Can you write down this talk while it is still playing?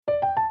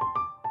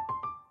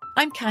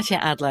I'm Katya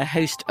Adler,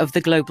 host of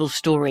The Global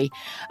Story.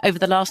 Over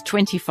the last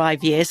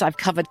 25 years, I've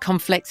covered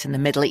conflicts in the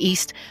Middle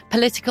East,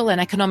 political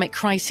and economic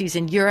crises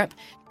in Europe,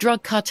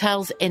 drug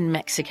cartels in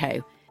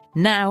Mexico.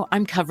 Now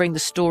I'm covering the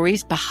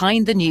stories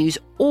behind the news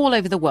all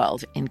over the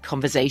world in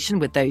conversation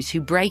with those who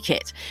break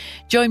it.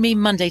 Join me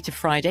Monday to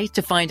Friday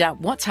to find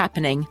out what's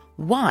happening,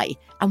 why,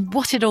 and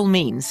what it all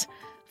means.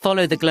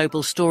 Follow The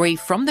Global Story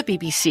from the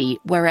BBC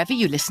wherever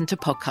you listen to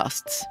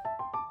podcasts.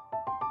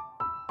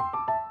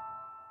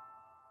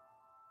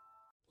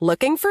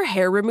 Looking for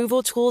hair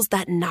removal tools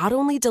that not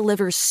only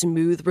deliver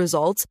smooth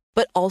results,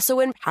 but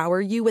also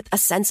empower you with a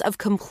sense of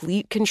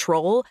complete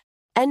control?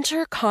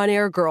 Enter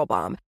Conair Girl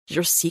Bomb,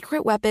 your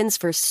secret weapons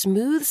for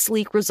smooth,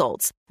 sleek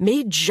results,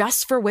 made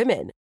just for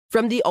women.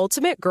 From the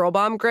ultimate Girl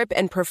Bomb grip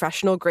and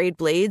professional-grade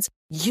blades,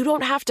 you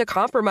don't have to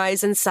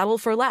compromise and settle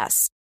for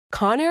less.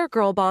 Conair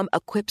Girl Bomb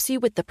equips you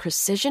with the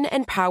precision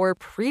and power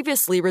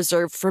previously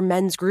reserved for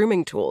men's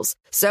grooming tools.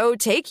 So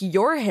take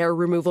your hair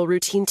removal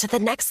routine to the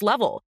next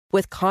level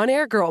with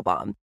Conair Girl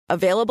Bomb.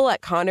 Available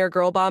at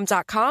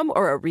ConairGirlBomb.com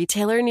or a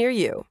retailer near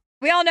you.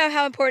 We all know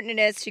how important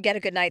it is to get a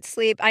good night's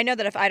sleep. I know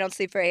that if I don't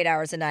sleep for 8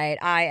 hours a night,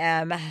 I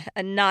am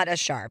not as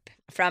sharp.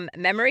 From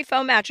memory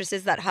foam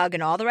mattresses that hug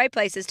in all the right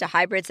places to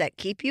hybrids that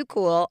keep you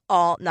cool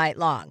all night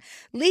long,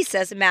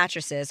 Leesa's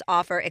mattresses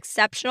offer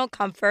exceptional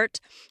comfort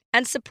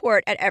and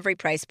support at every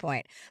price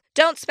point.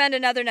 Don't spend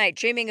another night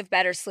dreaming of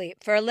better sleep.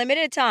 For a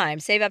limited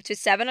time, save up to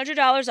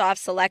 $700 off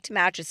select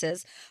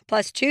mattresses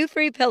plus 2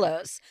 free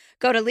pillows.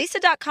 Go to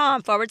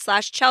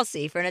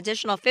leesa.com/Chelsea for an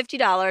additional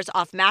 $50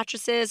 off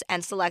mattresses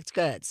and select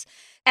goods.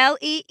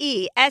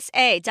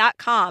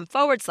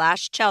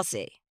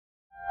 LEESA.com/Chelsea.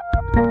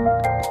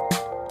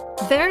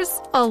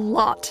 There's a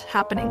lot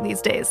happening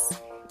these days,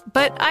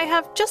 but I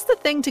have just the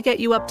thing to get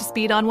you up to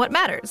speed on what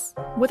matters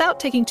without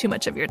taking too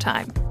much of your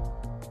time.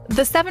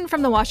 The 7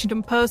 from the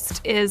Washington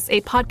Post is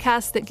a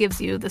podcast that gives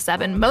you the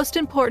 7 most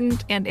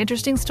important and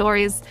interesting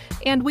stories,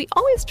 and we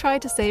always try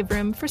to save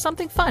room for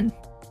something fun.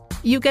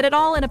 You get it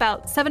all in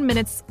about 7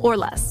 minutes or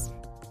less.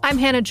 I'm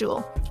Hannah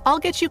Jewell. I'll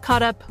get you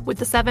caught up with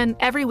the 7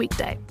 every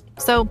weekday.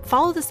 So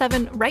follow the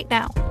 7 right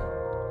now.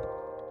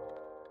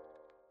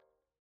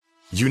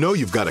 You know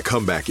you've got a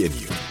comeback in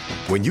you.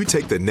 When you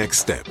take the next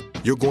step,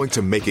 you're going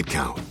to make it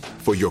count.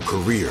 For your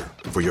career,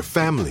 for your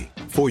family,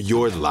 for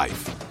your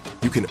life.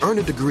 You can earn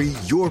a degree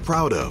you're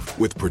proud of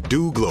with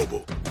Purdue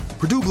Global.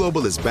 Purdue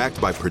Global is backed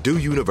by Purdue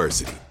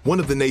University, one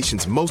of the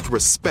nation's most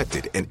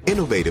respected and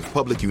innovative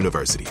public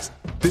universities.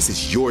 This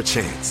is your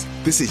chance.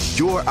 This is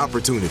your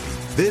opportunity.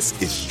 This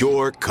is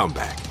your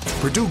comeback.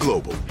 Purdue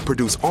Global,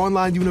 Purdue's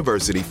online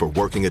university for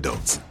working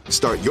adults.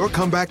 Start your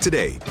comeback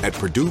today at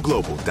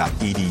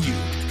purdueglobal.edu.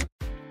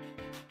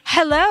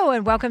 Hello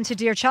and welcome to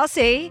Dear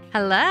Chelsea.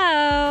 Hello.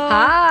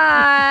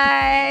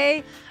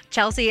 Hi.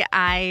 Chelsea,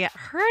 I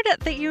heard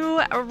that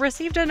you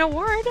received an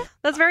award.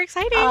 That's very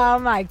exciting. Oh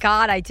my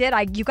God, I did.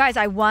 You guys,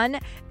 I won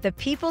the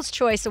People's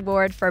Choice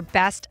Award for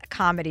Best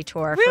Comedy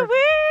Tour. Woo woo!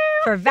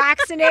 For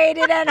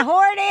Vaccinated and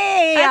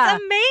Horny.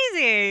 That's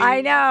amazing.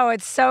 I know.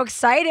 It's so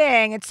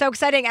exciting. It's so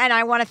exciting. And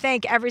I want to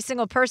thank every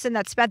single person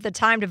that spent the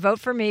time to vote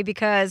for me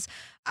because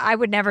I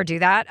would never do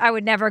that. I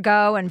would never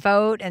go and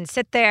vote and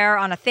sit there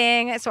on a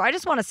thing. So I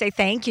just want to say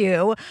thank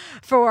you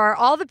for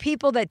all the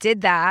people that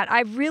did that.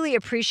 I really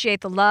appreciate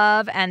the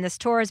love, and this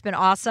tour has been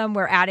awesome.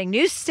 We're adding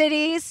new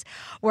cities.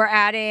 We're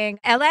adding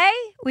LA,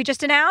 we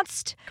just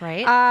announced.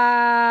 Great.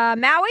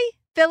 Maui,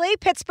 Philly,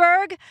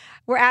 Pittsburgh.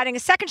 We're adding a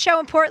second show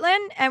in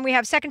Portland, and we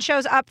have second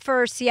shows up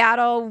for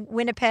Seattle,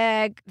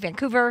 Winnipeg,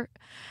 Vancouver,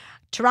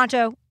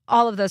 Toronto,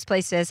 all of those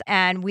places,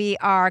 and we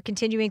are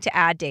continuing to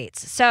add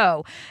dates.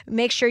 So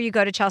make sure you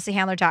go to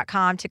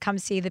chelseahandler.com to come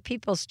see the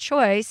People's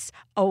Choice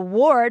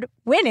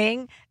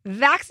Award-winning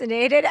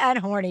Vaccinated and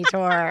Horny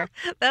Tour.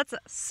 That's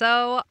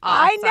so awesome.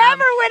 I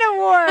never win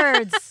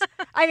awards.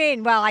 I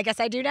mean, well, I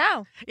guess I do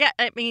now. Yeah,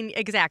 I mean,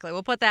 exactly.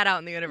 We'll put that out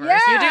in the universe. Yeah,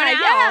 You do now.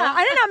 yeah.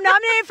 I don't know. I'm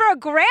nominated for a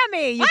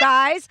Grammy, you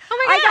guys.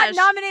 Oh my gosh. I got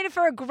nominated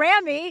for a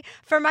Grammy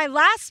for my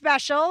last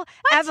special,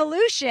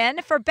 Evolution,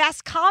 for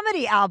Best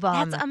Comedy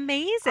Album. That's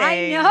amazing.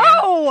 I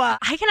know.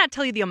 I cannot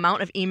tell you the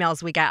amount of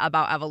emails we get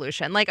about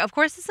Evolution. Like, of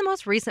course, it's the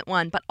most recent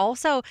one, but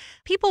also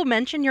people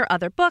mention your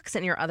other books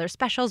and your other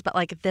specials, but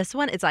like this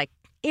one is like,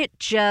 it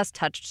just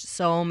touched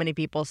so many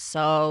people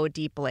so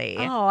deeply.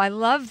 Oh, I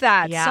love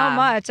that so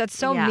much. That's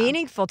so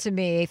meaningful to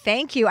me.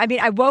 Thank you. I mean,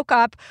 I woke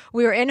up,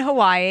 we were in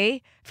Hawaii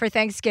for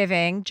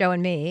Thanksgiving, Joe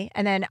and me,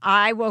 and then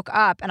I woke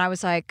up and I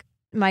was like,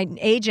 my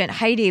agent,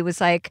 Heidi,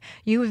 was like,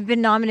 you've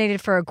been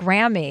nominated for a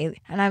Grammy.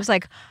 And I was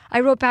like,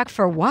 I wrote back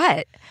for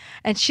what?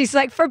 And she's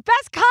like, for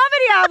Best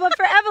Comedy Album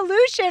for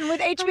Evolution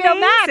with HBO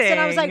Max. And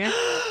I was like,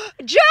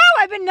 Joe,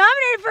 I've been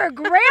nominated for a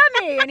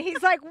Grammy. And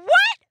he's like, what?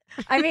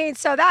 I mean,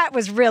 so that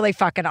was really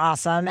fucking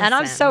awesome. And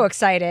I'm so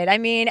excited. I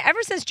mean,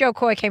 ever since Joe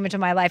Coy came into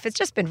my life, it's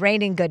just been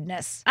raining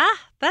goodness. Ah,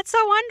 that's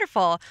so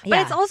wonderful. But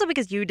Yeah. it's also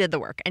because you did the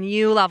work and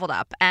you leveled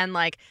up. And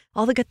like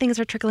all the good things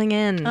are trickling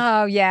in.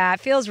 Oh, yeah. It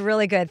feels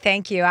really good.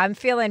 Thank you. I'm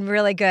feeling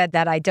really good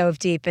that I dove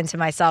deep into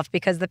myself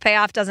because the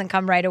payoff doesn't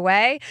come right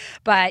away,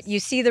 but you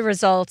see the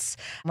results.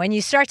 When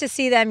you start to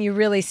see them, you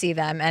really see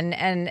them.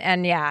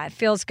 And yeah, it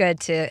feels good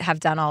to have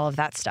done all of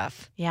that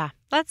stuff. Yeah.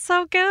 That's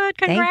so good.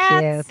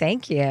 Congrats.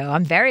 Thank you.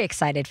 I'm very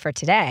excited for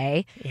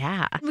today.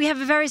 Yeah. We have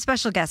a very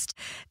special guest.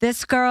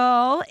 This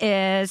girl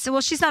is,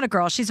 well, she's not a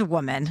girl. She's a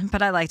woman,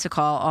 but I like to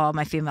call all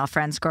my female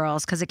friends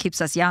girls because it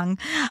keeps us young.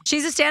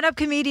 She's a stand-up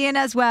comedian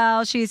as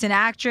well. She's an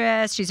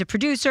actress. She's a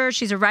producer.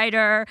 She's a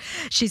writer.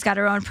 She's got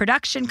her own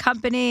production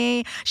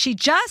company. She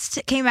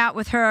just came out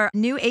with her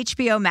new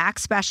HBO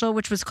Max special,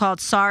 which was called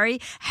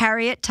Sorry,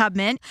 Harriet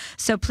Tubman.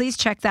 So please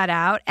check that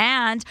out.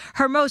 And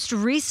her most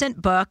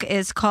recent book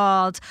is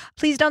called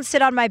Please Don't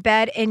Sit on My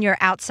Bed in Your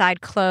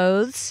Outside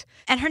Clothes.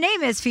 And her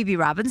name is Phoebe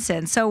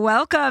Robinson. So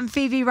welcome,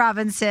 Phoebe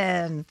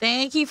Robinson.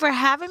 Thank you for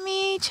having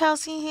me,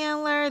 Chelsea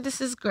Handler.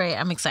 This is great.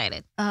 I'm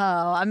excited. Oh,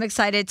 I'm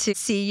excited to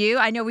see you.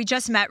 I know we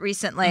just met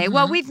recently.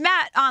 Well, we've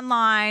met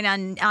online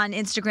on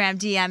Instagram,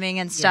 DMing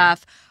and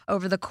stuff. Yeah.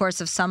 Over the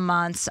course of some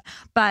months.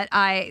 But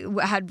I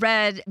had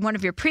read one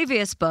of your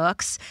previous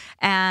books,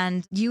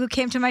 and you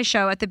came to my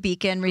show at the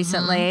Beacon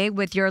recently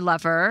with your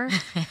lover,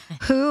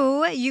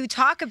 who you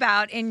talk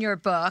about in your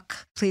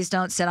book, Please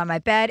Don't Sit on My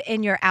Bed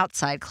in Your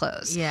Outside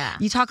Clothes. Yeah.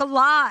 You talk a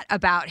lot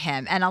about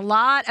him and a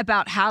lot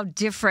about how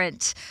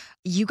different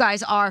you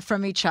guys are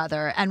from each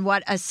other and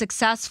what a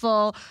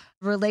successful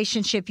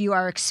relationship you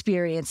are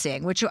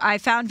experiencing, which I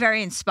found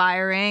very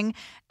inspiring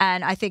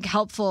and I think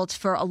helpful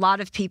for a lot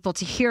of people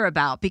to hear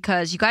about,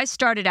 because you guys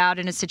started out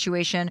in a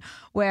situation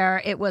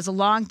where it was a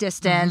long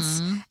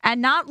distance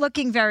and not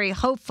looking very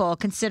hopeful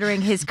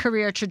considering his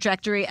career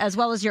trajectory as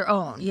well as your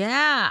own.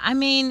 Yeah. I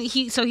mean,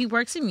 he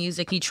works in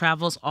music. He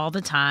travels all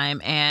the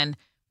time. And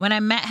when I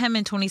met him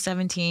in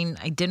 2017,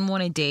 I didn't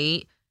want to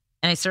date.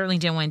 And I certainly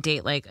didn't want to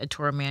date like a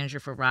tour manager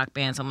for rock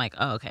bands. I'm like,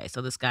 oh, okay,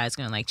 so this guy's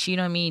going to like cheat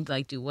on me,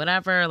 like do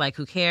whatever, like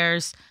who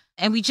cares?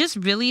 And we just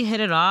really hit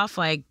it off.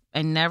 Like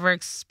I never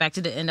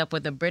expected to end up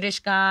with a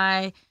British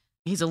guy.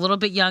 He's a little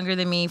bit younger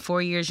than me,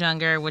 4 years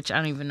younger, which I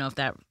don't even know if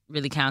that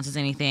really counts as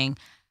anything.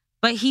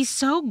 But he's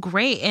so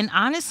great. And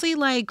honestly,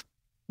 like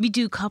we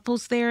do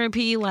couples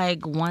therapy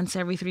like once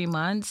every 3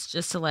 months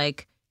just to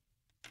like,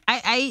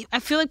 I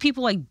feel like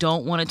people like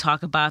don't want to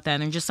talk about that.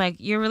 And they're just like,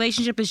 your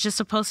relationship is just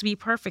supposed to be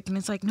perfect. And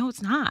it's like, no,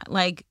 it's not.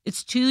 Like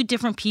it's two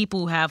different people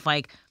who have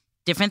like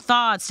different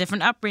thoughts,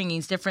 different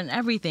upbringings, different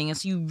everything. And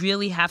so you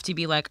really have to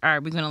be like, all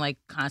right, we're going to like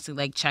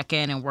constantly like check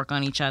in and work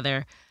on each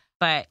other.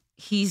 But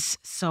he's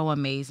so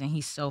amazing.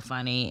 He's so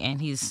funny and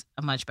he's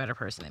a much better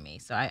person than me.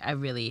 So I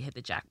really hit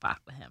the jackpot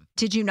with him.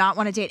 Did you not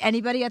want to date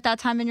anybody at that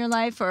time in your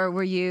life, or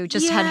were you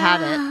just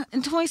had it?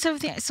 In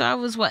 2017, so I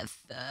was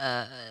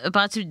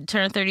about to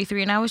turn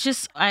 33, and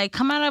I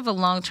come out of a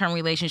long-term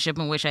relationship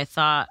in which I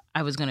thought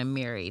I was going to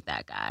marry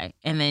that guy,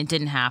 and then it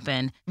didn't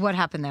happen. What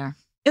happened there?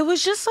 It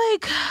was just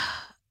like,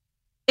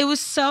 it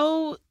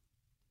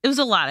was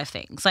a lot of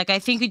things. Like, I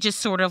think it just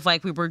sort of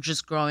like we were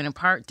just growing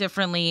apart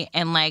differently.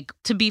 And like,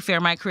 to be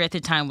fair, my career at the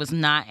time was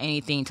not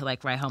anything to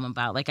like write home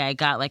about. Like I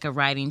got like a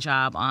writing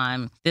job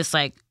on this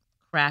like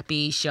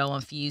crappy show on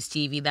Fuse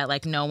TV that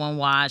like no one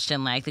watched.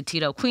 And like the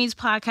Tito Queens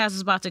podcast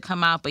was about to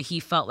come out, but he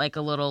felt like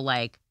a little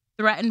like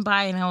threatened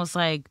by it. And I was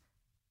like,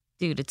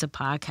 dude, it's a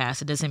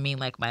podcast. It doesn't mean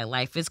like my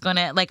life is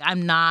gonna, like,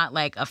 I'm not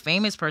like a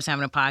famous person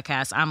having a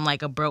podcast. I'm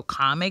like a broke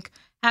comic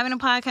having a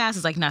podcast.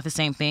 Is like not the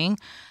same thing.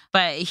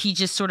 But he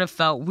just sort of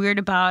felt weird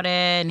about it.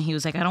 And he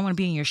was like, I don't want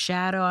to be in your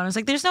shadow. And I was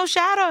like, there's no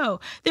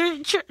shadow.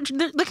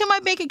 Look at my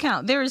bank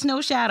account. There is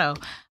no shadow.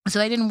 So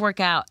that didn't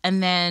work out.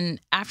 And then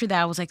after that,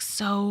 I was like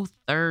so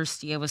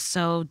thirsty. I was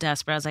so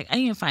desperate. I was like, I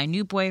need to find a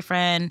new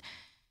boyfriend.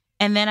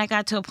 And then I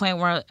got to a point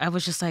where I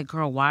was just like,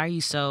 girl, why are you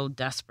so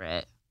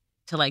desperate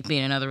to like be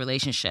in another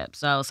relationship?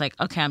 So I was like,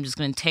 okay, I'm just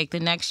going to take the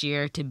next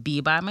year to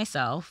be by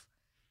myself,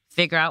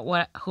 figure out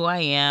who I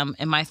am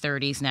in my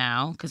 30s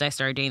now, because I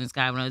started dating this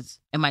guy when I was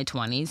in my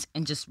 20s,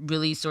 and just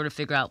really sort of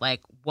figure out,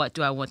 like, what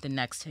do I want the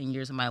next 10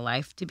 years of my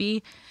life to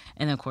be?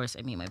 And then, of course,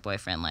 I meet my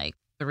boyfriend, like,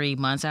 3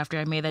 months after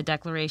I made that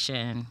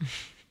declaration.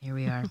 Here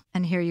we are.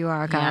 And here you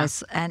are,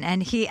 guys. Yeah.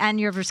 And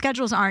your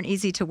schedules aren't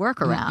easy to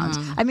work around.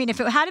 I mean, if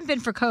it hadn't been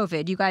for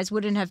COVID, you guys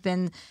wouldn't have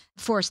been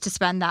forced to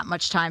spend that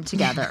much time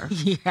together.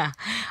 Yeah.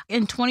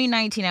 In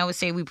 2019, I would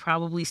say we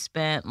probably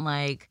spent,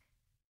 like,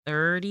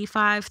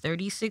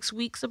 36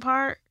 weeks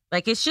apart.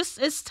 Like,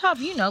 it's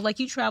tough, you know, like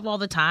you travel all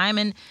the time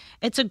and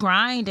it's a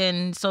grind.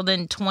 And so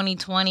then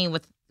 2020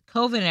 with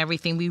COVID and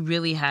everything, we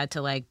really had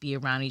to like be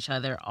around each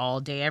other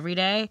all day, every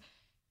day.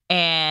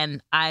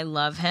 And I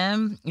love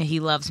him and he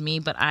loves me,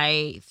 but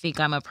I think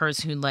I'm a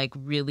person who like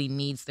really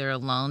needs their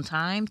alone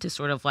time to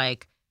sort of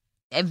like,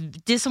 I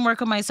did some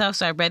work on myself.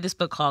 So I read this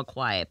book called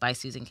Quiet by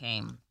Susan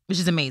Cain, which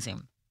is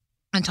amazing,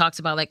 and talks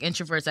about like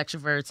introverts,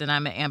 extroverts, and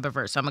I'm an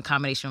ambivert. So I'm a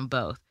combination of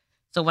both.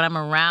 So when I'm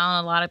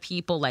around a lot of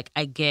people, like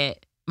I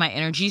get my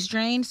energy's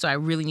drained. So I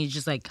really need to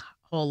just like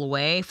hole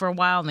away for a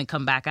while and then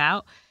come back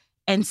out.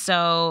 And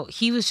so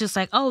he was just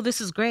like, oh,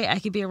 this is great. I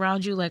could be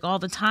around you like all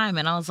the time.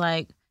 And I was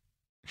like,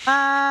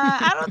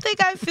 I don't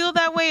think I feel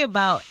that way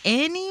about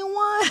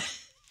anyone.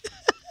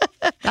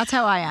 That's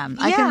how I am.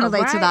 I can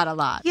relate to that a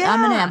lot. Yeah.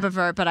 I'm an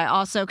ambivert, but I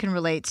also can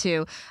relate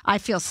to, I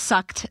feel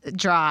sucked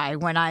dry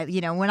when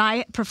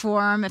I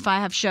perform, if I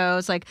have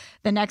shows, like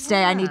the next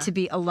day I need to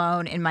be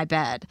alone in my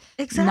bed.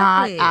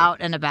 Exactly. Not out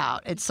and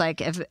about. It's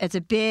like, it's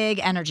a big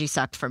energy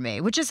suck for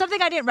me, which is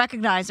something I didn't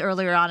recognize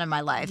earlier on in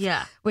my life.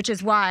 Yeah. Which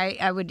is why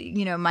I would,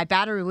 my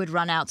battery would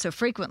run out so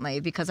frequently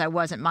because I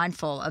wasn't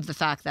mindful of the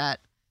fact that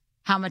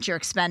how much you're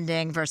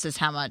expending versus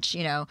how much,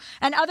 and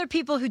other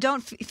people who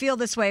don't feel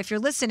this way, if you're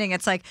listening,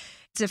 it's like,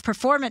 it's a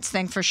performance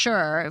thing for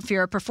sure. If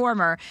you're a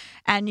performer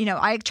and,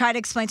 I try to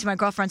explain to my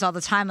girlfriends all the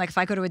time, like if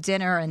I go to a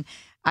dinner and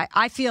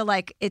I feel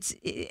like it's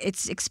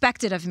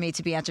expected of me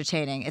to be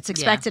entertaining. It's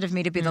expected of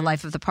me to be the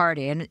life of the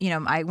party. And,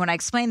 when I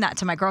explain that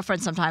to my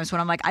girlfriend sometimes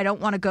when I'm like, I don't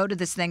want to go to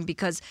this thing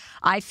because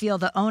I feel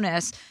the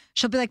onus,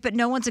 she'll be like, but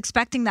no one's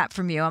expecting that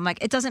from you. I'm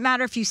like, it doesn't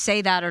matter if you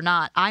say that or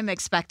not. I'm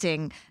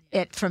expecting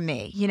it from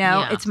me.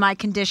 It's my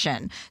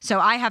condition. So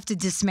I have to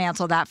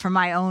dismantle that for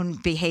my own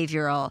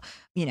behavioral,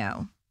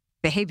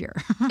 behavior.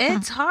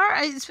 It's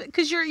hard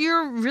because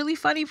you're a really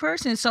funny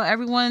person. So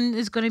everyone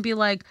is going to be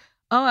like,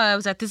 oh, I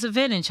was at this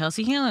event and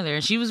Chelsea Handler there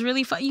and she was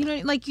really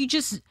fun. Like you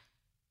just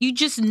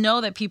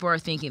know that people are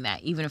thinking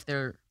that even if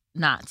they're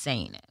not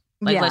saying it.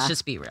 Like, let's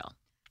just be real.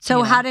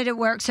 So how did it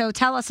work? So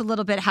tell us a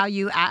little bit how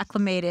you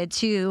acclimated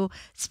to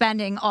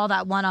spending all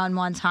that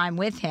one-on-one time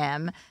with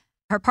him.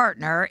 Her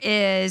partner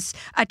is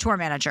a tour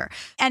manager,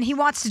 and he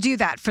wants to do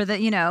that for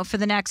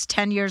the next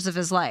 10 years of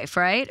his life,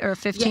 right? Or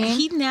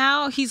 15?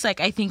 Yeah, he's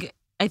like, I think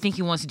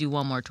he wants to do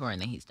one more tour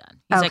and then he's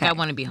done. He's like, I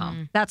want to be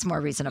home. That's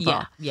more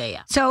reasonable.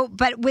 Yeah. So,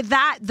 but with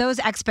that, those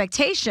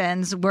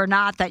expectations were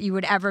not that you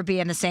would ever be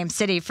in the same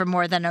city for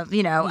more than a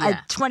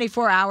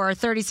 24-hour,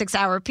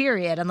 36-hour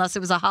period, unless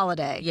it was a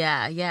holiday.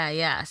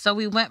 Yeah. So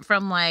we went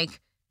from like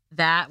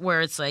that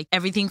where it's like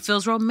everything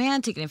feels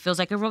romantic and it feels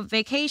like a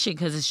vacation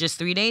because it's just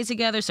 3 days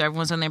together, so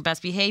everyone's on their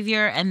best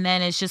behavior, and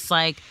then it's just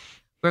like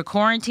we're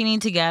quarantining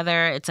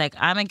together. It's like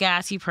I'm a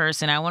gassy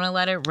person. I want to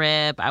let it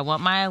rip. I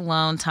want my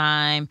alone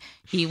time.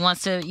 He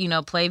wants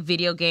to, play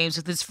video games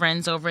with his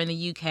friends over in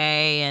the UK,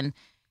 and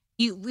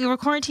we were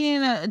quarantining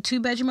in a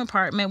 2-bedroom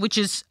apartment, which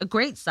is a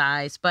great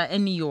size, but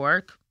in New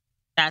York,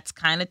 that's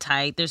kind of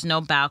tight. There's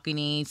no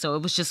balcony, so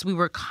it was just we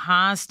were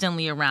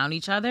constantly around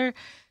each other.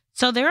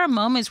 So there are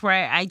moments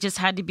where I just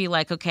had to be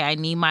like, okay, I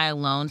need my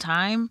alone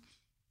time.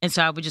 And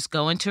so I would just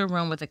go into a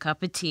room with a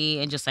cup of tea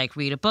and just like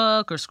read a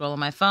book or scroll on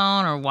my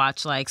phone or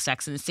watch like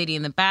Sex and the City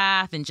in the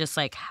bath and just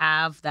like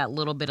have that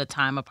little bit of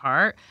time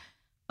apart.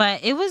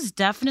 But it was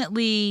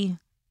definitely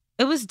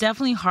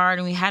hard,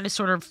 and we had to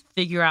sort of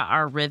figure out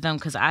our rhythm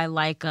because I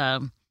like, I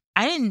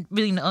didn't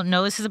really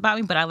know this is about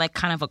me, but I like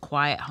kind of a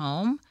quiet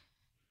home.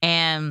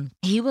 And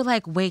he would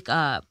like wake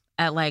up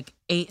at like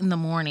 8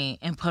 a.m.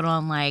 and put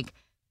on like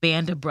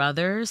Band of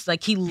Brothers.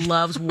 Like he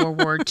loves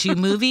World War II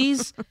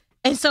movies.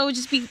 And so it would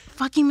just be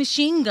fucking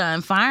machine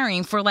gun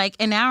firing for like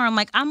an hour. I'm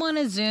like, I'm on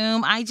a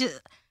Zoom. I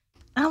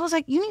was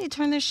like, you need to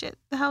turn this shit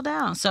the hell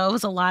down. So it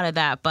was a lot of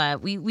that,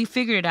 but we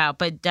figured it out.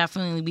 But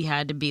definitely we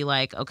had to be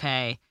like,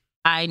 okay,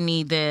 I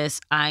need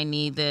this.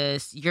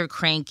 You're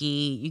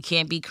cranky. You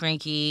can't be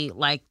cranky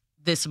like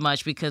this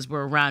much because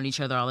we're around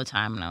each other all the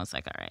time. And I was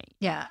like, all right.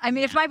 Yeah. I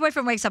mean, if my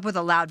boyfriend wakes up with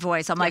a loud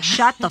voice, I'm like,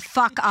 shut the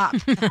fuck up.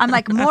 I'm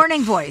like,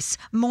 morning voices.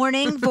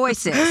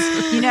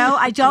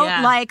 I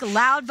don't like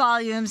loud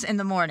volumes in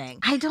the morning.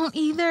 I don't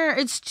either.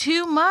 It's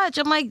too much.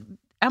 I'm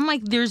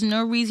like, there's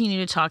no reason you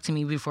need to talk to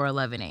me before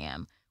 11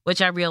 a.m.,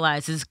 which I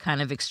realize is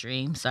kind of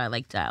extreme. So I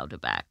like dialed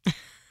it back.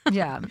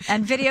 Yeah.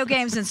 And video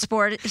games and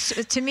sport.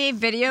 To me,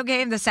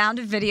 the sound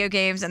of video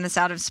games and the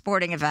sound of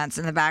sporting events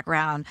in the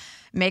background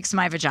makes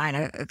my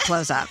vagina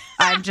close up.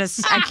 I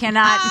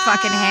cannot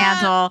fucking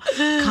handle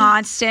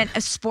constant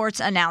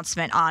sports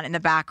announcement on in the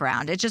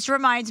background. It just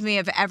reminds me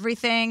of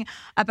everything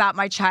about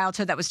my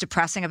childhood that was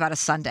depressing about a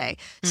Sunday.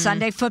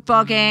 Sunday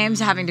football games,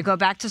 having to go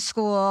back to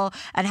school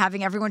and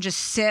having everyone just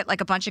sit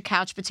like a bunch of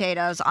couch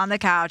potatoes on the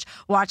couch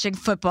watching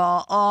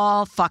football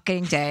all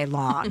fucking day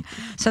long.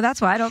 So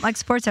that's why I don't like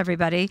sports,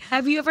 everybody.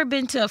 Have you ever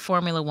been to a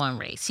Formula One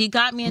race? He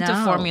got me into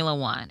Formula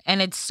One,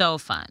 and it's so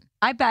fun.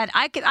 I bet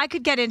I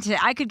could get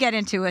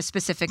into a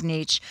specific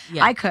niche.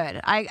 Yeah. I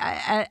could.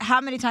 I how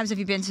many times have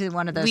you been to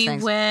one of those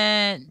things? We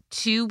went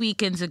 2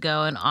 weekends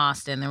ago in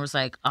Austin. There was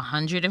like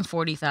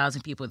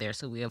 140,000 people there.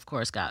 So we, of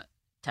course, got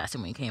tested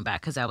when we came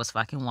back because that was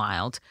fucking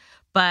wild.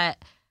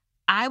 But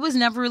I was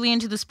never really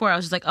into the sport. I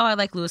was just like, oh, I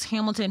like Lewis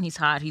Hamilton. He's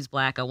hot. He's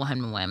black. I want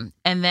him to win.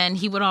 And then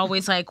he would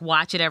always like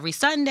watch it every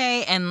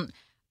Sunday. And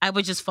I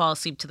would just fall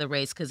asleep to the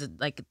race because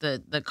like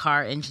the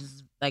car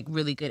engines like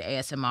really good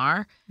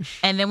ASMR.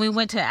 And then we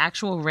went to an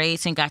actual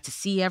race and got to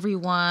see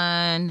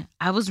everyone.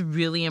 I was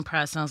really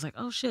impressed. And I was like,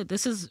 oh shit,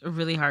 this is a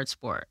really hard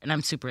sport. And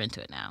I'm super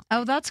into it now.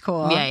 Oh, that's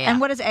cool. Yeah.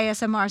 And what does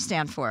ASMR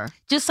stand for?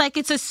 Just like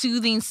it's a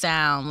soothing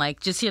sound.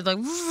 Like just hear like,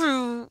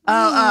 and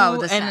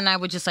then I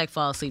would just like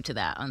fall asleep to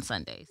that on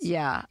Sundays.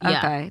 Yeah.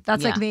 Okay.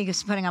 That's like me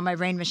just putting on my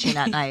rain machine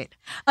at night.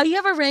 Oh, you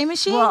have a rain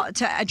machine? Well,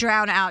 to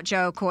drown out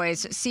Joe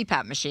Coy's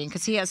CPAP machine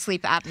because he has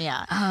sleep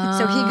apnea.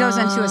 So he goes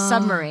into a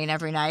submarine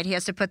every night. He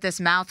has to put this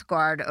mouth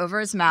guard over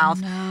his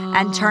mouth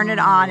and turn it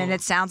on, and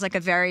it sounds like a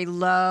very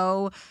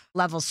low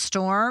level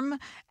storm.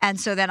 And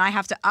so then I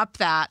have to up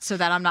that so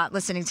that I'm not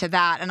listening to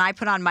that. And I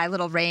put on my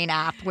little rain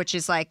app, which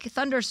is like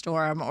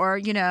thunderstorm or,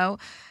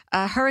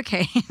 a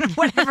hurricane,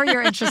 whatever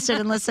you're interested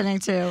in listening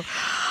to.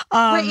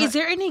 Wait, is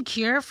there any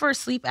cure for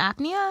sleep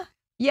apnea?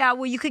 Yeah,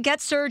 well, you could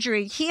get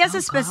surgery. He has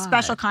a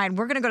special kind.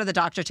 We're going to go to the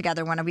doctor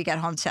together when we get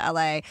home to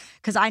LA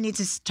because I need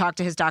to talk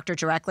to his doctor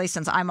directly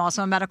since I'm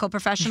also a medical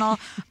professional.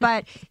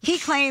 But he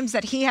claims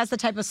that he has the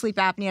type of sleep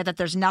apnea that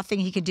there's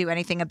nothing he can do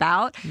anything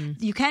about.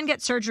 You can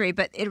get surgery,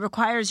 but it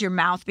requires your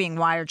mouth being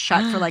wired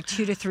shut for like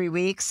 2 to 3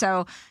 weeks.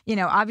 So,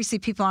 obviously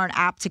people aren't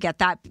apt to get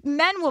that.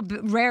 Men will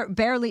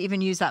barely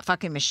even use that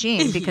fucking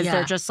machine because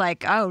they're just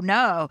like, oh,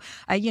 no,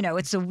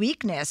 it's a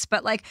weakness.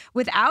 But like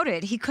without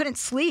it, he couldn't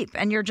sleep.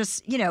 And you're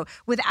just,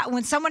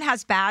 when someone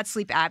has bad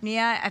sleep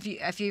apnea, have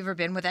you ever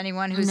been with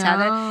anyone who's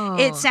had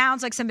it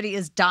sounds like somebody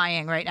is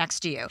dying right next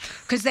to you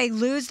because they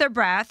lose their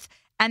breath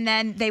and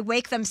then they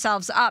wake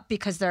themselves up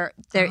because they're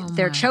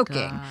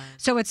choking. God.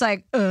 So it's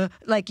like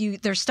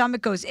their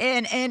stomach goes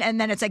in, and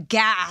then it's a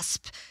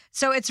gasp.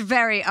 So it's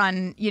very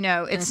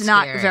it's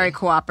not scary. Very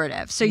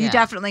cooperative. So you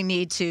definitely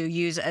need to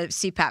use a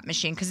CPAP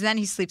machine because then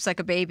he sleeps like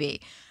a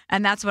baby.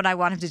 And that's what I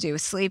want him to do,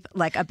 sleep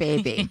like a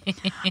baby.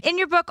 In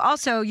your book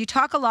also, you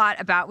talk a lot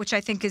about, which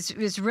I think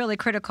is really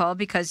critical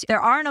because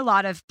there aren't a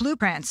lot of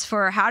blueprints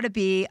for how to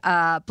be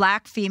a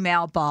Black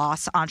female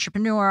boss,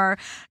 entrepreneur,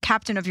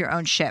 captain of your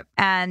own ship.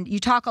 And you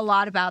talk a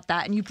lot about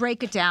that and you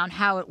break it down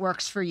how it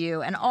works for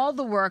you and all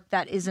the work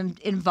that is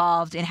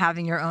involved in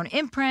having your own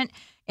imprint,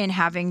 in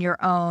having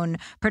your own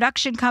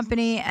production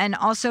company, and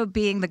also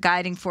being the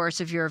guiding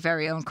force of your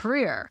very own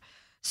career.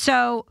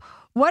 So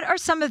what are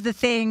some of the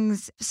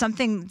things,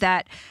 something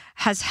that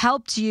has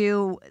helped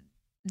you,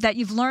 that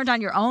you've learned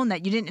on your own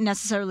that you didn't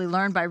necessarily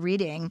learn by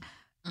reading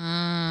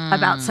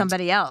about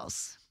somebody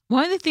else?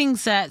 One of the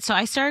things so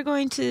I started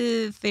going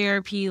to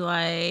therapy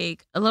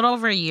like a little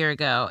over a year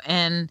ago.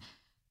 And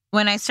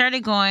when I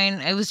started going,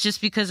 it was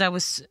just because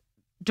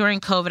during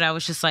COVID, I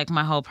was just like,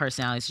 my whole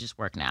personality is just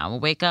work now. I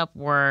will wake up,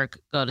 work,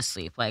 go to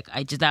sleep. Like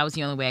that was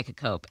the only way I could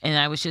cope. And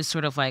I was just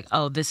sort of like,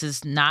 oh, this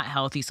is not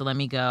healthy, so let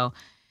me go.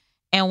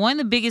 And one of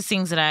the biggest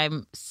things that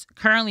I'm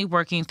currently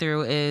working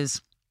through is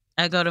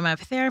I go to my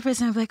therapist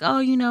and I'm like,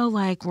 oh,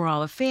 like we're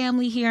all a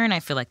family here and I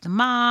feel like the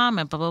mom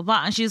and blah, blah,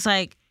 blah. And she's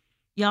like,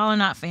 y'all are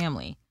not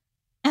family.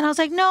 And I was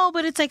like, no,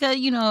 but it's like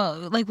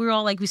like we're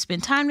all like, we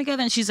spend time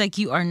together. And she's like,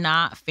 you are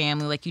not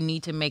family. Like you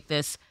need to make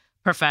this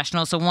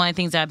professional. So one of the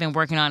things that I've been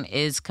working on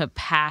is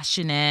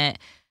compassionate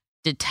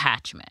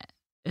detachment.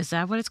 Is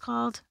that what it's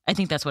called? I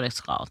think that's what it's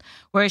called.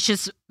 Where it's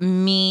just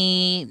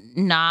me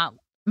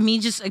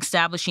just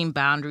establishing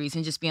boundaries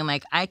and just being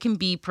like, I can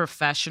be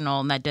professional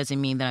and that doesn't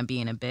mean that I'm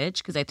being a bitch.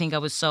 Because I think I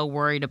was so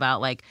worried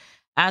about like,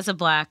 as a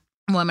Black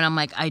woman, I'm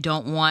like, I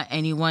don't want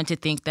anyone to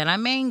think that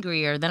I'm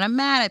angry or that I'm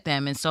mad at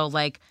them. And so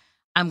like,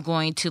 I'm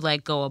going to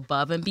like go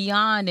above and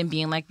beyond and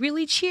being like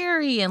really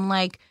cheery and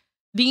like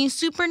being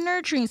super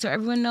nurturing so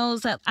everyone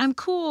knows that I'm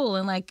cool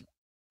and like,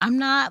 I'm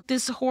not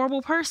this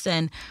horrible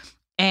person.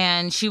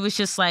 And she was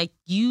just like,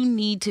 you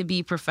need to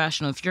be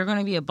professional. If you're going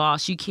to be a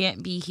boss, you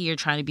can't be here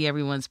trying to be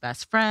everyone's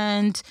best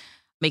friend,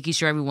 making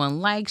sure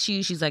everyone likes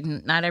you. She's like,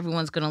 not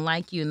everyone's going to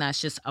like you. And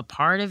that's just a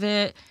part of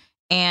it.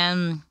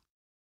 And,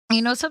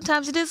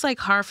 sometimes it is like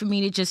hard for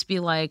me to just be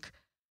like,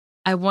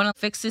 I want to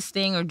fix this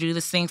thing or do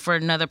this thing for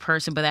another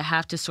person, but I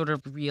have to sort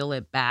of reel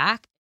it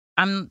back.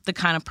 I'm the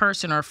kind of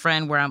person or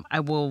friend where I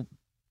will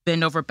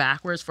bend over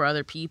backwards for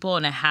other people.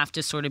 And I have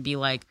to sort of be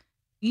like,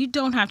 you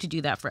don't have to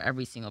do that for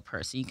every single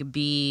person. You could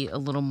be a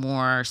little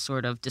more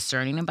sort of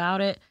discerning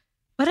about it.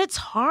 But it's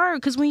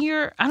hard because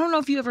I don't know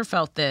if you ever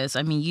felt this.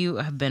 I mean, you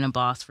have been a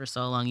boss for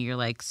so long. You're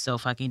like so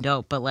fucking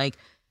dope. But like,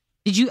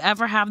 did you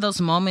ever have those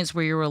moments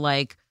where you were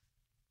like,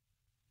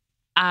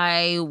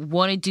 I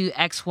want to do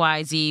X,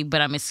 Y, Z,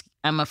 but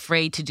I'm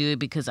afraid to do it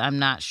because I'm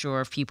not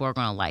sure if people are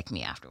going to like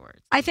me afterwards?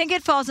 I think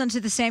it falls into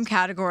the same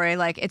category.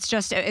 Like it's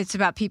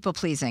about people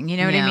pleasing. You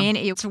know what I mean?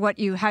 It's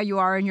how you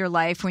are in your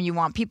life when you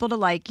want people to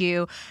like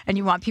you and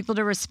you want people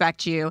to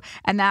respect you.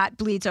 And that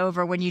bleeds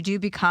over when you do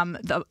become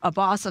a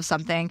boss of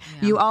something.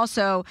 Yeah. You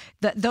also,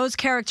 those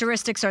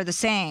characteristics are the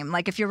same.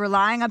 Like if you're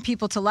relying on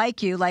people to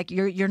like you, like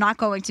you're not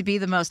going to be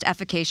the most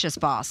efficacious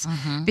boss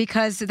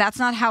because that's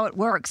not how it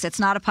works. It's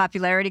not a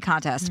popularity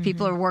contest.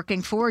 People are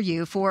working for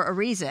you for a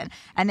reason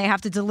and they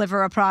have to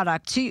deliver a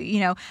product to,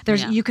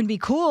 you can be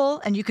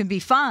cool and you can be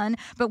fun,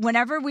 but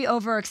whenever we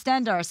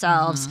overextend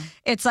ourselves,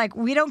 it's like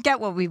we don't get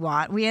what we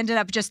want. We ended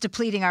up just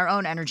depleting our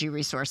own energy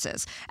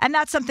resources. And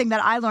that's something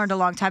that I learned a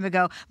long time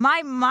ago.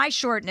 My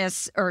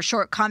shortness or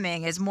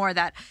shortcoming is more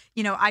that,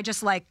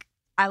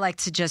 I like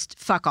to just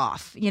fuck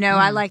off.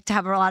 I like to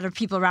have a lot of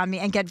people around me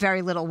and get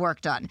very little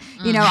work done.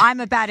 I'm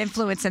a bad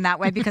influence in that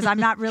way because I'm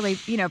not really,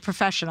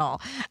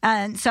 professional.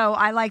 And so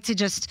I like to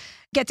just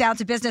get down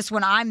to business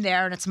when I'm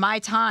there and it's my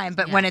time.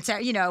 But when it's,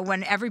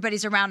 when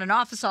everybody's around an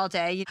office all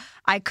day,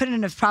 I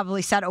couldn't have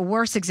probably set a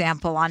worse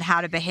example on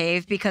how to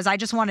behave because I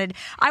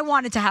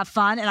wanted to have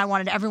fun and I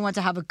wanted everyone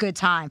to have a good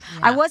time.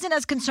 Yeah. I wasn't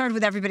as concerned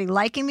with everybody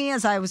liking me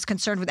as I was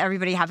concerned with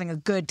everybody having a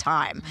good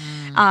time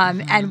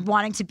and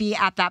wanting to be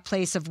at that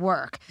place of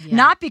work. Yeah.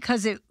 Not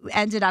because it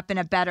ended up in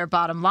a better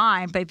bottom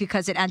line, but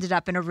because it ended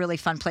up in a really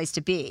fun place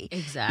to be.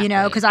 Exactly.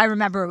 Because I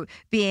remember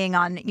being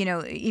on,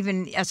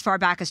 even as far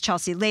back as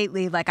Chelsea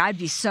Lately, like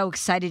I'd be so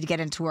excited to get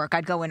into work.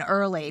 I'd go in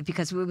early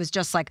because it was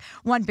just like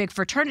one big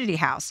fraternity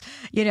house,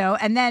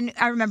 and then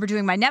I remember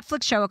doing my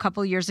Netflix show a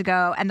couple of years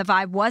ago and the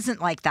vibe wasn't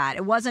like that.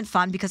 It wasn't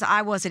fun because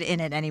I wasn't in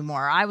it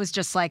anymore. I was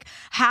just like,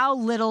 how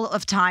little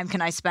of time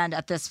can I spend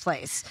at this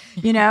place?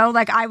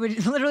 Like I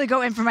would literally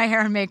go in for my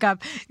hair and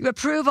makeup,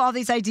 approve all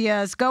these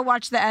ideas, go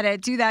watch the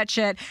edit, do that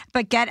shit,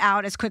 but get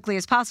out as quickly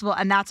as possible.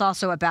 And that's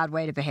also a bad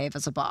way to behave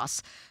as a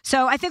boss.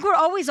 So I think we're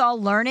always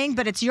all learning,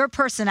 but it's your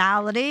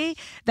personality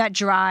that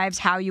drives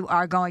how you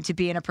are going to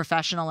be in a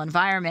professional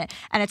environment.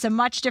 And it's a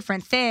much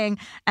different thing.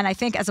 And I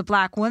think as a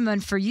Black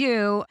woman, for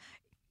you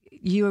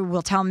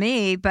will tell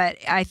me, but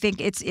I think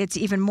it's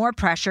even more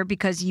pressure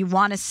because you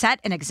want to set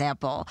an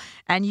example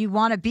and you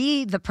want to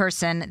be the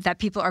person that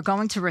people are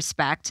going to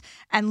respect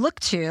and look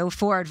to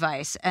for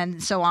advice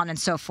and so on and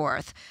so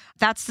forth.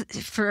 That's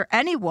for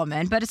any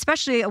woman, but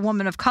especially a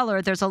woman of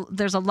color, there's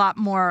a lot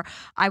more,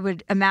 I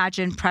would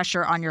imagine,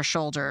 pressure on your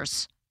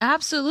shoulders.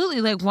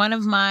 Absolutely. Like one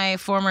of my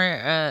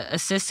former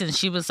assistants,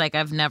 she was like,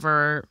 I've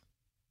never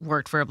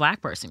worked for a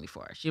Black person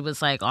before. She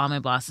was like, all my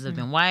bosses have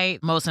been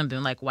white. Most of them have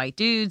been like white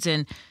dudes.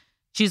 And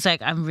she's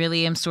like, I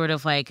really am sort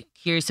of like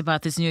curious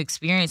about this new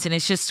experience. And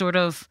it's just sort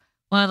of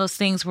one of those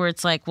things where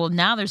it's like, well,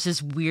 now there's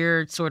this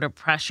weird sort of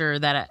pressure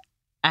that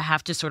I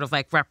have to sort of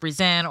like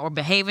represent or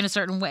behave in a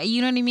certain way.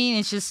 You know what I mean?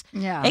 It's just,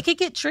 It could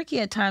get tricky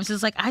at times.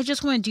 It's like, I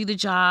just want to do the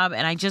job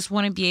and I just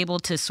want to be able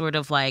to sort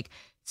of like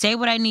say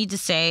what I need to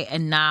say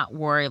and not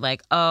worry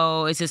like,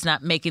 oh, is this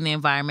not making the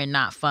environment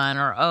not fun?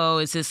 Or, oh,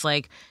 is this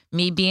like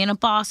me being a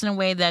boss in a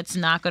way that's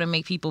not going to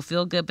make people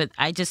feel good? But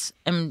I just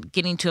am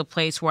getting to a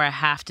place where I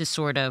have to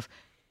sort of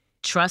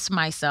trust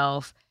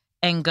myself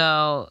and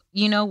go,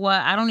 you know what?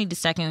 I don't need to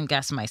second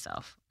guess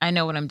myself. I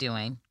know what I'm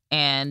doing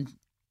and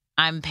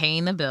I'm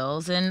paying the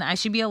bills and I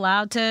should be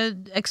allowed to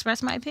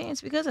express my opinions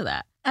because of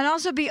that. And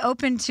also be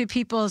open to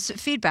people's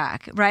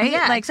feedback, right?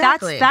 Yeah, like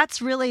exactly.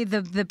 That's really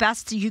the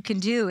best you can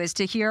do is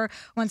to hear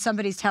when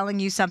somebody's telling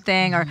you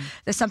something or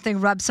there's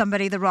something rubs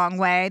somebody the wrong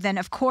way. Then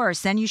of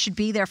course, then you should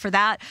be there for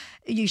that.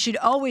 You should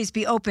always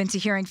be open to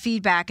hearing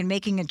feedback and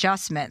making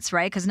adjustments,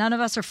 right? Because none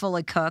of us are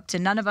fully cooked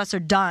and none of us are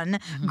done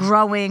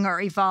growing or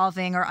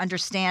evolving or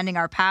understanding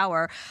our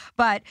power.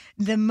 But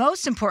the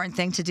most important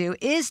thing to do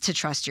is to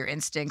trust your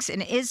instincts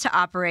and is to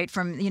operate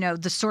from,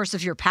 the source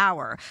of your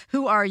power.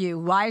 Who are you?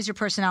 Why is your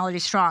personality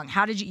strong?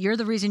 You're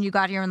the reason you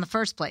got here in the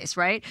first place,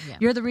 right? Yeah.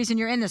 You're the reason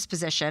you're in this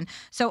position.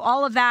 So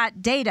all of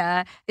that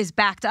data is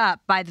backed up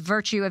by the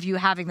virtue of you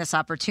having this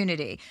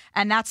opportunity.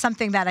 And that's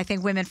something that I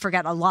think women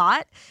forget a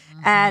lot.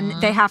 And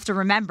they have to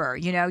remember,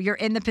 you're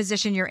in the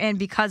position you're in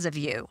because of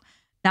you,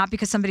 not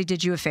because somebody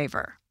did you a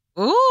favor.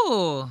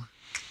 Ooh.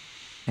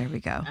 There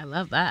we go. I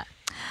love that.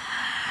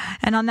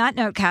 And on that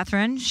note,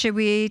 Catherine, should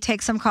we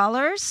take some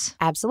callers?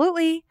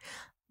 Absolutely.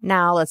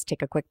 Now let's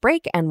take a quick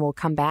break and we'll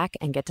come back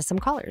and get to some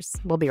callers.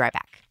 We'll be right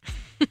back.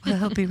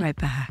 We'll be right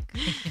back.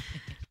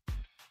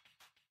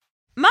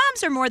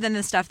 Moms are more than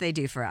the stuff they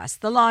do for us.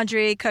 The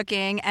laundry,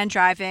 cooking, and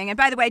driving. And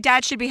by the way,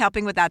 Dad should be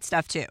helping with that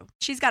stuff too.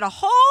 She's got a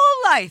whole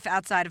life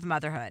outside of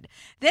motherhood.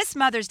 This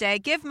Mother's Day,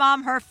 give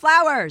Mom her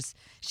flowers.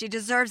 She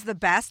deserves the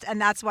best, and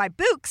that's why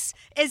Bouqs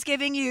is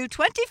giving you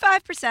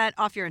 25%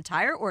 off your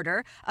entire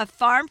order of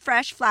farm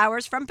fresh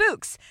flowers from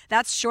Bouqs.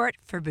 That's short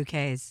for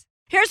bouquets.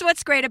 Here's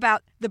what's great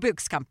about the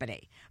Bouqs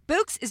company.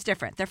 Bouqs is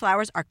different. Their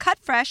flowers are cut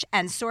fresh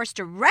and sourced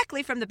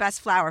directly from the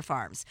best flower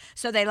farms,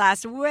 so they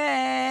last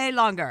way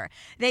longer.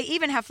 They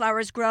even have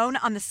flowers grown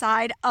on the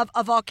side of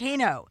a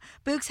volcano.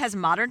 Bouqs has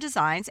modern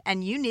designs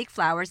and unique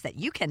flowers that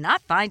you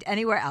cannot find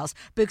anywhere else.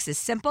 Bouqs is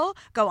simple.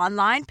 Go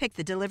online, pick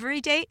the delivery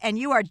date, and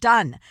you are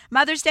done.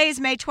 Mother's Day is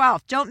May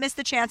 12th. Don't miss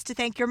the chance to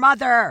thank your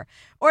mother.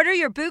 Order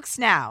your Bouqs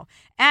now.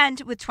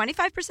 And with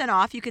 25%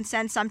 off, you can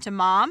send some to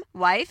mom,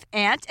 wife,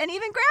 aunt, and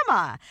even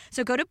grandma.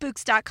 So go to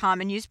Bouqs.com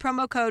and use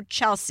promo code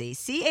Chelsea,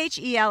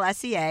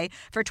 CHELSEA,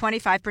 for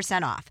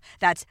 25% off.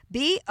 That's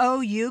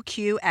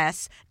BOUQS.com,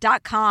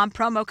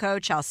 promo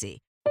code Chelsea.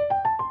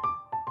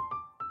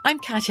 I'm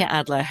Katya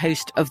Adler,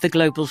 host of The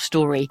Global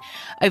Story.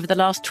 Over the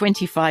last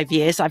 25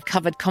 years, I've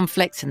covered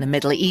conflicts in the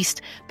Middle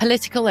East,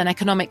 political and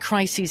economic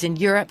crises in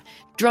Europe,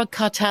 drug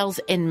cartels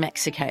in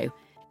Mexico.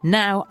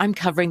 Now I'm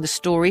covering the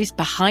stories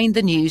behind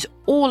the news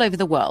all over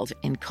the world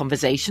in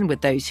conversation with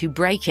those who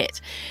break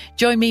it.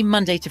 Join me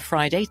Monday to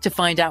Friday to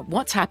find out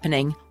what's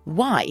happening,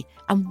 why,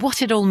 and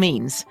what it all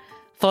means.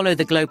 Follow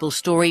The Global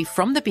Story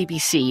from the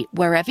BBC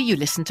wherever you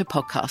listen to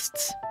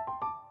podcasts.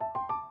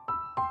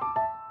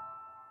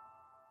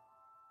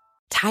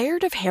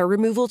 Tired of hair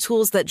removal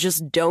tools that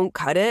just don't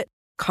cut it?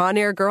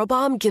 Conair Girl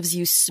Bomb gives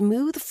you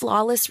smooth,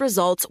 flawless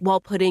results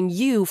while putting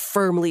you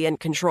firmly in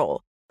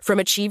control. From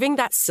achieving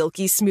that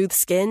silky smooth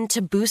skin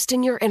to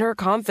boosting your inner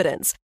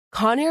confidence,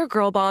 Conair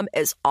Girl Bomb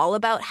is all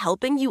about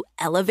helping you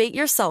elevate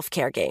your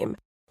self-care game.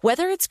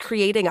 Whether it's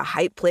creating a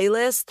hype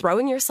playlist,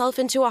 throwing yourself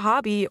into a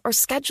hobby, or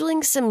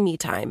scheduling some me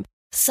time,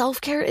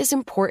 self-care is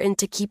important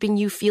to keeping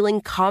you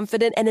feeling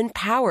confident and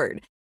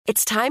empowered.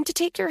 It's time to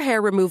take your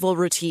hair removal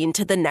routine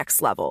to the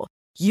next level.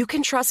 You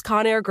can trust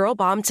Conair Girl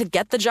Bomb to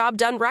get the job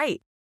done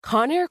right.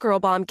 Conair Girl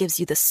Bomb gives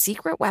you the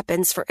secret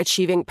weapons for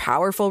achieving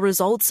powerful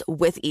results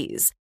with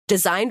ease.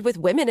 Designed with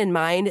women in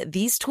mind,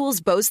 these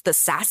tools boast the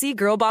sassy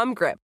Girl Bomb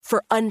grip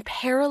for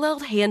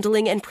unparalleled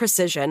handling and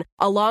precision,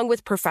 along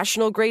with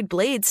professional-grade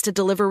blades to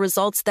deliver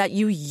results that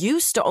you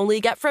used to only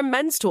get from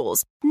men's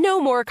tools.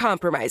 No more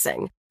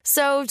compromising.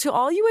 So, to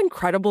all you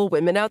incredible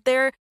women out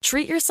there,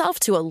 treat yourself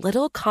to a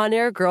little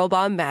Conair Girl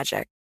Bomb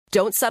magic.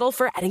 Don't settle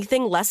for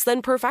anything less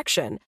than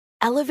perfection.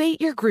 Elevate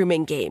your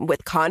grooming game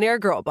with Conair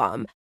Girl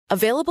Bomb.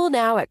 Available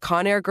now at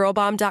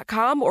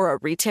ConairGirlBomb.com or a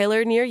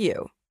retailer near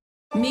you.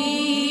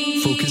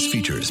 Focus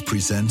Features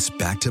presents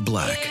Back to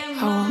Black.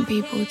 I want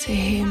people to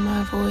hear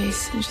my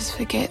voice and just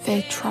forget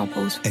their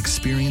troubles.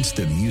 Experience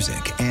the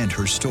music and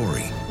her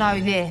story. Know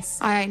this,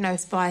 I ain't no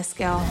Spice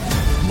Girl.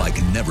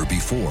 Like never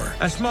before.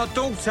 That's my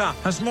daughter.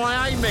 That's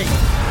my Amy.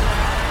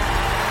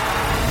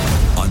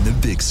 On the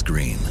big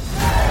screen.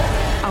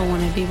 I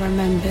want to be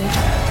remembered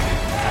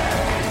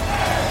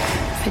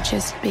for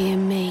just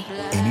being me.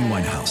 Amy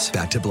Winehouse,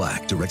 Back to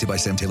Black, directed by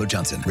Sam Taylor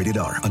Johnson. Rated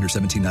R, under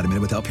 17, not a minute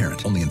without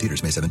parent. Only in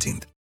theaters May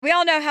 17th. We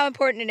all know how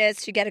important it is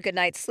to get a good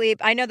night's sleep.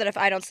 I know that if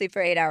I don't sleep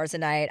for 8 hours a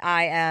night,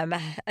 I am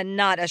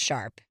not as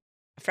sharp.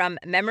 From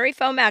memory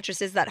foam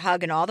mattresses that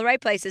hug in all the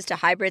right places to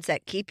hybrids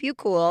that keep you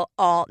cool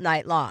all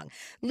night long,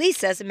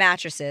 Lisa's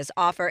mattresses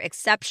offer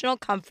exceptional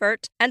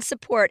comfort and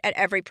support at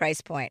every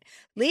price point.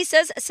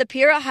 Lisa's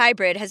Sapira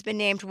Hybrid has been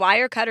named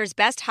Wirecutter's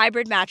best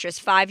hybrid mattress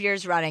 5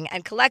 years running,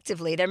 and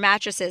collectively their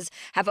mattresses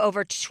have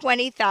over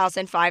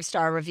 20,000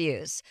 five-star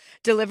reviews.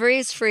 Delivery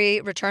is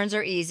free, returns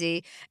are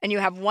easy, and you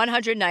have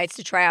 100 nights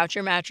to try out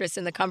your mattress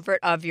in the comfort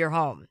of your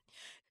home.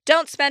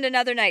 Don't spend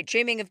another night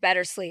dreaming of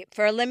better sleep.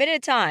 For a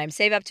limited time,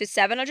 save up to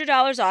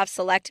 $700 off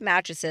select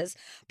mattresses,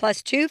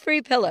 plus 2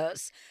 free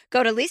pillows.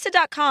 Go to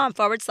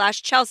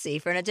lisa.com/Chelsea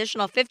for an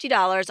additional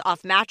 $50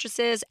 off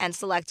mattresses and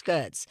select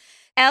goods.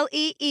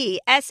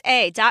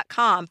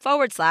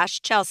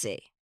 LEESA.com/Chelsea.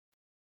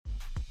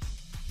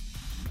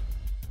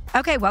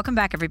 Okay, welcome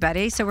back,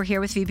 everybody. So we're here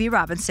with Phoebe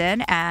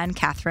Robinson and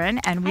Catherine,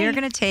 and we're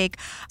going to take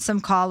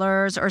some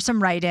callers or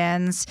some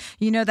write-ins.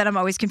 You know that I'm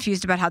always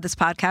confused about how this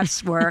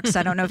podcast works.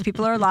 I don't know if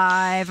people are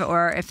live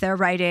or if they're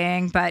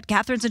writing, but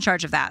Catherine's in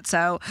charge of that.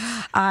 So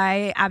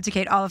I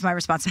abdicate all of my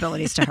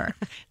responsibilities to her.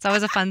 It's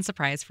always a fun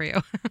surprise for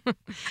you.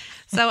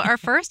 So our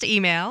first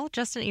email,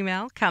 just an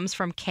email, comes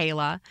from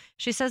Kayla.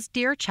 She says,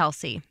 "Dear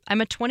Chelsea, I'm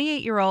a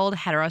 28-year-old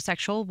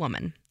heterosexual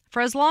woman.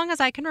 For as long as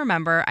I can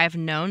remember, I've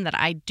known that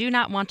I do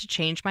not want to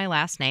change my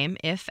last name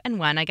if and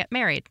when I get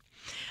married.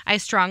 I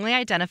strongly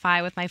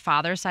identify with my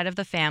father's side of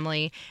the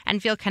family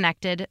and feel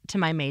connected to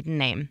my maiden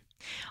name.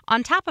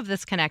 On top of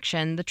this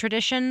connection, the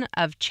tradition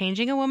of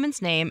changing a woman's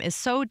name is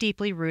so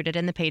deeply rooted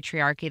in the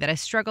patriarchy that I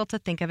struggle to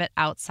think of it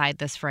outside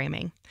this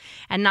framing.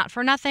 And not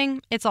for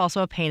nothing, it's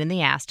also a pain in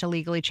the ass to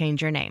legally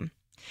change your name.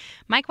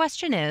 My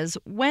question is,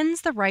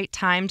 when's the right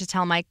time to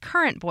tell my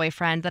current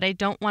boyfriend that I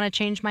don't want to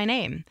change my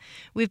name?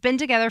 We've been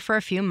together for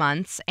a few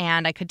months,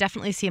 and I could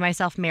definitely see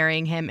myself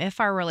marrying him if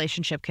our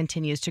relationship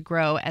continues to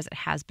grow as it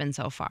has been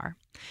so far.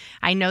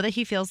 I know that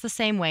he feels the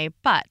same way,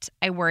 but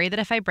I worry that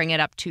if I bring it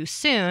up too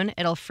soon,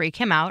 it'll freak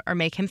him out or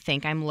make him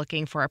think I'm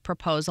looking for a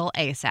proposal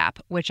ASAP,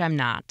 which I'm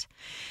not.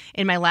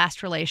 In my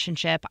last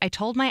relationship, I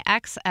told my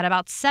ex at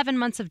about 7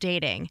 months of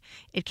dating.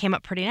 It came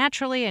up pretty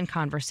naturally in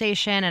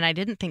conversation, and I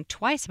didn't think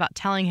twice about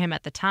telling him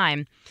at the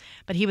time.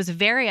 But he was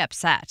very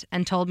upset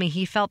and told me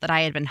he felt that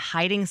I had been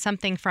hiding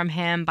something from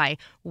him by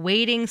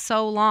waiting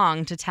so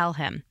long to tell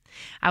him.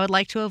 I would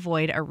like to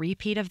avoid a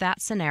repeat of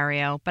that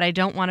scenario, but I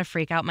don't want to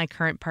freak out my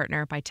current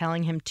partner by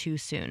telling him too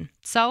soon.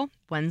 So,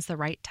 when's the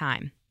right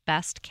time?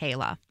 Best,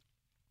 Kayla."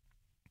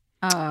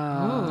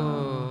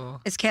 Oh.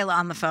 Is Kayla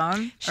on the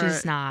phone?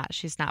 She's not.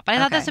 But I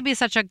thought this would be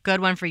such a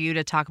good one for you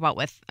to talk about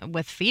with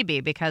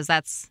Phoebe, because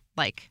that's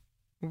like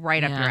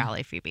right up your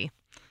alley, Phoebe.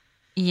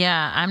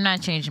 Yeah, I'm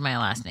not changing my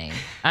last name.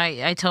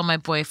 I told my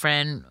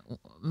boyfriend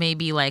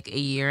maybe like a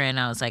year in,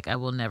 I was like, I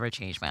will never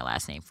change my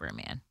last name for a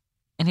man.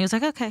 And he was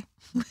like, okay.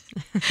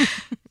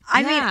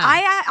 I mean,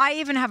 I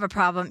even have a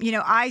problem. You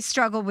know, I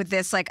struggle with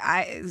this,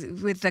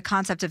 with the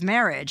concept of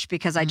marriage,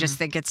 because I just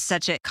think it's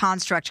such a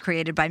construct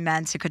created by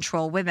men to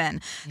control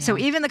women. Yeah. So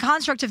even the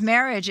construct of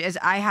marriage is,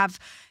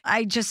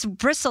 I just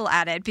bristle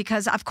at it,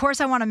 because of course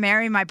I want to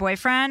marry my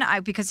boyfriend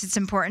because it's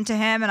important to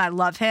him and I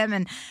love him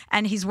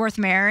and he's worth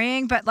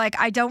marrying. But like,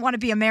 I don't want to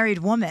be a married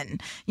woman.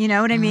 You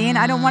know what I mean?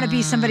 I don't want to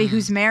be somebody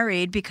who's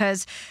married,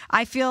 because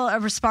I feel a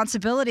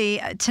responsibility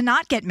to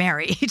not get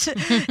married,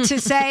 to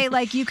say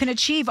like, you can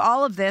achieve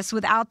all of this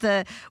without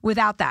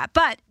that.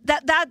 But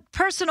that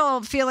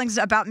personal feelings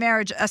about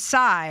marriage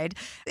aside,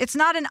 it's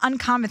not an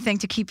uncommon thing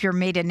to keep your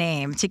maiden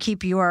name, to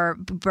keep your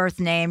birth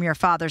name, your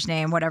father's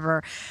name,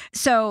 whatever.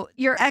 So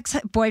your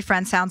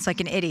ex-boyfriend sounds like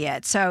an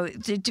idiot. So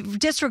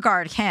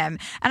disregard him.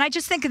 And I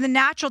just think the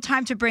natural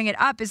time to bring it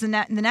up is the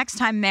next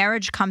time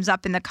marriage comes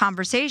up in the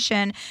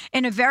conversation,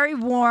 in a very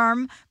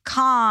warm,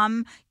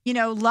 calm,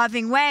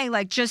 loving way.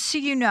 Like, just so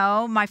you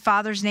know, my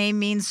father's name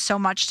means so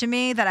much to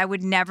me that I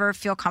would never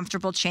feel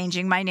comfortable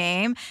changing my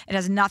name. It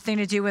has nothing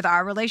to do with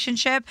our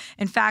relationship.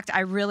 In fact, I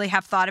really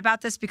have thought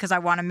about this because I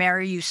want to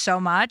marry you so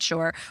much,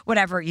 or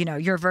whatever,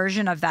 your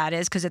version of that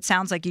is, because it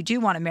sounds like you do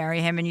want to marry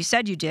him and you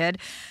said you did.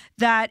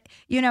 That,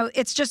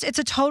 it's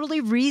a totally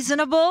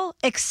reasonable,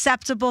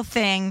 acceptable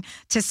thing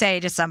to say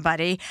to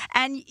somebody.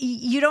 And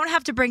you don't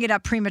have to bring it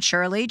up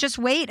prematurely. Just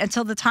wait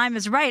until the time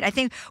is right. I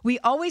think we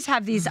always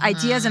have these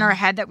ideas in our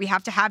head that we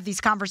have to have these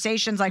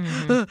conversations like,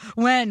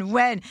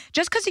 when.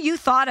 Just because you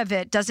thought of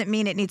it doesn't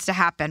mean it needs to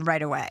happen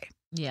right away.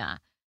 Yeah.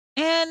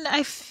 And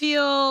I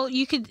feel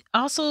you could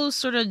also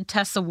sort of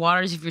test the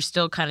waters if you're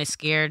still kind of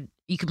scared.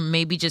 You can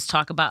maybe just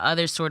talk about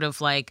other sort of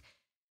like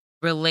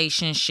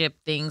relationship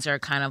things are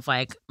kind of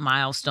like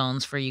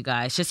milestones for you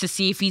guys, just to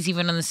see if he's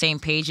even on the same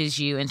page as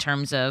you in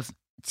terms of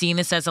seeing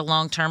this as a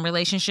long-term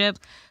relationship.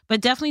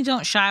 But definitely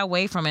don't shy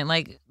away from it.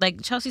 Like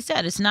Chelsea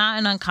said, it's not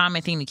an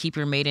uncommon thing to keep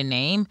your maiden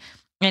name.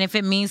 And if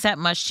it means that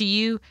much to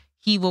you,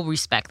 he will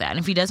respect that. And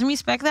if he doesn't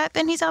respect that,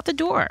 then he's out the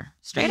door.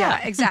 Straight up.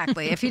 Yeah,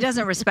 exactly. If he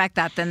doesn't respect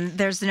that, then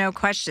there's no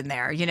question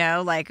there.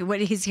 Like,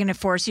 what, he's going to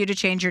force you to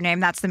change your name?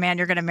 That's the man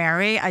you're going to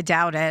marry? I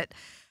doubt it.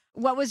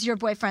 What was your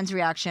boyfriend's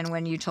reaction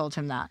when you told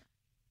him that?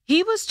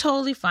 He was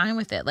totally fine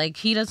with it. Like,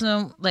 he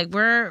doesn't, like,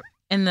 we're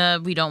in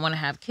the we don't want to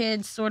have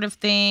kids sort of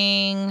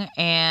thing.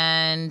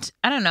 And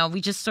I don't know,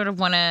 we just sort of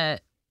want to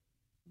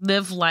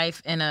live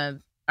life in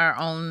our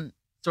own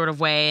sort of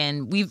way.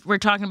 And we're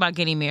talking about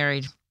getting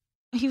married.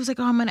 He was like,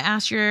 oh, I'm going to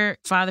ask your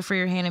father for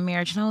your hand in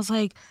marriage. And I was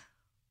like,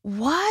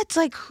 what?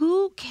 Like,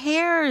 who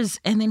cares?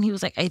 And then he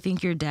was like, I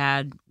think your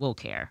dad will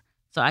care.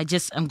 So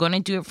I'm going to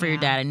do it for your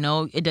dad. I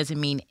know it doesn't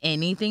mean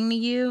anything to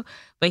you,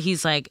 but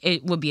he's like,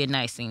 it would be a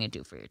nice thing to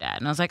do for your dad.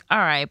 And I was like, all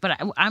right. But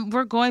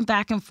we're going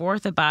back and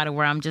forth about it,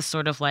 where I'm just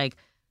sort of like,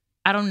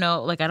 I don't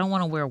know. Like, I don't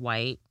want to wear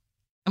white.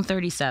 I'm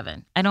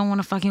 37. I don't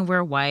want to fucking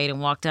wear white and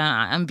walk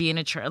down and be in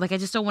a church. Like, I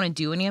just don't want to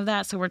do any of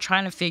that. So we're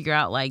trying to figure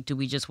out, like, do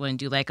we just want to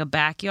do like a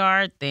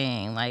backyard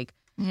thing? Like,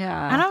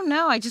 I don't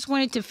know. I just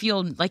wanted to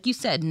feel, like you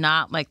said,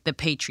 not like the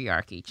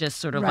patriarchy, just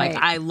sort of like,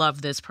 I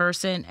love this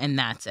person and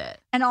that's it.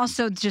 And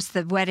also just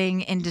the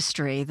wedding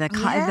industry, the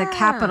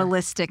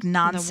capitalistic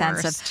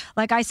nonsense of,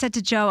 like I said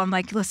to Joe, I'm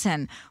like,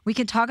 listen, we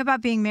can talk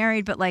about being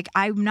married, but like,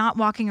 I'm not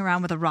walking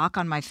around with a rock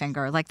on my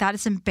finger. Like, that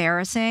is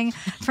embarrassing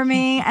for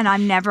me, and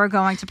I'm never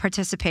going to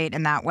participate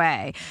in that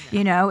way.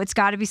 It's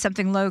got to be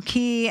something low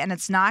key, and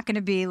it's not going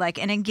to be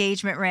like an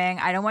engagement ring.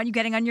 I don't want you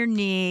getting on your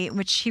knee,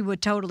 which he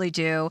would totally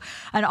do,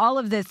 and all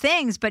of the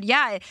things. But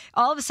yeah,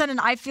 all of a sudden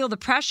I feel the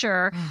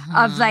pressure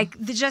of like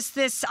just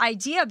this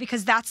idea,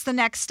 because that's the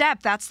next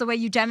step. That's the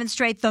way you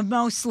demonstrate the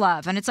most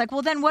love. And it's like,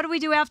 well, then what do we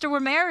do after we're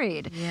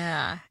married?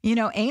 Yeah.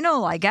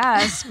 Anal, I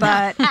guess,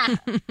 but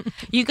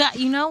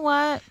you know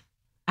what?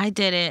 I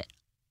did it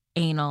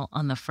anal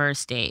on the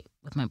first date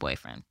with my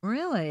boyfriend.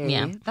 Really?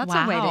 Yeah. That's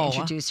a way to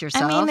introduce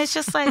yourself. I mean, it's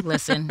just like,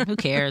 listen, who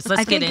cares?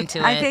 Let's get into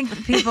it. I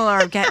think people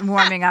are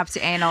warming up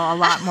to anal a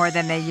lot more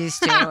than they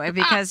used to,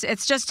 because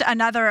it's just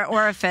another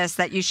orifice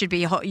that you should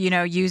be,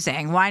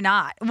 using. Why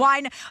not?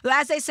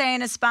 As they say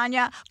in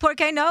España, ¿por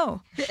qué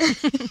no?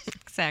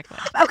 Exactly.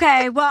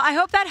 Okay, well, I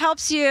hope that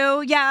helps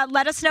you. Yeah,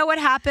 let us know what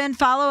happened.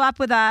 Follow up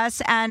with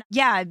us. And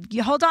yeah,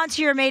 you hold on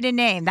to your maiden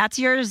name. That's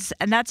yours,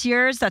 and that's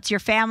yours. That's your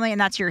family, and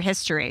that's your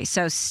history.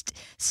 So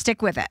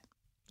stick with it.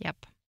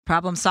 Yep.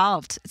 Problem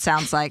solved, it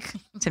sounds like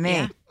to me.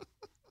 Yeah.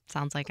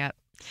 Sounds like it.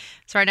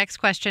 So our next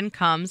question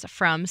comes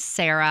from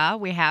Sarah.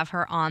 We have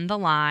her on the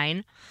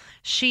line.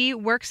 She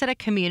works at a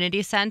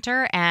community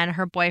center and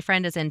her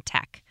boyfriend is in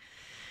tech.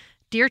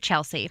 Dear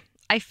Chelsea,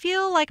 I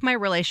feel like my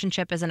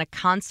relationship is in a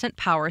constant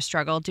power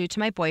struggle due to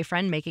my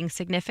boyfriend making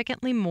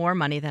significantly more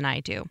money than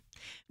I do.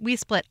 We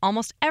split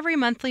almost every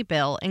monthly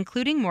bill,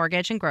 including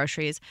mortgage and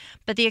groceries,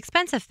 but the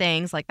expensive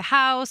things like the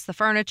house, the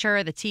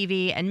furniture, the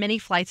TV, and many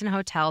flights and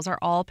hotels are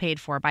all paid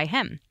for by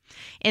him.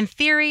 In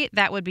theory,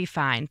 that would be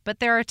fine, but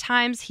there are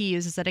times he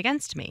uses it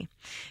against me.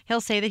 He'll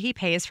say that he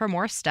pays for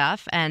more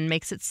stuff and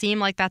makes it seem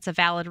like that's a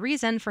valid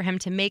reason for him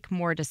to make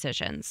more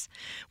decisions.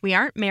 We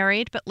aren't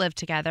married, but live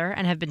together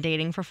and have been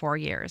dating for 4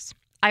 years.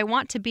 I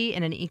want to be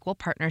in an equal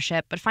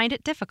partnership, but find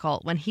it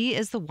difficult when he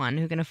is the one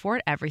who can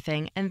afford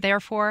everything and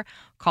therefore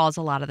calls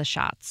a lot of the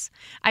shots.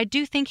 I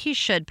do think he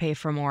should pay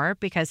for more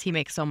because he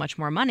makes so much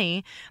more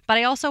money, but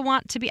I also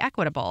want to be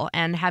equitable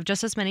and have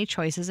just as many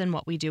choices in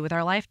what we do with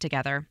our life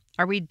together.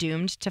 Are we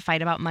doomed to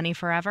fight about money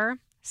forever?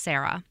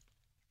 Sarah.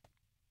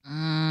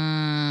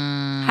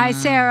 Hi,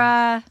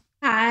 Sarah.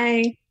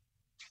 Hi.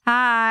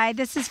 Hi,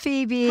 this is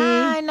Phoebe.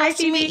 Hi, nice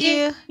to meet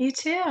you. You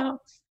too.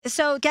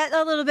 So get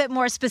a little bit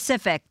more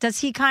specific. Does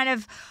he kind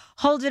of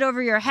hold it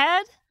over your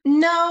head?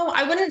 No,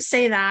 I wouldn't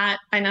say that.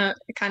 I know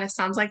it kind of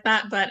sounds like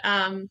that, but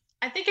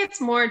I think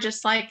it's more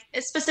just like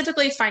it's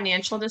specifically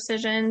financial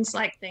decisions,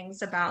 like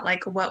things about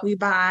like what we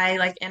buy,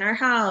 like in our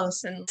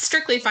house and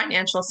strictly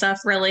financial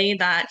stuff, really,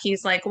 that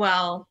he's like,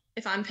 well,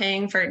 if I'm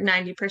paying for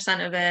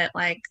 90% of it,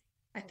 like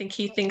I think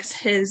he thinks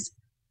his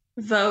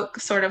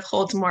vote sort of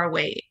holds more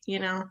weight, you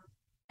know?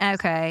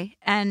 Okay.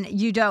 And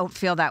you don't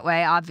feel that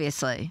way,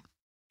 obviously.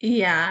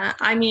 Yeah.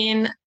 I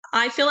mean,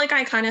 I feel like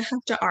I kind of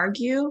have to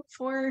argue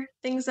for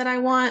things that I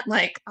want.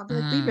 Like, I'll be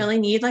like, we really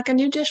need like a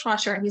new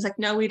dishwasher. And he's like,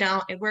 no, we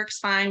don't. It works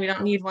fine. We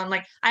don't need one.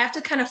 Like, I have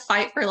to kind of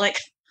fight for like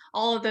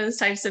all of those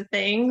types of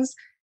things.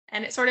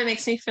 And it sort of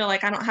makes me feel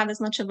like I don't have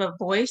as much of a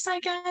voice, I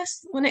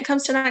guess, when it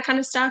comes to that kind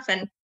of stuff.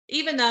 And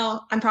even though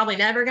I'm probably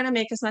never going to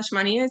make as much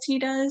money as he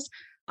does,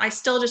 I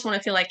still just want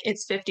to feel like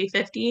it's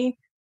 50-50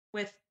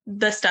 with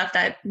the stuff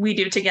that we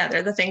do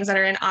together, the things that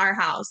are in our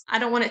house. I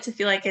don't want it to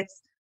feel like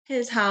it's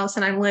his house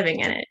and I'm living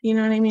in it. You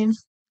know what I mean?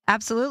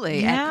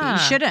 Absolutely. Yeah. And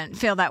you shouldn't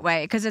feel that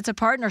way because it's a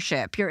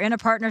partnership. You're in a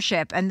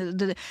partnership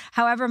and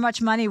however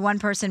much money one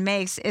person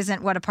makes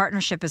isn't what a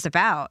partnership is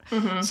about.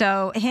 Mm-hmm.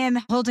 So him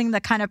holding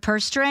the kind of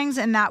purse strings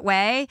in that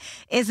way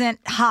isn't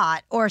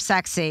hot or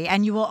sexy.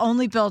 And you will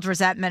only build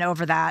resentment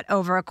over that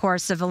over a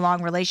course of a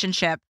long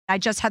relationship. I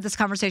just had this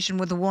conversation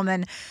with a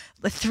woman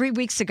 3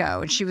 weeks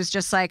ago, and she was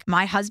just like,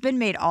 my husband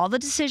made all the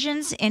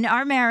decisions in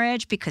our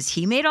marriage because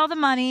he made all the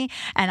money,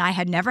 and I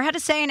had never had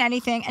a say in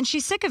anything, and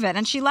she's sick of it,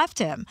 and she left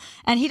him,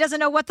 and he doesn't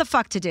know what the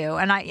fuck to do.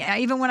 And I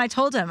even when I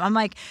told him, I'm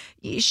like,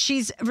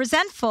 she's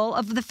resentful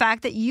of the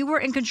fact that you were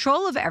in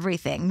control of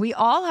everything. We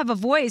all have a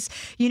voice.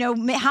 You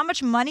know, how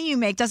much money you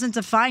make doesn't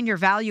define your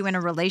value in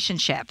a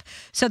relationship.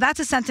 So that's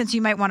a sentence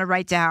you might want to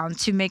write down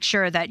to make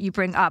sure that you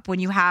bring up when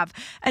you have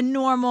a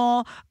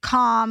normal,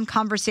 calm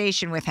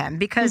conversation with him,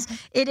 because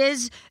it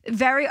is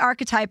very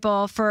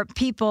archetypal for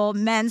people,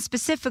 men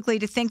specifically,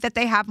 to think that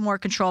they have more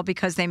control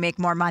because they make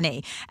more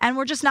money. And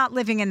we're just not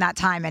living in that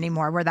time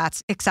anymore where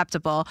that's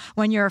acceptable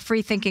when you're a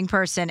free-thinking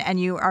person and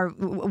you are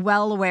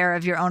well aware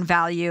of your own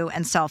value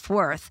and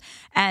self-worth.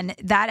 And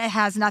that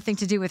has nothing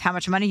to do with how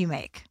much money you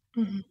make.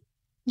 Mm-hmm.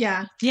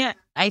 Yeah. Yeah.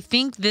 I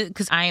think that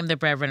because I am the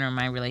breadwinner in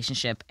my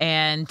relationship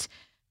and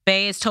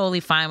Bae is totally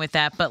fine with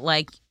that. But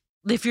like,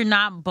 if you're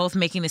not both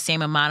making the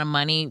same amount of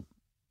money,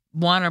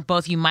 one or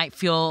both, you might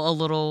feel a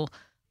little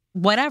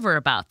whatever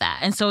about that.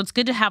 And so it's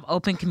good to have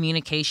open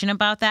communication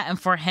about that and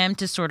for him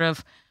to sort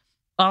of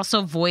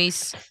also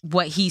voice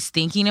what he's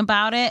thinking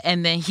about it.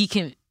 And then he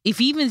can, if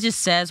he even just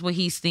says what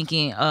he's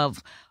thinking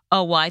of,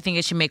 oh, well, I think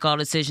I should make all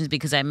decisions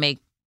because I make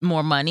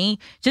more money.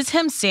 Just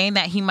him saying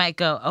that, he might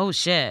go, oh,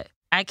 shit,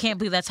 I can't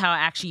believe that's how I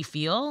actually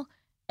feel.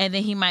 And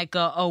then he might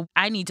go, oh,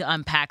 I need to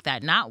unpack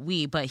that. Not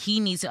we, but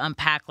he needs to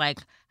unpack like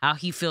how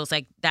he feels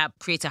like that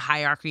creates a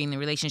hierarchy in the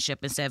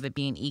relationship instead of it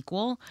being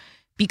equal.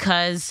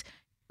 Because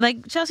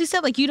like Chelsea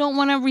said, like you don't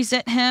want to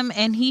resent him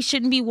and he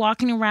shouldn't be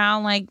walking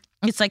around like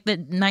it's like the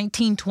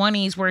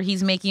 1920s where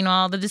he's making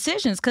all the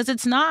decisions, because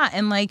it's not.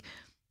 And like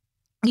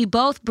you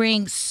both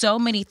bring so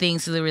many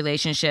things to the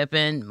relationship,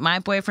 and my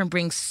boyfriend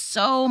brings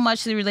so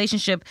much to the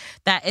relationship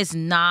that is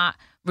not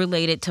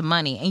related to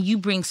money, and you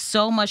bring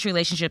so much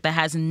relationship that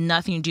has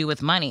nothing to do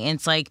with money. And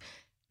it's like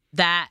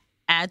that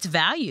adds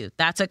value.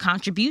 That's a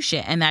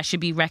contribution, and that should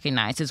be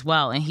recognized as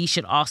well. And he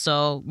should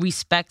also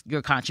respect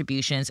your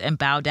contributions and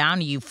bow down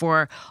to you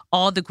for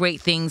all the great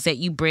things that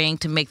you bring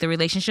to make the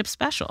relationship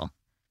special.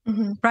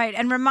 Mm-hmm. Right.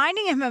 And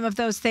reminding him of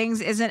those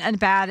things isn't a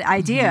bad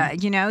idea.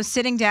 Mm-hmm. You know,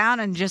 sitting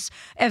down and just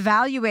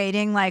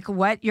evaluating like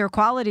what your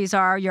qualities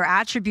are, your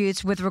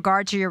attributes with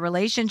regard to your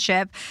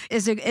relationship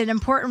is an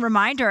important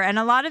reminder. And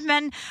a lot of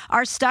men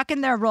are stuck in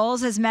their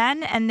roles as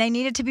men, and they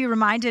needed to be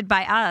reminded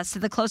by us,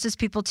 the closest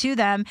people to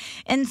them,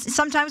 and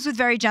sometimes with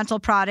very gentle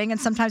prodding and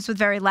sometimes with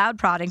very loud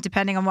prodding,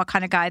 depending on what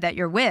kind of guy that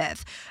you're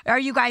with. Are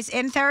you guys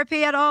in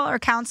therapy at all or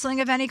counseling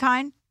of any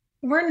kind?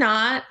 We're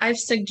not. I've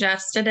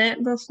suggested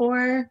it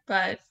before,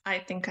 but I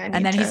think I need to.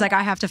 And then he's like,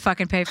 I have to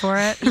fucking pay for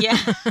it? Yeah.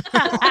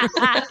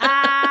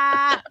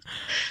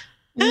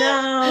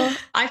 No,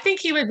 I think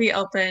he would be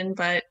open,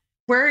 but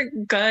we're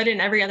good in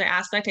every other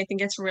aspect. I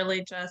think it's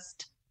really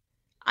just,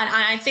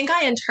 I think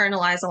I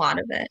internalize a lot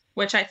of it,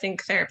 which I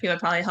think therapy would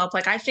probably help.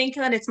 Like, I think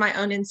that it's my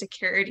own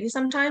insecurity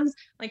sometimes.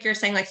 Like you're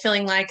saying, like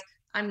feeling like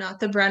I'm not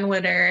the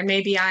breadwinner and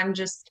maybe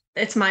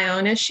it's my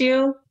own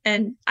issue.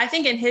 And I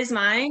think in his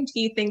mind,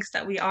 he thinks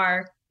that we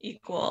are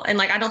equal. And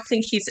like, I don't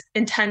think he's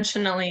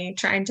intentionally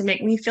trying to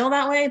make me feel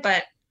that way,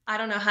 but I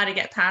don't know how to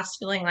get past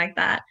feeling like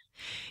that.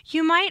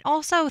 You might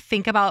also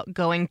think about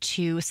going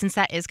to, since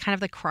that is kind of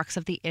the crux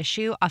of the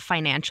issue, a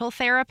financial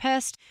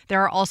therapist.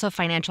 There are also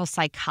financial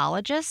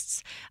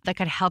psychologists that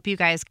could help you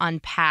guys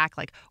unpack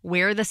like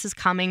where this is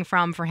coming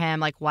from for him,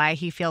 like why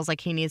he feels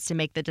like he needs to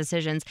make the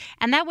decisions.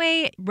 And that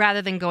way,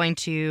 rather than going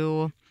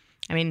to,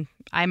 I mean,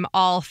 I'm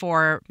all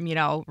for,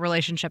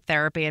 relationship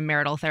therapy and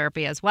marital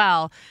therapy as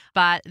well.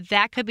 But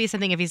that could be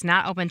something, if he's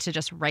not open to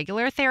just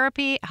regular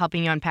therapy,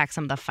 helping you unpack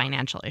some of the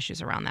financial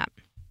issues around that.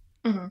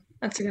 Mm-hmm.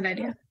 That's a good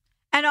idea.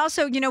 And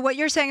also, what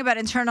you're saying about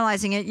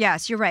internalizing it,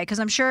 yes, you're right. Because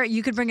I'm sure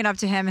you could bring it up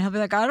to him and he'll be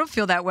like, I don't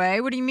feel that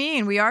way. What do you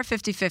mean? We are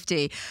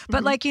 50-50.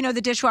 But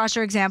the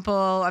dishwasher example,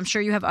 I'm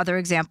sure you have other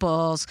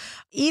examples.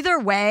 Either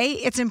way,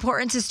 it's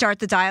important to start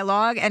the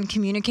dialogue and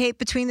communicate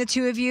between the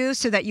two of you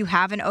so that you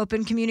have an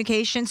open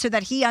communication so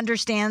that he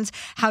understands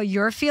how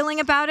you're feeling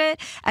about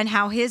it and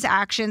how his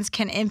actions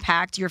can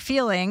impact your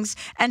feelings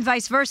and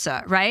vice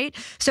versa, right?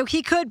 So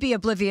he could be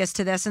oblivious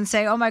to this and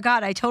say, oh my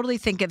God, I totally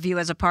think of you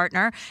as a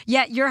partner,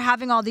 yet you're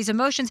having all these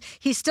emotions.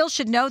 He still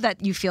should know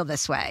that you feel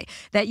this way,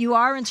 that you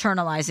are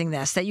internalizing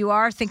this, that you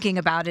are thinking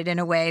about it in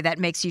a way that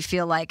makes you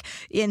feel like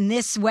in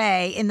this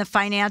way, in the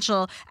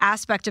financial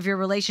aspect of your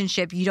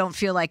relationship, you don't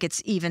feel like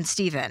it's even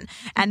Steven.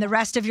 And the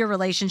rest of your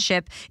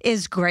relationship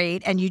is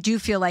great. And you do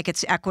feel like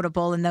it's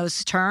equitable in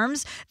those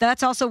terms.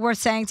 That's also worth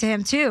saying to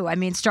him too. I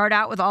mean, start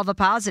out with all the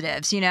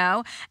positives,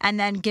 and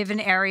then give an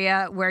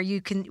area where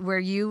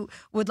you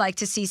would like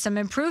to see some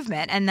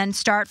improvement. And then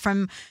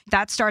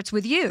that starts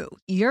with you.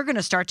 You're going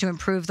to start to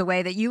improve the way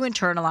that you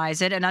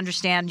internalize it and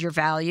understand your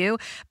value,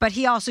 but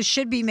he also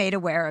should be made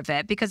aware of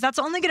it because that's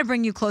only going to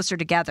bring you closer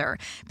together,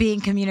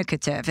 being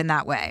communicative in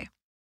that way.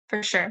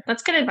 For sure.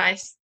 That's good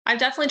advice. I've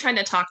definitely tried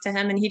to talk to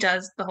him and he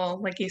does the whole,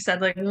 like you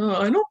said, like, oh,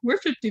 I know we're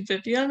 50-50. I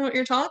don't know what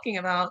you're talking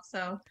about.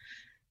 So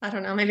I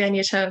don't know. Maybe I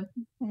need to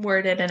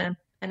word it in a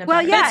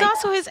well, yeah, it's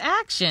also his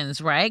actions,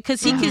 right?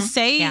 Because he could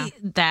say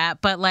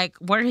that, but like,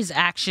 what are his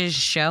actions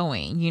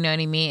showing? You know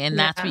what I mean? And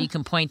that's where you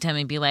can point to him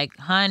and be like,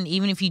 hun,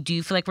 even if you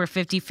do feel like we're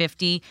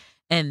 50-50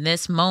 in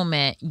this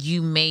moment,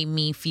 you made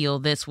me feel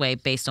this way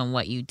based on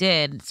what you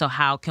did. So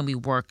how can we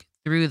work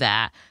through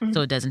that so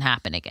it doesn't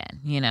happen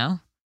again,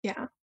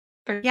 Yeah.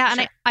 Yeah,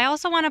 and I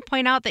also want to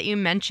point out that you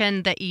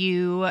mentioned that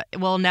you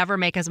will never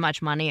make as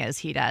much money as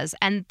he does.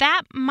 And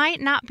that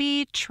might not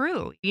be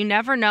true. You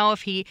never know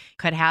if he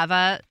could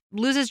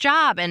lose his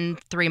job in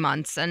 3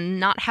 months and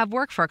not have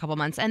work for a couple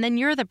months. And then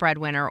you're the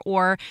breadwinner.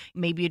 Or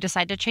maybe you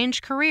decide to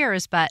change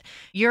careers, but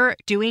you're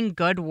doing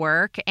good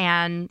work.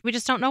 And we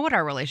just don't know what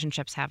our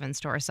relationships have in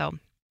store. So.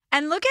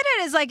 And look at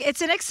it as like,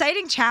 it's an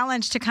exciting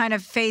challenge to kind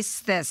of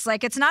face this.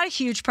 Like, it's not a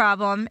huge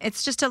problem.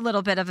 It's just a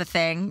little bit of a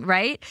thing,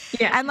 right?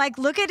 Yeah. And like,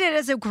 look at it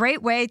as a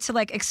great way to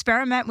like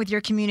experiment with your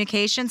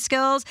communication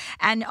skills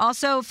and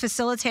also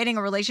facilitating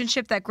a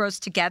relationship that grows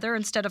together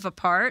instead of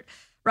apart.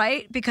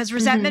 Right? Because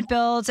resentment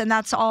builds and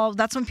that's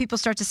when people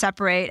start to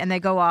separate and they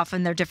go off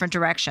in their different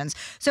directions.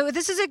 So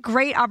this is a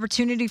great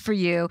opportunity for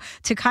you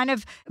to kind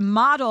of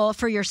model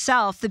for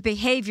yourself the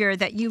behavior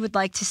that you would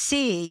like to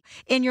see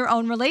in your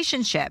own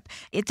relationship.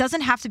 It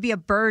doesn't have to be a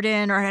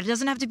burden or it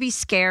doesn't have to be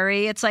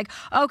scary. It's like,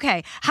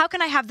 okay, how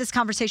can I have this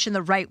conversation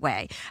the right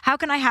way? How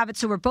can I have it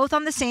so we're both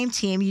on the same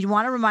team? You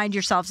want to remind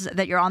yourselves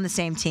that you're on the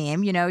same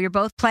team. You're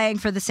both playing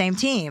for the same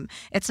team.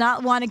 It's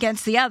not one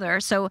against the other.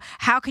 So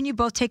how can you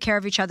both take care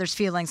of each other's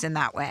feelings in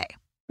that way?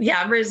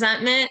 Yeah,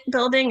 resentment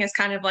building is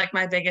kind of like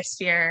my biggest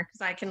fear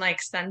because I can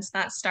like sense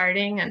that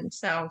starting. And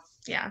so,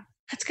 yeah,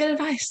 that's good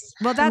advice.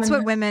 Well, that's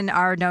what women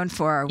are known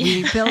for.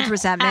 We build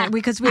resentment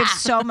because we have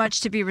so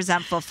much to be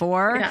resentful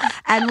for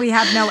and we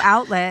have no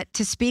outlet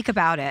to speak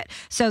about it.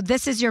 So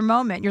this is your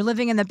moment. You're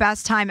living in the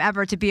best time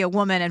ever to be a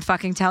woman and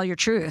fucking tell your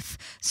truth.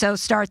 So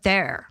start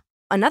there.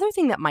 Another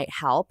thing that might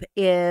help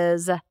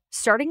is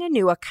starting a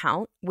new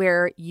account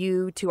where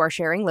you two are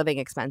sharing living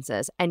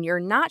expenses and you're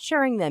not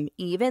sharing them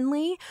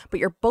evenly, but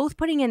you're both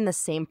putting in the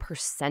same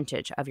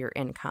percentage of your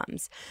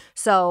incomes.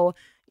 So,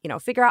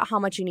 figure out how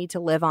much you need to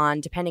live on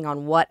depending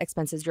on what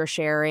expenses you're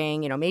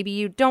sharing. Maybe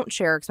you don't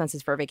share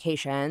expenses for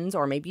vacations,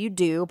 or maybe you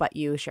do, but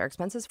you share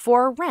expenses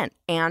for rent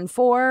and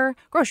for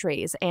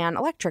groceries and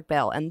electric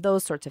bill and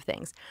those sorts of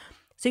things.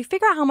 So you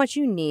figure out how much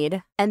you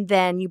need, and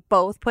then you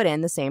both put in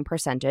the same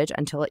percentage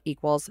until it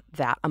equals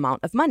that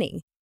amount of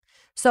money.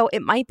 So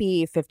it might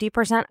be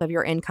 50% of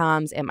your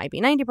incomes, it might be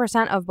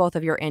 90% of both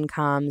of your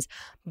incomes,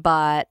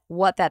 but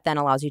what that then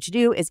allows you to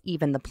do is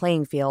even the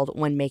playing field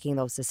when making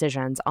those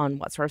decisions on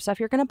what sort of stuff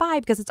you're going to buy,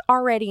 because it's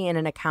already in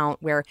an account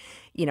where,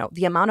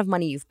 the amount of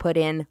money you've put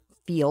in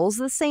feels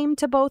the same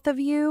to both of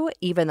you,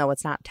 even though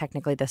it's not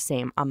technically the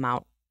same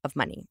amount of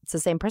money. It's the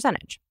same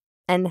percentage.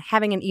 And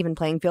having an even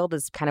playing field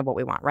is kind of what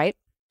we want, right?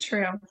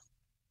 True.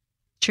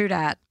 True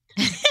that.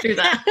 True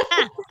that.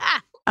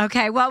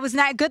 Okay. Well, it was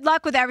not good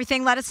luck with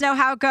everything. Let us know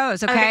how it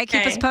goes. Okay.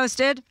 Keep us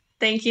posted.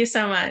 Thank you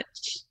so much.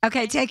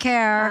 Okay. Take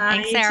care.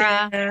 Thanks,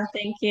 Sarah.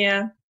 Thank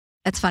you.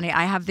 It's funny.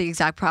 I have the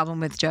exact problem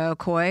with Joe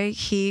Coy.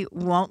 He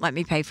won't let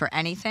me pay for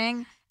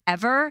anything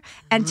ever.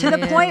 And to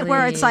the point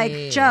where it's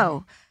like,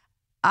 Joe,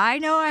 I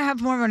know I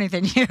have more money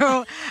than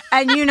you,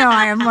 and you know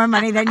I have more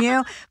money than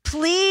you.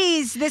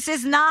 Please, this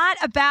is not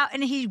about,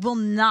 and he will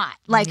not,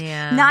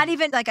 not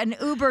even like an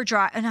Uber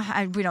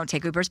drive. We don't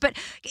take Ubers, but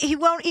he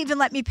won't even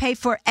let me pay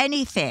for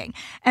anything.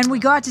 And we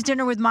go out to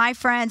dinner with my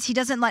friends. He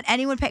doesn't let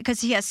anyone pay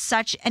because he has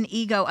such an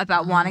ego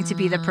about wanting to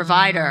be the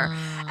provider.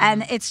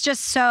 And it's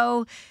just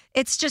so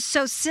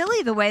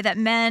silly the way that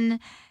men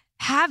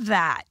have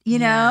that, you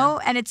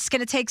know, and it's going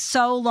to take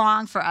so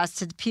long for us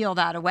to peel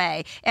that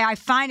away. And I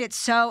find it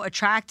so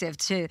attractive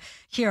to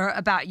hear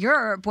about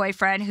your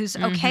boyfriend who's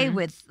okay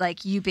with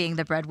like you being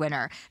the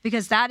breadwinner,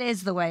 because that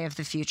is the way of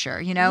the future.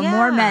 You know,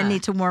 more men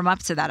need to warm up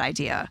to that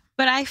idea.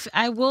 But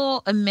I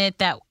will admit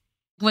that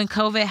when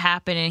COVID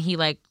happened and he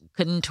like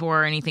couldn't tour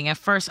or anything, at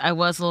first I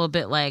was a little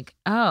bit like,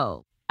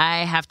 oh,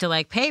 I have to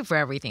like pay for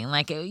everything.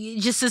 Like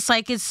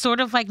it's sort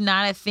of like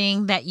not a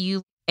thing that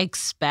you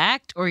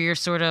expect or you're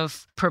sort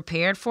of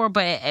prepared for,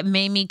 but it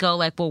made me go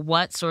like, well,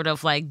 what sort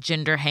of like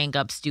gender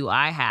hangups do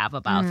I have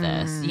about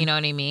this? You know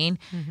what I mean?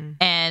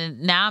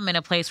 And now I'm in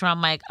a place where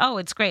I'm like, oh,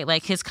 it's great.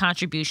 Like his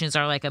contributions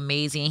are like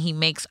amazing. He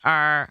makes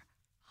our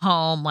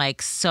home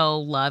like so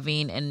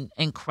loving and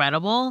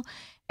incredible.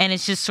 And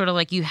it's just sort of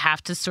like you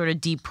have to sort of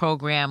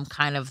deprogram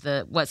kind of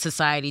what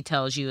society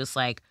tells you is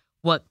like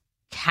what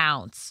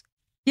counts.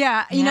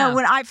 Yeah, you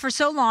know, for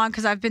so long,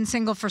 because I've been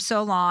single for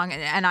so long,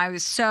 and I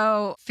was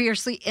so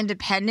fiercely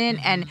independent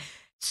and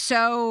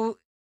so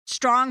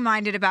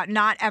strong-minded about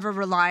not ever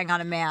relying on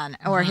a man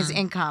or his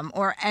income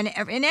or in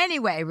any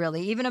way,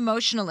 really, even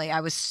emotionally. I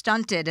was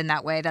stunted in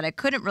that way that I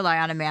couldn't rely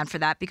on a man for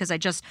that because I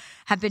just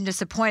have been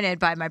disappointed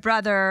by my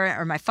brother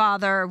or my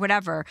father or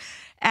whatever.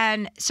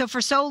 And so for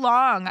so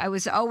long, I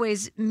was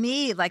always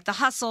me, like the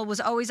hustle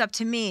was always up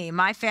to me,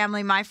 my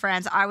family, my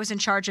friends. I was in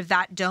charge of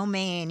that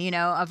domain, you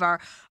know, of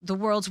the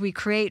worlds we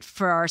create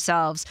for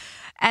ourselves.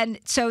 And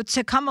so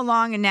to come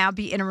along and now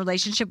be in a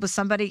relationship with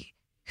somebody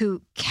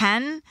who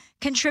can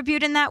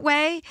contribute in that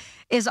way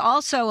is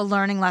also a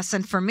learning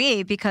lesson for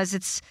me, because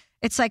it's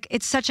like,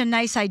 it's such a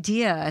nice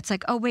idea. It's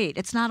like, oh, wait,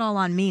 it's not all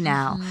on me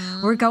now.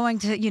 We're going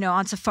to, you know,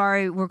 on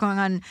safari, we're going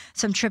on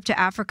some trip to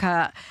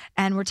Africa,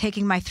 and we're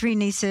taking my 3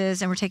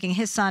 nieces and we're taking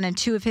his son and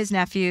 2 of his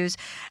nephews.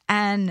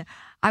 And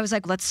I was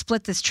like, let's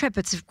split this trip.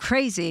 It's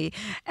crazy.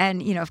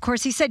 And, you know, of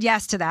course he said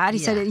yes to that. He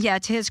said, yeah,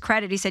 to his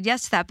credit, he said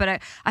yes to that.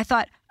 But I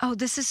thought, oh,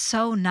 this is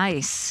so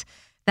nice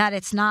that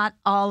it's not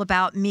all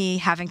about me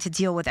having to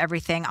deal with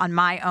everything on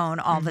my own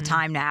all the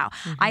time now.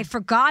 I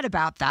forgot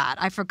about that.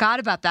 I forgot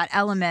about that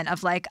element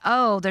of like,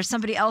 oh, there's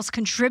somebody else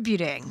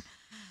contributing.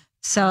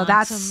 So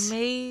that's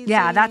amazing.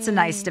 Yeah, that's a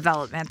nice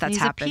development that's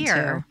happened a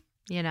peer,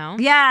 too. You know?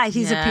 Yeah,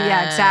 he's a peer.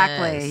 Yeah,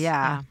 exactly.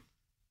 Yeah.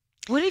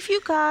 What if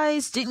you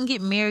guys didn't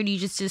get married? You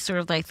just did sort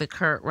of like the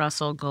Kurt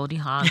Russell, Goldie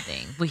Hawn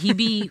thing. Would he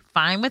be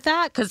fine with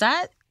that? Because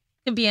that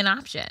could be an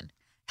option.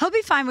 He'll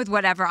be fine with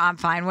whatever I'm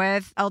fine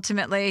with.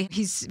 Ultimately,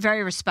 he's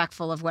very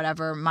respectful of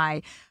whatever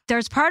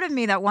there's part of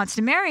me that wants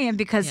to marry him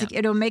because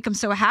it'll make him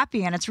so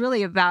happy. And it's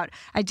really about,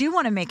 I do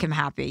want to make him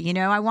happy. You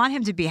know, I want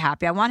him to be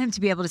happy. I want him to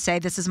be able to say,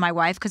 this is my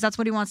wife, because that's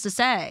what he wants to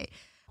say.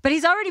 But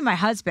he's already my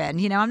husband.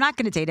 You know, I'm not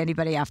going to date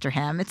anybody after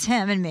him. It's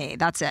him and me.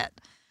 That's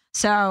it.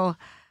 So,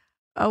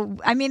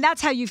 I mean,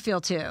 that's how you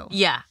feel too.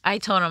 Yeah. I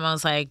told him, I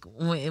was like,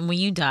 when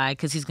you die,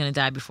 because he's going to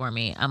die before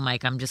me, I'm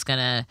like, I'm just going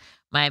to,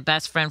 my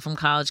best friend from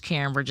college,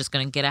 Karen, we're just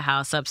going to get a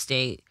house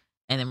upstate,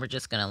 and then we're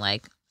just going to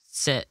like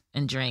sit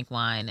and drink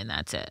wine, and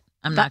that's it.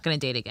 I'm not going to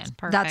date again.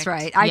 Perfect. That's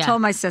right. I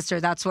told my sister,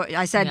 that's what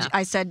I said. Yeah.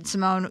 I said,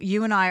 Simone,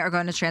 you and I are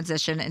going to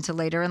transition into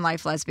later in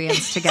life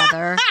lesbians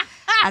together.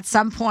 At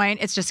some point,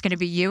 it's just going to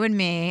be you and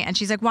me. And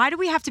she's like, why do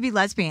we have to be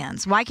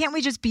lesbians? Why can't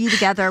we just be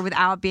together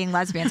without being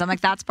lesbians? I'm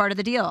like, that's part of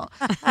the deal.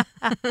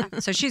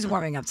 So she's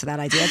warming up to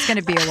that idea. It's going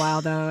to be a while,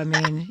 though. I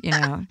mean, you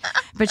know.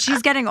 But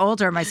she's getting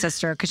older, my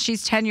sister, because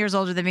she's 10 years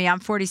older than me. I'm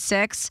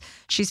 46.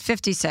 She's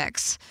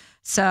 56.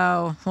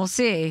 So we'll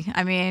see.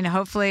 I mean,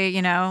 hopefully,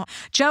 you know,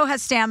 Joe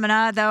has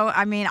stamina, though.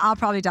 I mean, I'll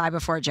probably die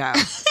before Joe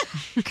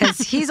because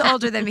he's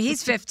older than me.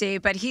 He's 50,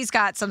 but he's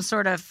got some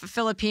sort of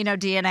Filipino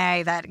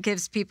DNA that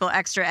gives people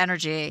extra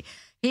energy.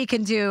 He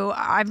can do,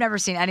 I've never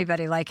seen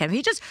anybody like him.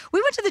 We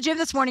went to the gym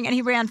this morning and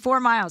he ran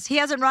 4 miles. He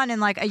hasn't run in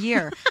like a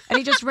year and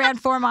he just ran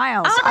 4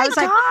 miles. I was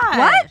like,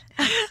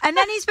 what? And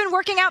then he's been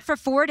working out for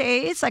 4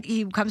 days. Like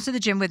he comes to the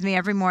gym with me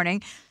every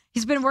morning.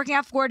 He's been working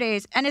out 4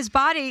 days, and his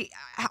body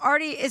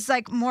already is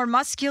like more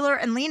muscular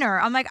and leaner.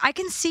 I'm like, I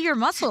can see your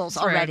muscles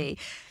already.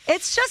 Right.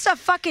 It's just a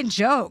fucking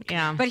joke.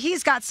 Yeah. But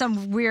he's got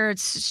some weird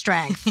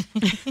strength.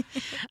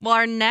 Well,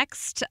 our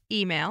next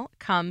email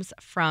comes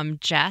from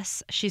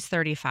Jess. She's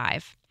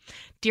 35.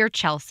 Dear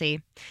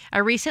Chelsea, I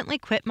recently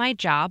quit my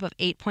job of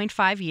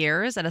 8.5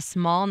 years at a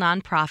small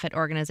nonprofit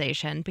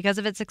organization because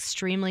of its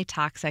extremely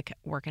toxic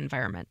work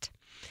environment.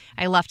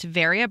 I left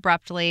very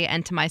abruptly,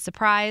 and to my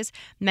surprise,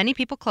 many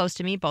people close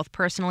to me, both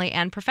personally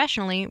and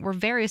professionally, were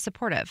very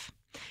supportive.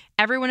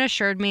 Everyone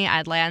assured me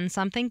I'd land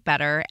something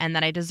better and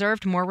that I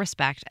deserved more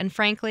respect and,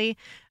 frankly,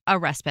 a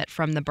respite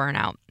from the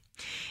burnout.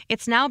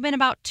 It's now been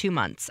about 2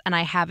 months, and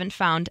I haven't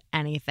found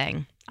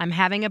anything. I'm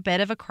having a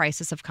bit of a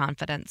crisis of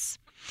confidence.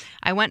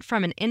 I went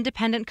from an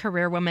independent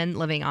career woman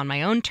living on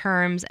my own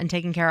terms and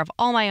taking care of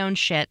all my own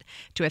shit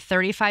to a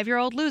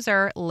 35-year-old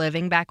loser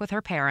living back with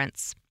her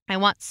parents. I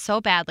want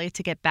so badly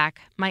to get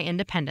back my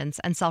independence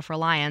and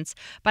self-reliance,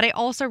 but I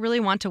also really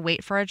want to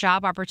wait for a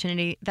job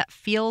opportunity that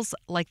feels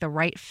like the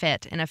right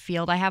fit in a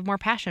field I have more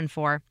passion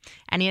for.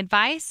 Any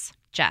advice?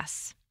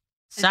 Jess.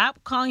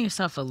 Stop calling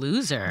yourself a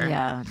loser.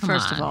 Yeah, Come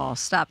first on. of all,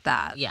 stop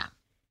that. Yeah.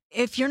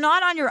 If you're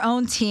not on your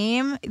own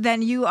team,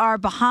 then you are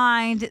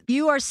behind.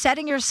 You are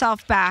setting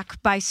yourself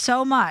back by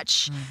so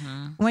much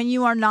when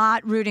you are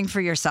not rooting for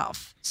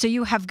yourself. So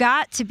you have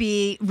got to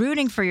be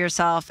rooting for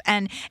yourself.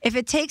 And if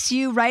it takes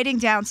you writing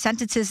down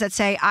sentences that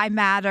say, I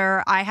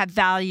matter, I have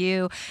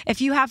value,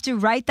 if you have to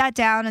write that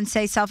down and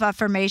say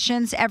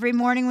self-affirmations every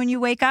morning when you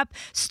wake up,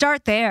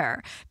 start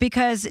there,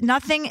 because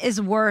nothing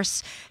is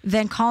worse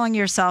than calling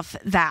yourself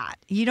that.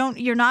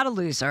 You're not a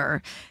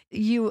loser.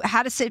 You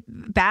had a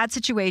bad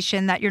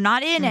situation that you're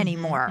not in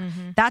anymore.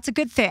 That's a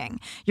good thing.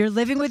 You're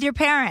living with your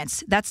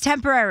parents. That's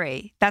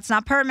temporary. That's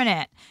not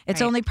permanent.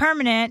 It's only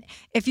permanent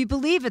if you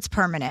believe it's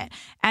permanent.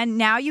 And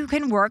now you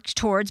can work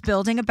towards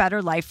building a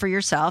better life for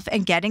yourself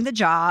and getting the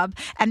job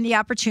and the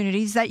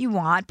opportunities that you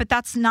want. But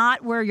that's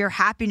not where your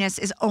happiness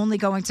is only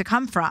going to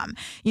come from.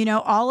 You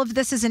know, all of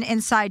this is an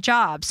inside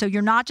job. So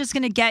you're not just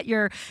going to get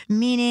your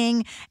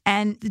meaning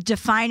and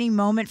defining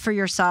moment for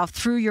yourself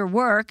through your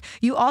work.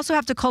 You also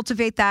have to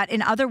cultivate that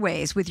in other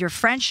ways, with your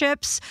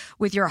friendships,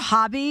 with your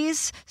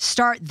hobbies.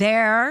 Start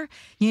there,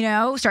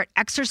 start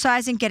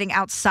exercising, getting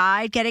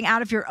outside, getting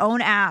out of your own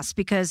ass,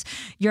 because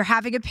you're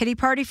having a pity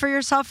party for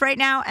yourself right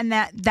now, and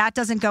that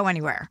doesn't go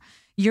anywhere.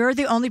 You're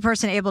the only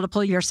person able to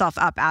pull yourself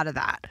up out of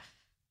that.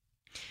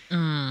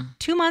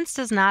 2 months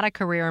does not a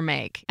career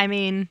make. I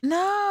mean,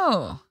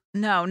 No,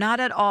 not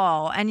at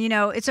all. And,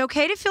 it's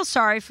okay to feel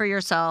sorry for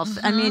yourself.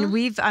 I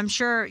mean, I'm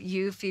sure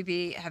you,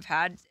 Phoebe, have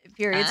had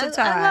periods of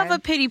time. I love a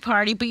pity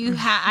party, but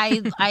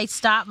I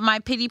stop. My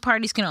pity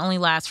parties can only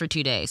last for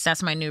 2 days.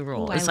 That's my new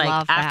rule. Ooh, it's I like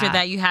love after that.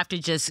 that, you have to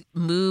just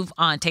move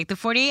on. Take the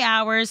 48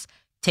 hours,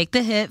 take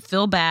the hit,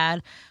 feel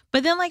bad.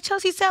 But then, like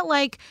Chelsea said,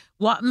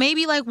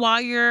 maybe while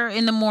you're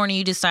in the morning,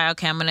 you decide,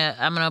 okay, I'm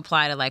gonna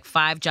apply to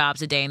 5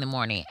 jobs a day in the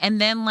morning,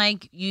 and then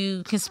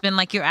you can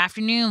spend your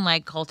afternoon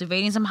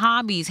cultivating some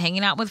hobbies,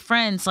 hanging out with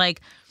friends,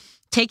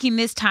 taking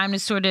this time to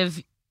sort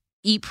of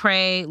eat,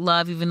 pray,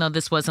 love, even though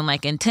this wasn't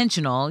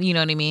intentional, you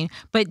know what I mean?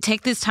 But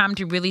take this time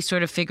to really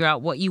sort of figure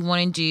out what you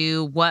want to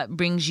do, what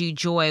brings you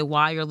joy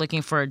while you're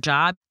looking for a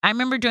job. I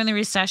remember during the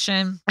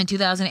recession in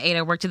 2008,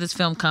 I worked at this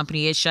film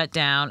company. It shut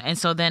down. And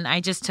so then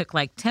I just took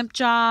temp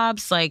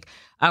jobs,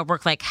 I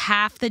worked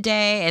half the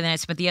day, and then I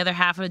spent the other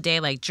half of the day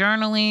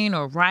journaling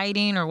or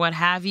writing or what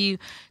have you.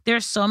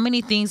 There's so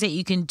many things that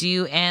you can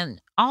do.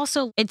 And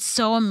also, it's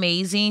so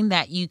amazing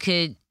that you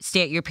could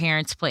stay at your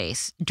parents'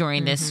 place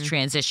during this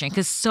transition,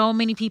 because so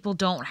many people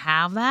don't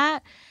have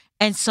that.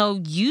 And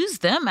so use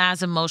them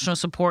as emotional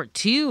support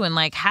too, and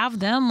have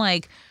them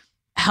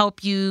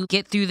help you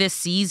get through this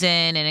season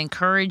and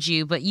encourage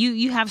you. But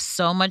you have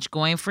so much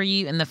going for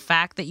you. And the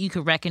fact that you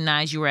could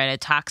recognize you were at a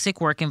toxic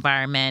work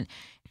environment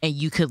and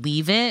you could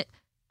leave it,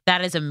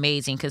 that is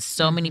amazing, because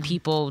so many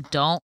people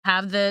don't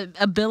have the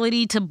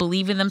ability to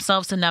believe in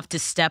themselves enough to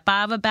step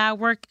out of a bad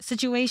work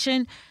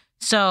situation.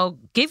 So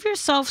give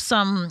yourself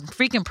some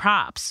freaking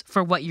props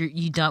for what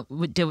you did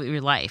with your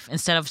life,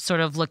 instead of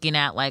sort of looking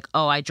at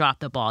oh, I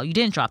dropped the ball. You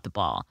didn't drop the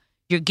ball.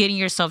 You're getting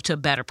yourself to a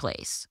better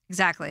place.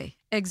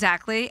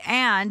 Exactly.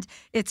 And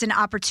it's an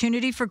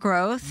opportunity for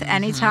growth.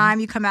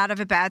 Anytime you come out of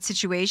a bad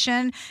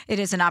situation, it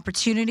is an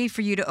opportunity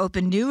for you to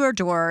open newer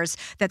doors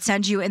that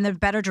send you in the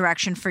better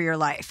direction for your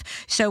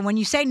life. So when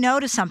you say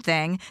no to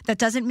something that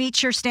doesn't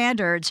meet your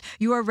standards,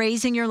 you are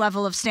raising your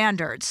level of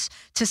standards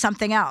to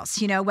something else.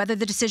 Whether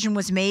the decision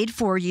was made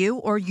for you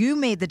or you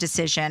made the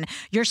decision,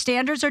 your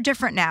standards are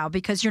different now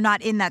because you're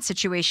not in that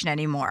situation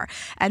anymore.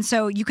 And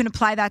so you can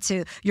apply that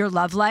to your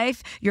love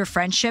life, your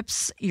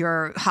friendships,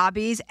 your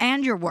hobbies,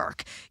 and your work.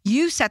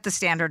 You set the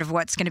standard of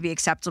what's going to be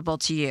acceptable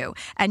to you.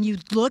 And you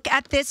look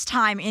at this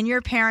time in your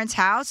parents'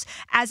 house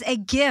as a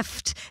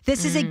gift.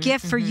 This is a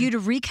gift for you to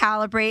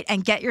recalibrate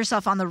and get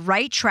yourself on the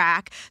right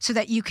track so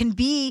that you can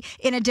be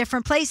in a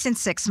different place in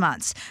 6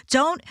 months.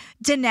 Don't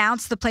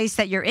denounce the place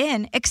that you're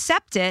in.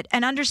 Accept it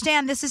and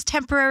understand this is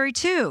temporary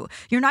too.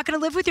 You're not going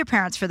to live with your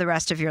parents for the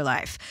rest of your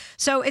life.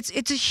 So it's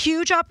a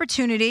huge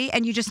opportunity,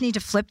 and you just need to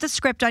flip the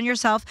script on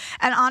yourself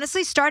and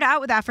honestly start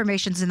out with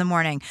affirmations in the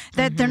morning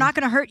that they're not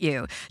going to hurt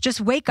you. Just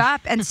wake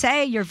up and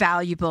say you're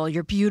valuable,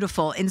 you're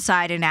beautiful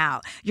inside and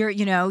out.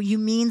 You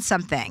mean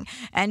something,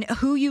 and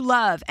who you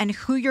love and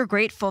who you're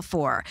grateful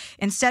for.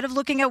 Instead of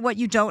looking at what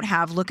you don't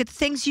have, look at the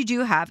things you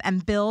do have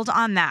and build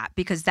on that,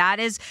 because that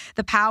is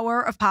the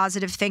power of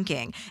positive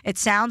thinking. It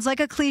sounds like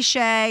a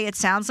cliche. It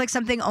sounds like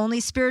something only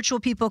spiritual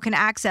people can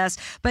access,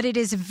 but it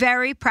is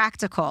very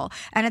practical,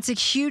 and it's a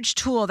huge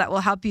tool that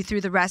will help you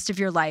through the rest of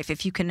your life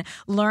if you can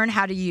learn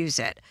how to use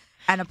it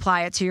and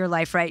apply it to your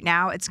life right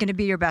now. It's going to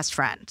be your best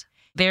friend.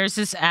 There's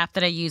this app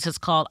that I use. It's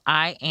called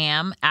I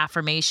Am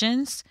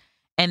Affirmations.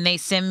 And they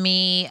send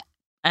me,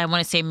 I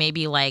want to say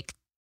maybe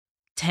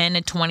 10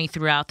 to 20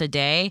 throughout the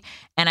day.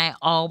 And I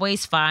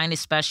always find,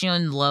 especially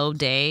on low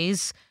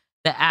days,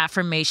 the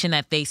affirmation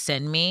that they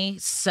send me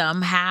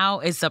somehow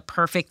is the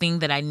perfect thing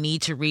that I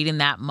need to read in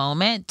that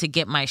moment to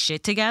get my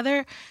shit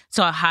together.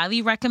 So I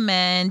highly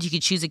recommend. You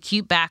could choose a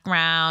cute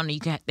background.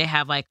 They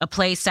have like a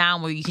play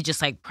sound where you can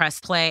just like press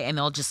play and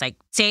they'll just like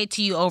say it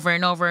to you over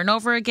and over and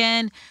over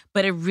again.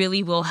 But it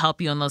really will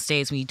help you on those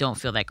days when you don't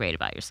feel that great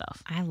about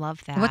yourself. I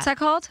love that. What's that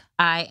called?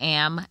 I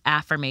Am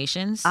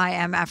Affirmations. I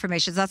Am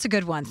Affirmations. That's a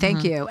good one.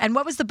 Thank you. And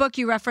what was the book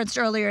you referenced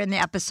earlier in the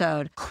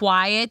episode?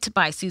 Quiet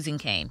by Susan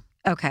Cain.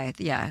 Okay,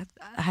 yeah.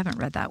 I haven't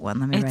read that one.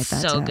 Let me write that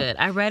down. It's so good.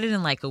 I read it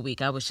in like a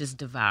week. I was just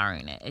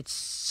devouring it. It's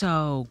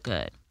so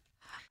good.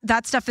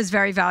 That stuff is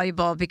very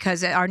valuable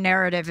because our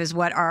narrative is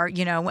what our,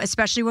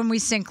 especially when we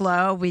sink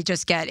low, we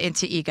just get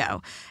into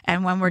ego.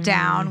 And when we're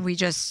down, we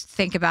just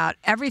think about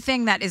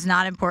everything that is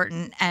not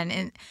important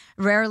and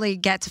rarely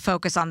get to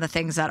focus on the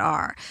things that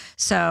are.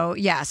 So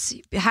yes,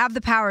 have the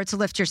power to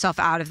lift yourself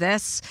out of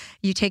this.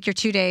 You take your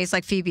 2 days,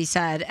 like Phoebe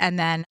said, and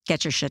then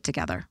get your shit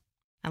together.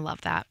 I love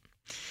that.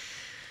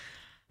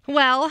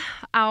 Well,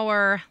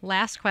 our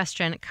last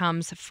question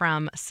comes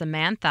from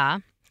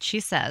Samantha.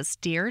 She says,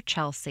 Dear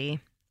Chelsea,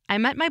 I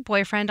met my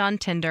boyfriend on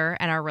Tinder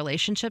and our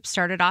relationship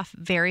started off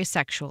very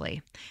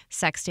sexually,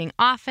 sexting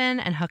often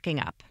and hooking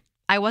up.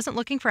 I wasn't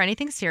looking for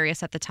anything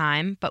serious at the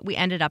time, but we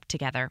ended up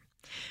together.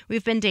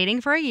 We've been dating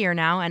for a year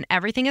now and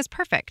everything is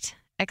perfect,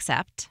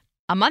 except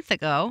a month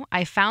ago,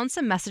 I found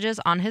some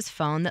messages on his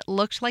phone that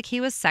looked like he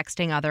was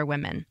sexting other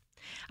women.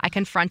 I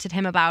confronted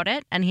him about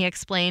it and he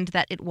explained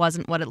that it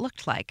wasn't what it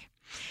looked like.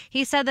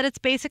 He said that it's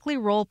basically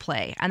role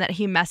play and that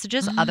he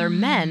messages other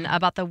men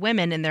about the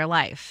women in their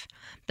life.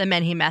 The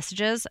men he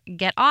messages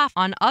get off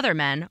on other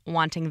men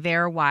wanting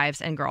their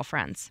wives and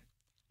girlfriends.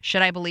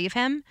 Should I believe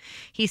him?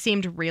 He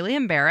seemed really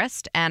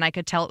embarrassed, and I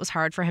could tell it was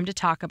hard for him to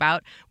talk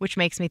about, which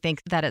makes me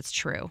think that it's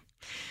true.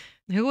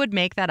 Who would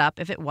make that up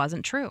if it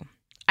wasn't true?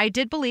 I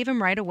did believe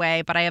him right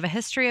away, but I have a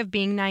history of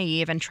being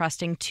naive and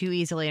trusting too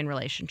easily in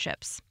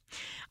relationships.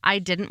 I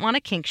didn't want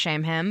to kink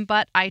shame him,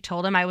 but I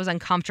told him I was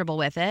uncomfortable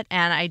with it,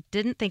 and I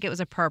didn't think it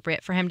was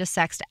appropriate for him to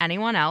sext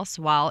anyone else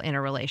while in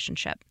a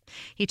relationship.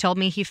 He told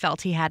me he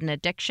felt he had an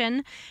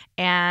addiction,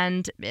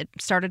 and it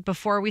started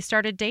before we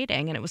started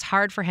dating, and it was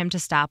hard for him to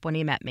stop when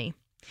he met me.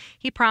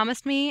 He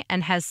promised me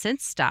and has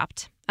since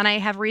stopped, and I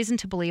have reason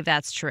to believe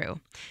that's true.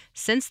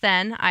 Since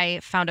then, I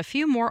found a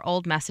few more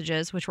old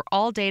messages, which were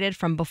all dated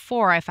from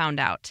before I found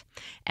out.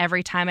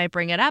 Every time I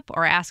bring it up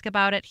or ask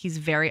about it, he's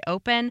very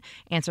open,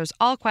 answers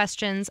all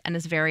questions, and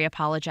is very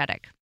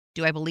apologetic.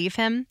 Do I believe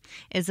him?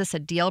 Is this a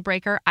deal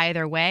breaker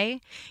either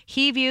way?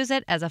 He views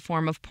it as a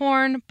form of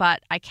porn,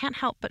 but I can't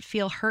help but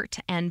feel hurt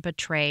and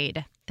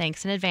betrayed.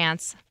 Thanks in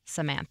advance,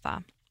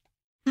 Samantha.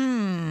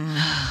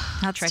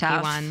 That's tricky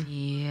tough. One.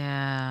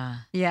 Yeah.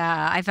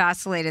 Yeah, I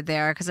vacillated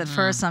there because at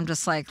first I'm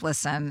just like,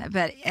 listen,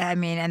 but I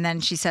mean, and then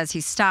she says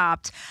he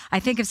stopped. I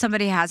think if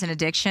somebody has an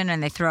addiction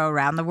and they throw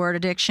around the word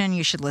addiction,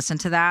 you should listen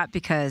to that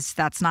because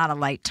that's not a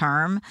light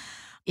term.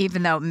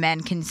 Even though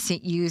men can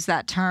use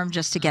that term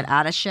just to get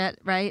out of shit,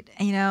 right?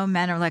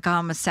 Men are like, oh,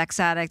 I'm a sex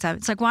addict.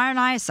 It's like, why aren't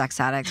I a sex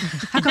addict?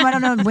 How come I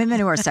don't know women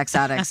who are sex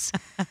addicts?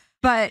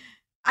 But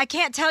I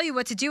can't tell you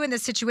what to do in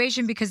this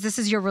situation because this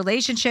is your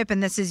relationship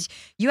and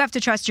you have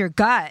to trust your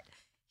gut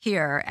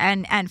here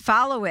and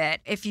follow it.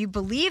 If you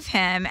believe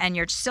him and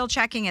you're still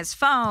checking his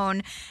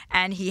phone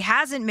and he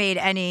hasn't made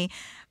any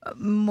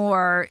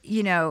more,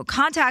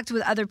 contact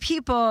with other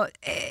people,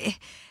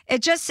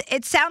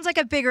 it sounds like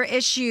a bigger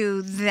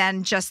issue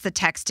than just the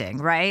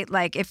texting, right?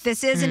 Like if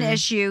this is an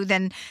issue,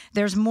 then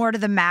there's more to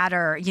the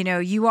matter.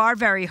 You are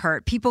very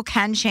hurt. People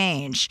can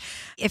change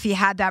if he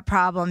had that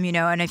problem,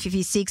 and if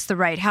he seeks the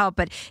right help.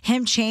 But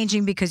him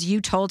changing because you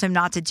told him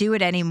not to do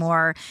it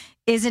anymore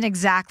isn't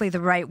exactly the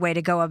right way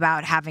to go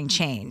about having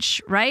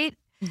change, right?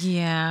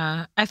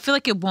 Yeah. I feel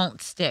like it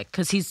won't stick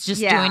because he's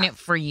just doing it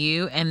for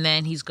you, and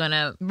then he's going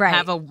to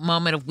have a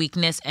moment of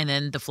weakness, and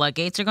then the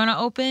floodgates are going to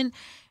open.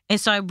 And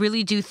so I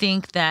really do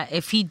think that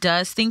if he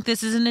does think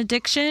this is an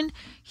addiction,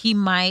 he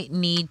might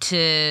need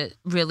to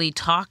really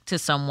talk to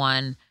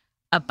someone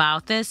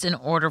about this in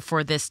order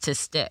for this to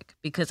stick.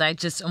 Because I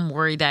just am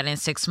worried that in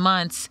 6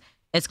 months,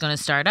 it's going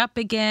to start up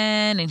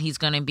again and he's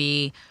going to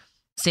be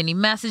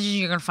sending messages.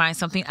 You're going to find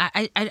something.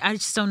 I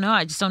just don't know.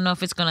 I just don't know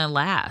if it's going to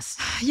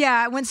last.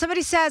 Yeah. When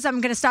somebody says, I'm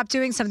going to stop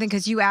doing something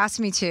because you asked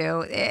me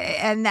to,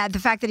 and that the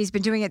fact that he's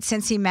been doing it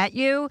since he met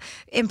you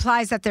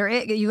implies that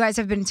you guys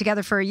have been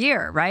together for a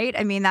year, right?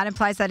 I mean, that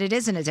implies that it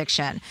is an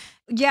addiction.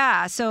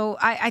 Yeah. So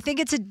I think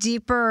it's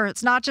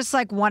it's not just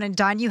like one and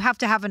done. You have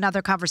to have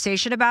another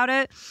conversation about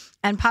it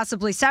and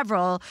possibly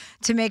several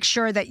to make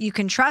sure that you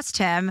can trust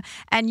him.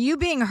 And you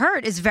being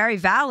hurt is very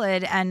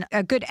valid and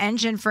a good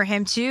engine for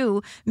him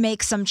to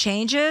make some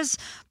changes.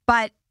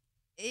 But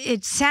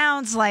it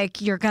sounds like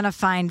you're going to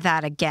find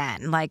that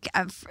again. Like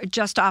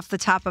just off the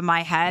top of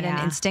my head and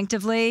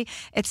instinctively,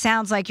 it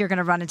sounds like you're going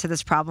to run into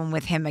this problem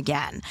with him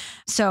again.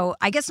 So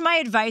I guess my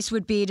advice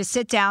would be to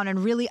sit down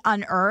and really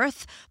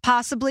unearth,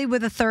 possibly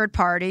with a third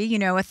party,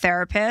 a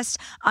therapist,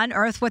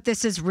 unearth what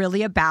this is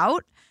really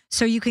about.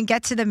 So you can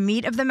get to the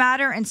meat of the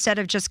matter instead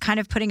of just kind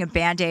of putting a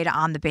Band-Aid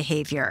on the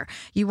behavior.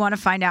 You want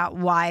to find out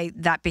why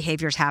that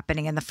behavior is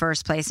happening in the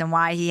first place and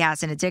why he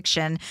has an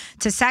addiction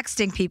to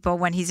sexting people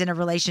when he's in a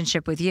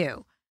relationship with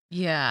you.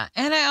 Yeah.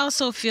 And I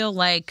also feel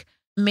like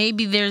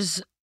maybe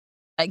there's,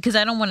 because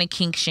I don't want to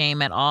kink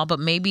shame at all, but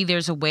maybe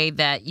there's a way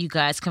that you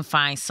guys can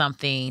find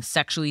something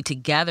sexually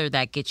together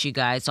that gets you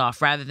guys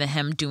off rather than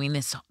him doing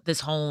this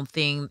whole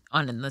thing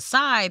on the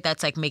side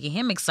that's like making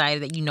him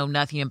excited that you know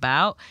nothing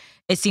about.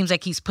 It seems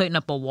like he's putting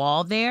up a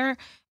wall there,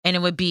 and it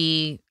would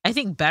be, I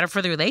think, better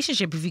for the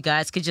relationship if you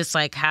guys could just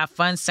like have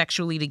fun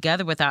sexually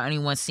together without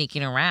anyone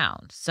sneaking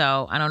around.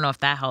 So I don't know if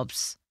that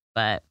helps,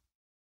 but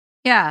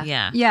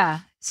yeah.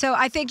 So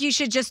I think you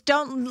should just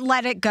don't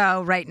let it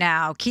go right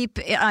now. Keep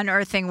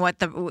unearthing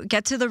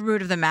get to the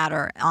root of the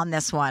matter on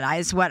this one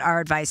is what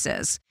our advice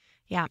is.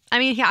 Yeah. I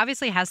mean, he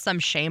obviously has some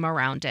shame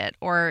around it,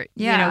 or,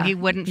 he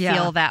wouldn't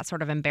feel that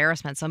sort of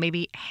embarrassment. So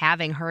maybe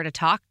having her to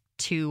talk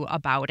to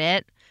about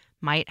it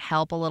might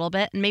help a little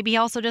bit. And maybe he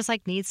also just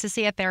like needs to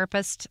see a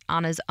therapist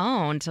on his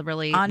own to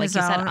really, like you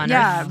said,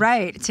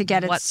 unearth to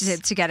get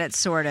it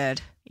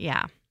sorted.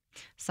 Yeah.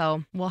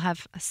 So we'll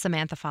have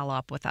Samantha follow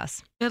up with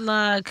us. Good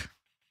luck.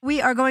 We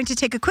are going to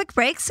take a quick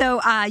break so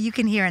you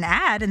can hear an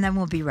ad, and then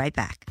we'll be right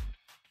back.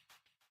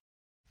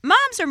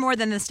 Moms are more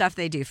than the stuff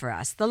they do for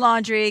us. The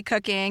laundry,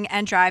 cooking,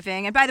 and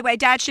driving. And by the way,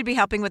 Dad should be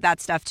helping with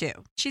that stuff too.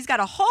 She's got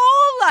a whole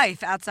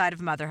life outside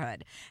of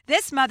motherhood.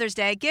 This Mother's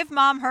Day, give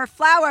Mom her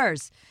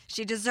flowers.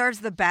 She deserves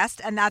the best,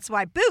 and that's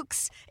why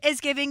Bouqs is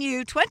giving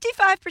you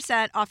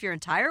 25% off your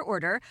entire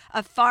order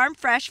of farm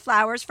fresh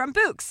flowers from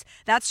Bouqs.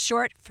 That's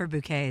short for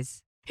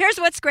bouquets. Here's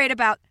what's great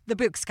about the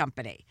Bouqs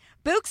Company.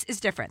 Bouqs is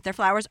different. Their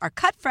flowers are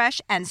cut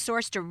fresh and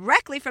sourced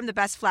directly from the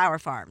best flower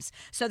farms,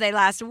 so they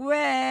last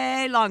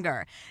way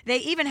longer. They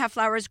even have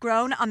flowers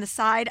grown on the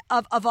side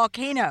of a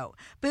volcano.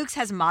 Bouqs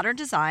has modern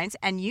designs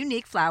and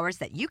unique flowers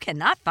that you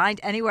cannot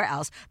find anywhere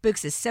else.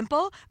 Bouqs is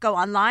simple. Go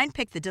online,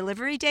 pick the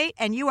delivery date,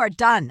 and you are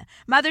done.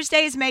 Mother's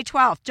Day is May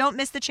 12th. Don't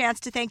miss the chance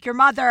to thank your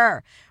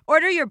mother.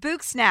 Order your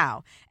Bouqs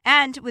now.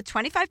 And with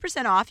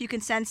 25% off, you can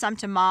send some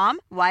to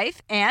mom,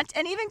 wife, aunt,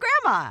 and even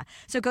grandma.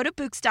 So go to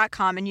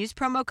Bouqs.com and use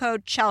promo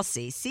code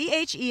Chelsea,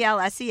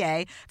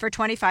 CHELSEA, for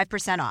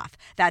 25% off.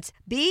 That's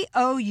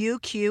BOUQS.com,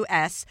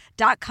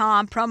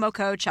 promo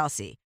code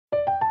Chelsea.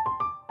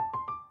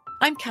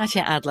 I'm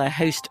Katya Adler,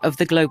 host of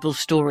The Global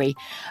Story.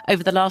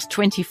 Over the last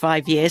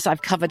 25 years,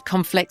 I've covered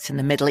conflicts in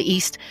the Middle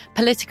East,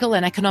 political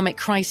and economic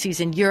crises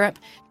in Europe,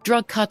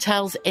 drug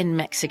cartels in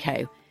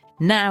Mexico.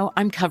 Now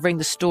I'm covering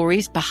the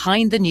stories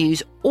behind the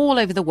news all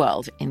over the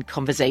world in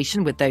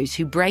conversation with those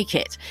who break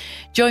it.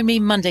 Join me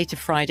Monday to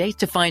Friday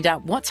to find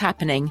out what's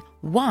happening,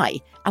 why,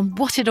 and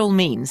what it all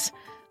means.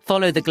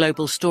 Follow The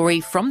Global Story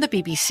from the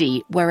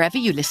BBC wherever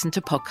you listen to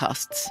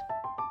podcasts.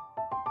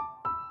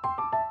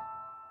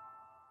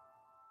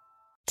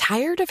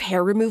 Tired of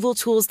hair removal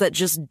tools that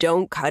just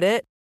don't cut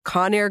it?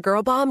 Conair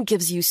Girl Bomb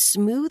gives you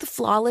smooth,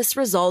 flawless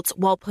results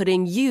while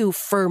putting you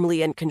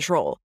firmly in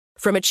control.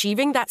 From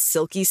achieving that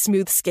silky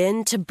smooth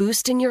skin to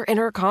boosting your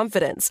inner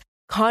confidence,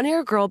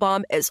 Conair Girl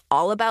Bomb is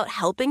all about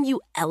helping you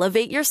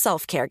elevate your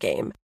self-care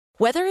game.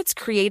 Whether it's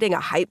creating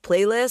a hype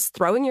playlist,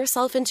 throwing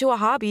yourself into a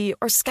hobby,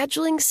 or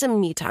scheduling some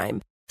me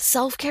time,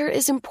 self-care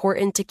is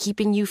important to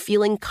keeping you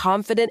feeling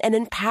confident and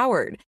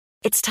empowered.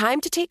 It's time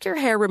to take your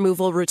hair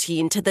removal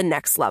routine to the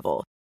next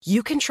level.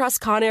 You can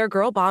trust Conair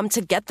Girl Bomb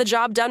to get the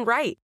job done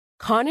right.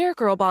 Conair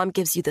Girl Bomb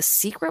gives you the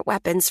secret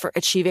weapons for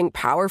achieving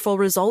powerful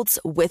results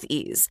with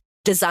ease.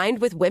 Designed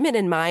with women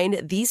in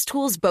mind, these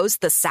tools boast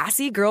the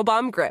sassy Girl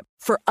Bomb grip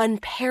for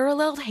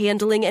unparalleled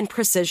handling and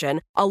precision,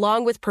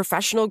 along with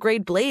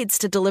professional-grade blades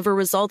to deliver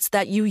results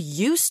that you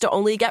used to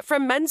only get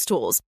from men's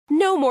tools.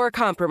 No more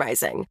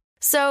compromising.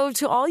 So,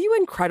 to all you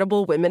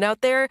incredible women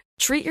out there,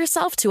 treat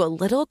yourself to a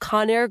little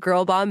Conair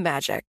Girl Bomb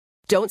magic.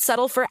 Don't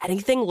settle for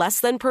anything less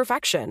than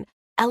perfection.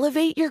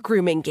 Elevate your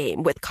grooming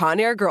game with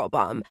Conair Girl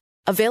Bomb.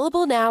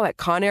 Available now at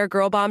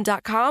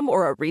ConairGirlBomb.com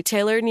or a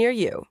retailer near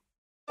you.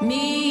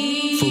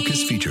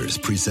 Focus Features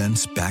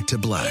presents Back to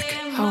Black.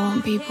 I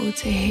want people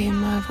to hear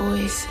my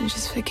voice and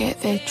just forget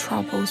their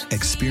troubles.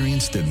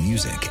 Experience the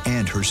music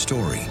and her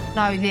story.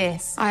 Know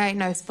this, I ain't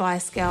no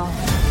Spice Girl.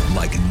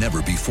 Like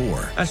never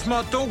before. That's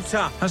my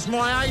daughter. That's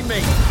my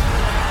Amy.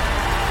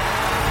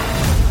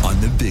 On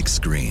the big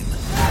screen.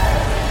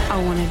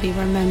 I want to be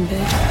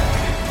remembered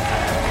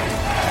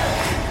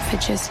for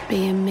just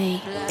being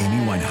me.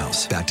 Amy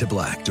Winehouse, Back to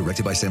Black,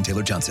 directed by Sam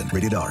Taylor Johnson.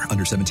 Rated R,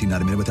 under 17,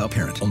 not a minute without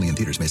parent. Only in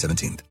theaters May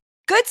 17th.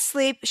 Good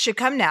sleep should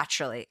come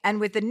naturally, and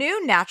with the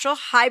new Natural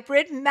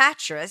Hybrid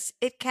mattress,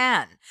 it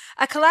can.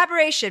 A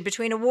collaboration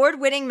between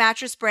award-winning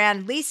mattress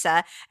brand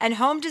Leesa and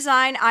home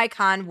design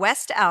icon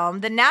West Elm,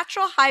 the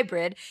Natural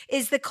Hybrid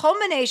is the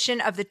culmination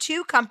of the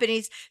two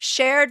companies'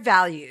 shared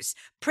values: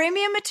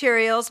 premium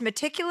materials,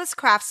 meticulous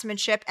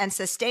craftsmanship, and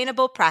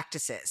sustainable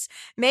practices.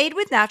 Made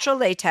with natural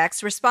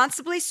latex,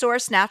 responsibly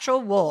sourced natural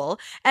wool,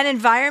 and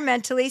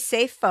environmentally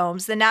safe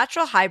foams, the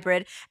Natural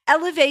Hybrid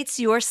elevates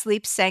your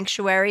sleep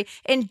sanctuary,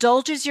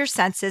 indulges your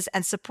senses,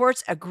 and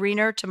supports a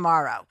greener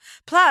tomorrow.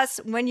 Plus,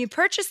 when you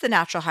purchase the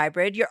Natural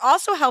Hybrid, you're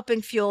also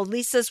helping fuel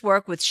Leesa's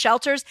work with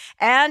shelters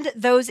and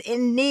those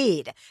in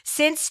need.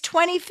 Since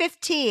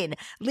 2015,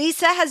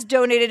 Leesa has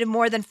donated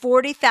more than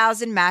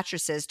 40,000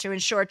 mattresses to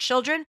ensure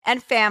children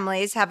and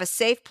families have a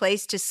safe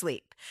place to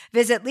sleep.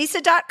 Visit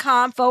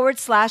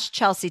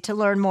leesa.com/Chelsea to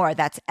learn more.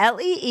 That's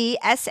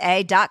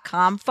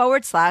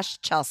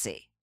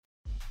LEESA.com/Chelsea.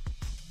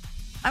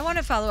 I want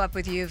to follow up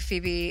with you,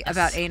 Phoebe,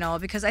 about anal,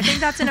 because I think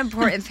that's an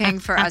important thing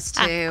for us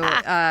to be.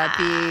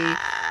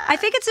 I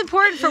think it's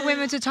important for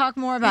women to talk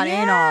more about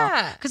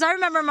anal. Because I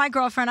remember my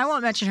girlfriend, I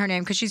won't mention her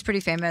name because she's pretty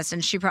famous,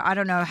 and I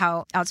don't know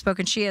how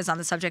outspoken she is on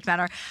the subject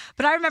matter,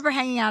 but I remember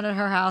hanging out at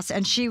her house,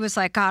 and she was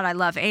like, God, I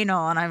love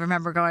anal. And I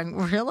remember going,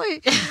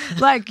 really?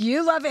 Like,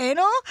 you love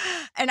anal?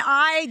 And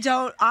I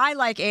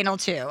like anal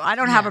too. I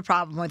don't have a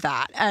problem with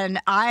that. And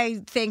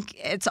I think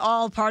it's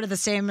all part of the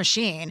same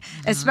machine,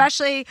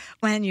 especially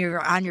when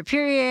you're on your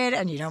period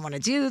and you don't want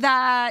to do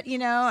that,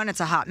 and it's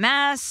a hot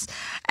mess.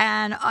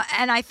 And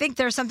I think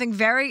there's something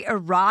very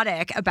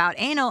erotic about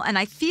anal. And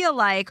I feel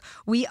like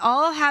we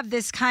all have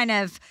this kind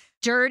of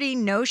dirty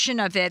notion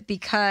of it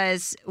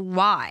because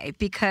why?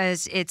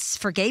 Because it's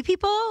for gay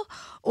people,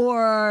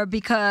 or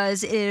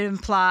because it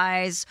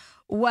implies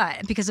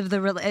what? Because of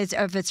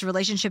its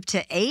relationship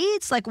to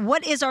AIDS? Like,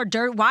 what is our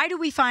dirt? Why do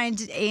we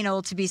find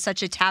anal to be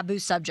such a taboo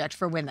subject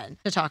for women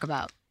to talk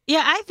about?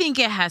 Yeah, I think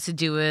it has to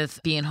do with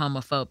being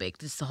homophobic.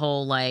 This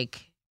whole,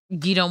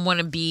 you don't want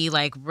to be,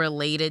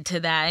 related to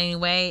that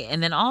anyway.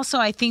 And then also,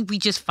 I think we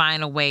just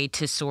find a way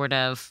to sort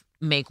of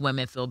make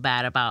women feel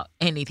bad about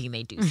anything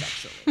they do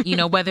sexually.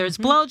 Whether it's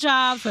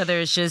blowjobs, whether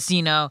it's just,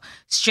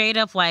 straight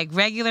up,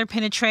 regular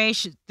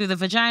penetration through the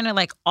vagina,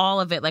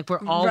 all of it.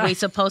 We're always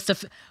supposed to,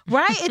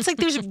 right? It's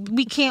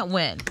we can't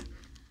win.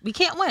 We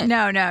can't win.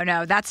 No.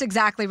 That's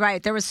exactly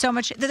right. There was so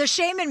much. There's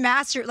shame in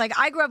I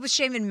grew up with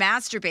shame in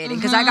masturbating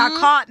because I got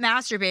caught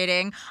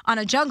masturbating on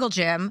a jungle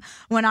gym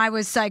when I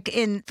was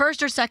in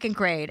first or second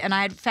grade, and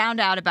I had found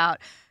out about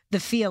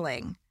the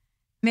feeling.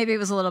 Maybe it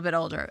was a little bit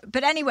older.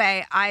 But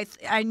anyway, I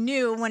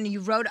knew when you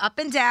rode up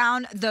and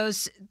down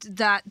those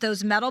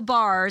metal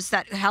bars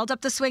that held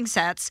up the swing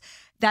sets,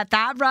 that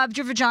rubbed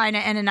your vagina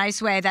in a nice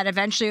way, that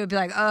eventually it would be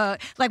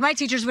my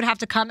teachers would have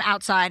to come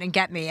outside and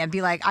get me and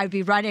be like, I'd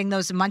be riding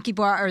those monkey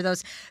bar or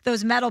those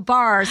metal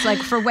bars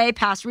for way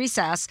past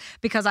recess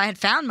because I had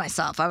found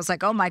myself. I was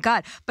like, oh my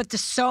God. But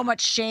so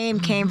much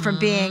shame came from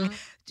being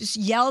just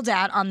yelled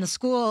at on the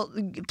school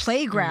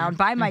playground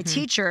by my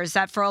teachers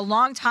that for a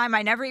long time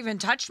I never even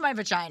touched my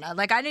vagina.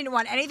 I didn't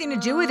want anything to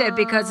do with it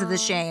because of the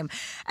shame.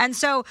 And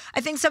so I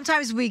think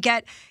sometimes we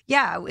get,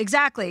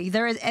 exactly.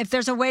 If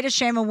there's a way to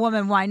shame a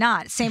woman, why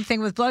not? Same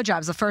thing with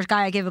blowjobs. The first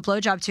guy I gave a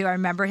blowjob to, I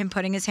remember him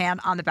putting his hand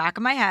on the back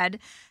of my head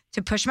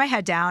to push my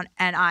head down,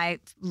 and I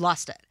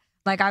lost it.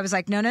 I was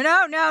like, no,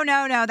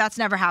 that's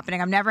never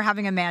happening. I'm never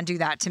having a man do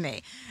that to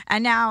me.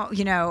 And now,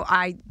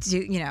 I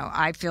do,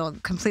 I feel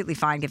completely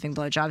fine giving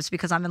blowjobs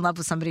because I'm in love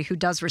with somebody who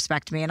does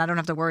respect me and I don't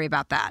have to worry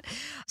about that.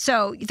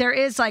 So there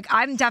is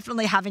I'm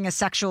definitely having a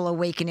sexual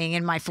awakening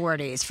in my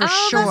 40s for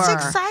sure. Oh,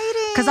 that's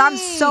exciting. Because I'm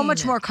so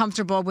much more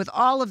comfortable with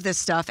all of this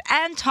stuff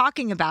and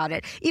talking about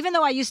it. Even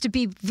though I used to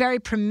be very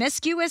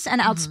promiscuous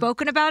and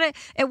outspoken about it,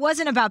 it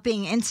wasn't about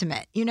being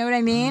intimate. You know what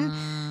I mean?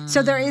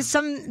 So there's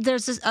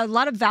a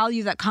lot of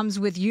value that comes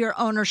with your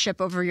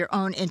ownership over your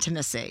own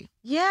intimacy.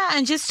 Yeah,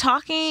 and just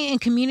talking and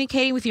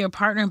communicating with your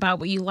partner about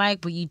what you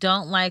like, what you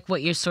don't like,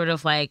 what you're sort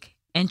of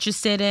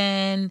interested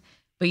in,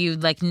 but you've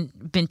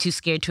been too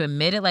scared to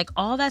admit it.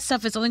 All that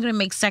stuff is only going to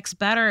make sex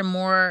better and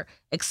more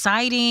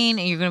exciting,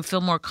 and you're going to feel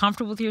more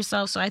comfortable with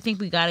yourself. So I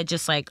think we got to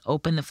just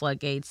open the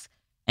floodgates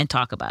and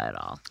talk about it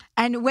all.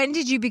 And when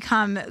do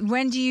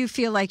you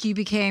feel like you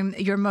became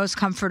your most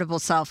comfortable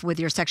self with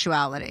your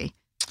sexuality?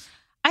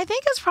 I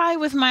think it's probably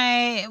with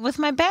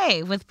my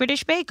bae, with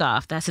British Bake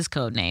Off. That's his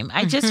code name.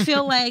 I just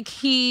feel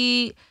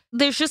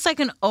there's just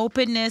an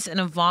openness and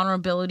a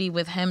vulnerability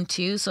with him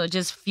too. So it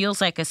just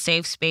feels like a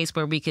safe space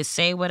where we could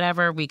say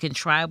whatever, we can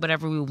try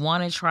whatever we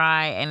want to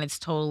try, and it's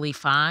totally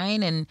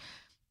fine. And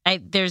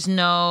there's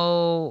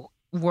no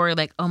worry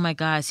oh my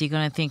God, is he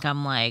going to think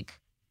I'm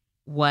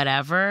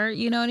whatever?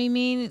 You know what I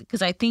mean?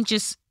 Because I think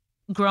just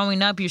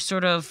growing up, you're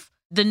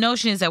the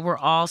notion is that we're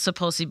all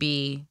supposed to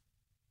be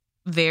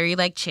very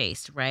like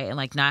chaste, right? And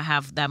like not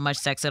have that much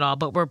sex at all,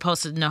 but we're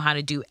supposed to know how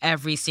to do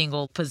every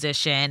single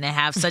position and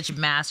have such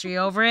mastery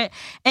over it.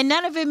 And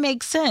none of it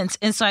makes sense.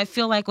 And so I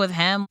feel like with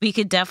him, we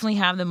could definitely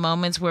have the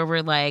moments where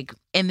we're like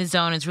in the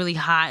zone, it's really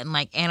hot and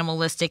like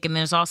animalistic. And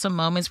there's also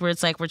moments where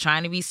it's like we're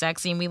trying to be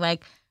sexy and we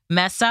like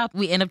mess up.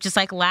 We end up just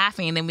like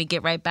laughing and then we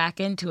get right back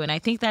into it. And I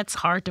think that's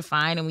hard to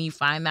find. And when you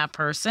find that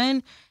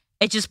person,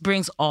 it just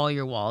brings all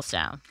your walls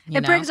down.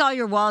 It brings all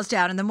your walls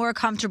down. And the more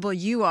comfortable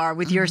you are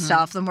with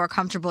yourself, the more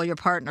comfortable your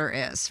partner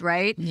is,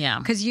 right? Yeah.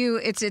 Because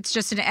it's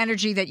just an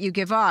energy that you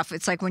give off.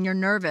 It's like when you're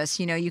nervous,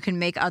 you can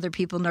make other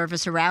people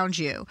nervous around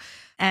you.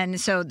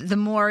 And so the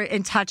more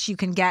in touch you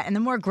can get and the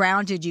more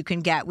grounded you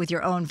can get with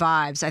your own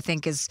vibes, I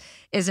think is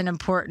an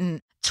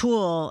important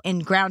tool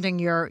in grounding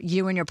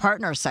you and your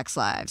partner's sex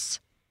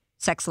lives,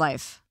 sex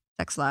lives,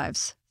 and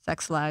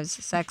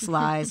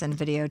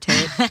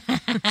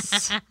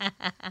videotape.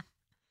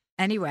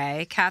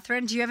 Anyway,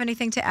 Catherine, do you have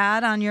anything to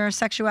add on your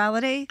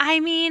sexuality?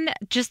 I mean,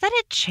 just that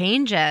it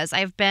changes.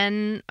 we've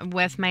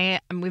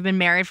been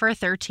married for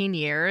 13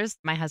 years,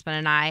 my husband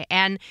and I.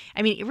 And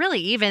I mean, really,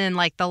 even in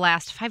like the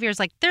last 5 years,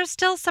 like there's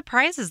still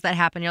surprises that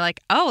happen. You're like,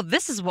 oh,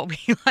 this is what we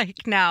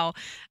like now.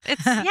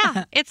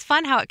 It's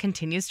fun how it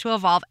continues to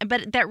evolve.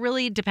 But that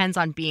really depends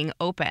on being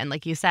open.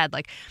 Like you said,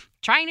 like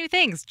trying new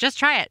things, just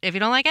try it. If you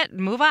don't like it,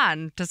 move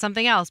on to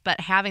something else.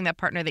 But having that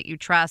partner that you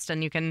trust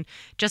and you can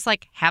just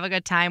like have a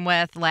good time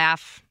with,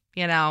 laugh,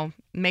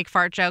 make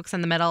fart jokes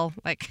in the middle.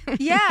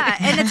 Yeah.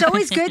 And it's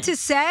always good to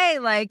say,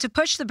 like, to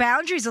push the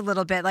boundaries a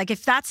little bit. Like,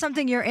 if that's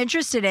something you're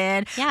interested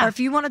in, or if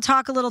you want to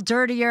talk a little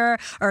dirtier,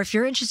 or if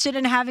you're interested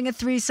in having a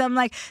threesome,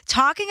 like,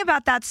 talking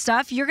about that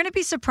stuff, you're going to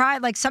be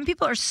surprised. Like, some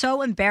people are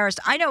so embarrassed.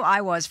 I know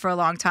I was for a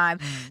long time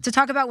to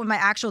talk about what my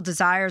actual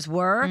desires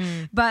were,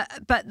 but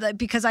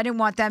because I didn't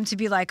want them to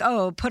be like,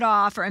 oh, put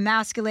off or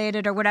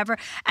emasculated or whatever.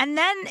 And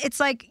then it's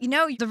like,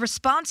 the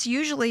response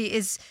usually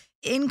is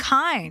in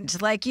kind.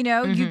 Like,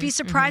 you'd be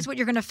surprised what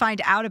you're going to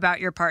find out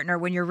about your partner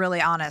when you're really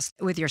honest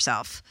with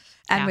yourself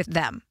and with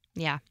them.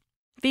 Yeah.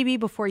 Phoebe,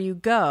 before you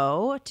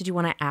go, did you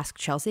want to ask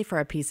Chelsea for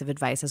a piece of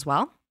advice as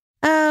well?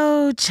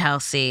 Oh,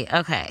 Chelsea.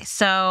 Okay.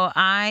 So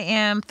I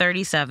am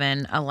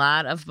 37. A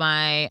lot of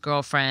my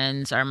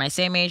girlfriends are my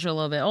same age or a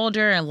little bit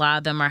older, and a lot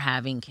of them are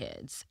having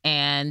kids.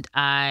 And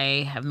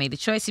I have made the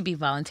choice to be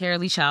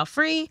voluntarily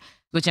child-free,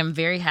 which I'm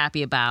very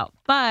happy about.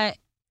 But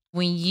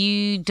when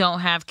you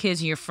don't have kids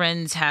and your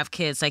friends have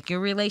kids, like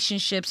your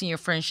relationships and your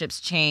friendships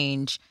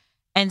change.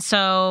 And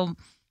so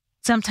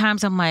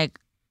sometimes I'm like,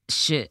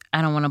 shit,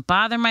 I don't want to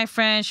bother my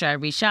friends. Should I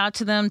reach out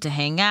to them to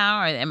hang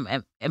out?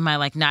 Or am I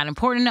like not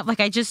important enough? Like,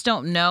 I just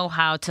don't know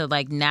how to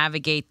like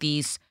navigate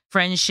these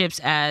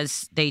friendships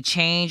as they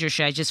change. Or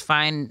should I just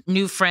find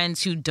new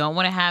friends who don't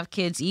want to have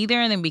kids either?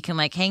 And then we can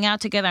like hang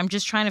out together. I'm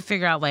just trying to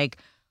figure out like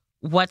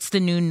what's the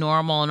new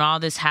normal and all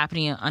this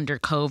happening under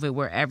COVID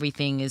where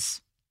everything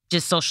is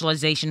just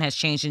socialization has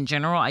changed in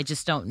general. I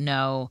just don't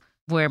know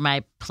where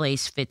my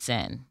place fits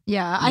in.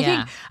 Yeah,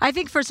 I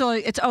think first of all,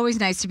 it's always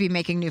nice to be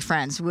making new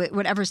friends,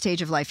 whatever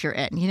stage of life you're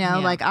in.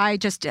 Like I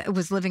just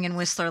was living in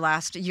Whistler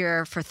last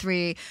year for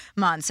 3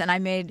 months, and I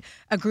made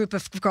a group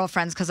of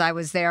girlfriends because I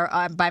was there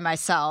by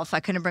myself. I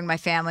couldn't bring my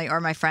family or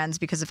my friends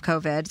because of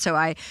COVID, so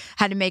I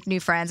had to make new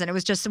friends, and it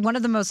was just one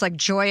of the most like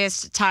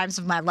joyous times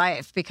of my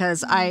life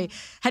because I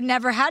had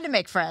never had to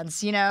make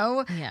friends.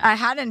 I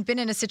hadn't been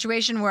in a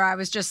situation where I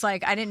was just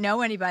like I didn't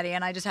know anybody,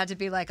 and I just had to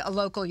be like a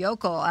local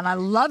yokel, and I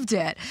loved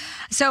it.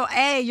 So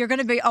you're going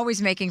to be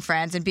always making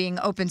friends, and being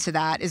open to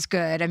that is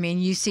good. I mean,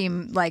 you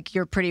seem like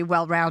you're pretty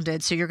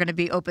well-rounded, so you're going to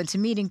be open to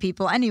meeting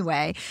people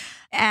anyway.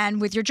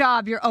 And with your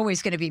job, you're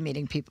always going to be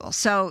meeting people.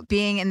 So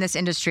being in this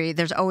industry,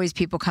 there's always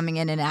people coming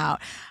in and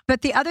out.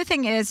 But the other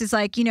thing is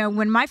like,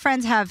 when my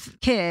friends have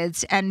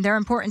kids and they're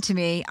important to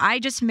me, I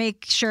just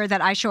make sure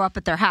that I show up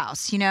at their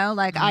house,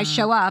 I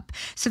show up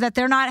so that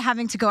they're not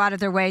having to go out of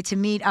their way to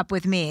meet up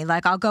with me.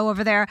 Like I'll go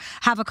over there,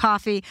 have a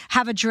coffee,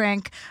 have a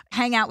drink,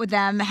 hang out with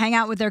them, hang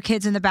out with their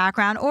kids in the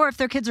background. Or if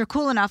their kids are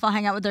cool enough, I'll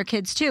hang out with their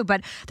kids too.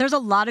 But there's a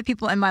lot of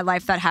people in my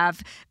life that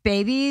have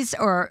babies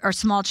or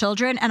small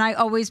children. And I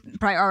always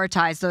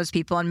prioritize those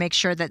people and make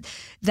sure that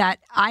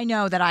I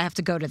know that I have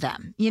to go to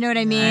them. You know what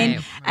I mean?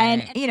 Right.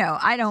 And,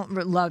 I don't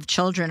love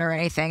children or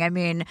anything. I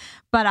mean,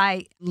 but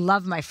I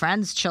love my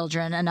friends'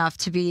 children enough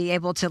to be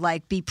able to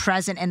like be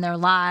present in their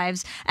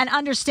lives and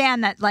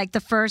understand that like the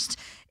first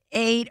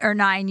 8 or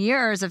 9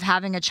 years of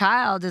having a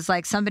child is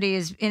like somebody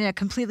is in a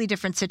completely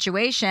different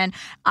situation.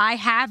 I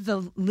have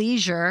the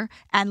leisure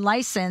and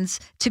license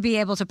to be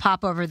able to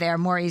pop over there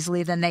more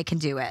easily than they can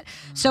do it.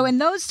 So in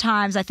those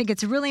times, I think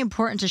it's really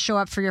important to show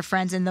up for your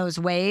friends in those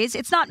ways.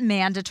 It's not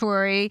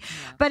mandatory,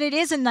 but it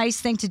is a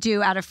nice thing to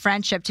do out of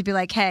friendship to be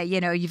like, hey,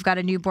 you've got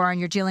a newborn,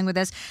 you're dealing with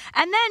this.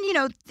 And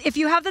then, if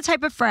you have the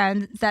type of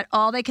friend that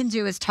all they can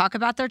do is talk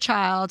about their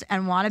child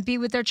and want to be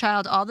with their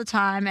child all the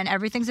time and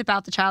everything's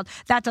about the child,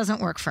 that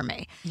doesn't work for for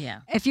me.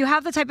 Yeah. If you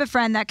have the type of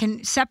friend that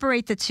can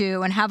separate the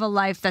two and have a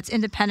life that's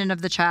independent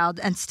of the child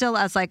and still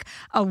as like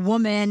a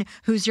woman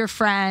who's your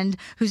friend,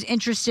 who's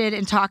interested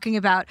in talking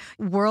about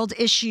world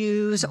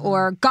issues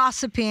or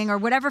gossiping or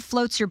whatever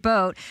floats your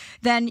boat,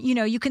 then, you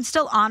know, you can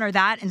still honor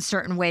that in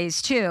certain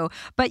ways too.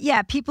 But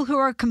yeah, people who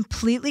are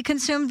completely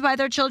consumed by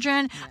their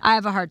children, I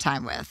have a hard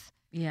time with.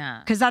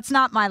 Yeah. Because that's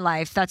not my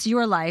life. That's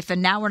your life.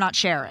 And now we're not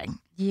sharing.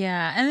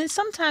 Yeah. And then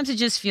sometimes it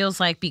just feels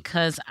like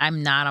because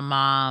I'm not a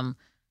mom,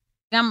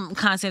 I'm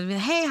constantly,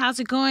 hey, how's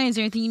it going? Is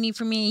there anything you need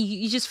from me?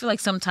 You just feel like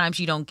sometimes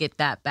you don't get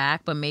that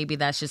back, but maybe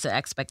that's just an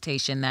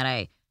expectation that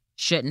I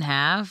shouldn't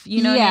have.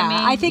 You know what I mean?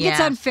 I think it's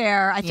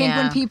unfair. I think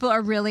when people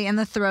are really in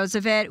the throes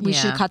of it, we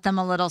should cut them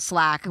a little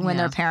slack when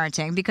they're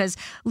parenting, because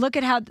look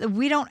at how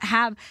we don't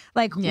have,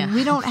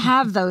 we don't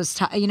have those,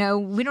 we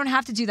don't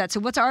have to do that. So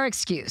what's our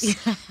excuse?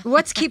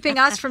 What's keeping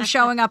us from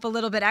showing up a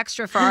little bit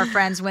extra for our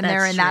friends when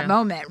they're in that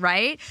moment,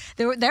 right?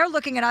 They're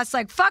looking at us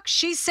like, fuck,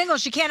 she's single.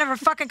 She can't ever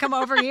fucking come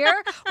over here.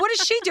 What is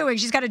she doing?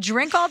 She's got to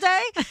drink all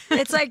day?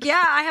 It's like,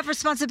 yeah, I have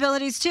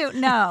responsibilities too.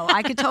 No,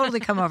 I could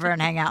totally come over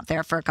and hang out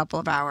there for a couple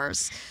of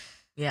hours.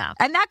 Yeah.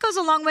 And that goes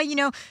a long way. You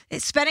know,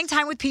 spending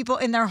time with people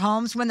in their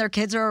homes when their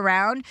kids are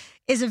around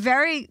is a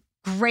very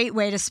great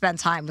way to spend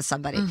time with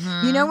somebody.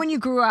 Mm-hmm. You know, when you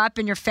grew up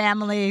and your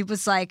family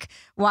was like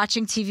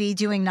watching TV,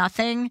 doing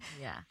nothing.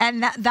 Yeah.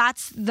 And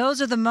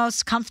those are the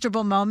most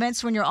comfortable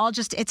moments when you're all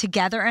just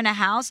together in a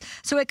house.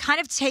 So it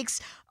kind of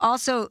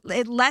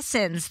it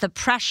lessens the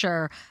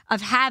pressure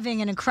of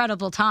having an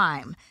incredible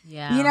time.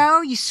 Yeah. You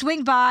know, you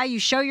swing by, you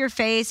show your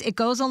face, it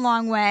goes a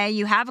long way.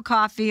 You have a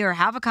coffee or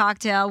have a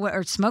cocktail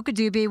or smoke a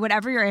doobie,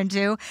 whatever you're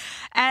into.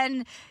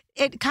 And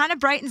it kind of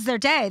brightens their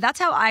day. That's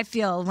how I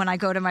feel when I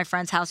go to my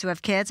friend's house who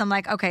have kids. I'm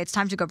like, okay, it's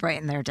time to go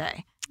brighten their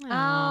day. Oh,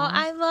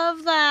 I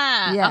love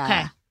that. Yeah.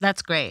 Okay,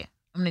 that's great.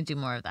 I'm going to do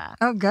more of that.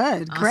 Oh,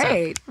 good. Awesome.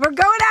 Great. We're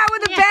going out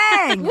with a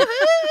bang.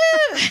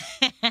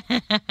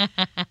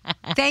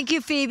 Thank you,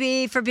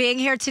 Phoebe, for being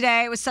here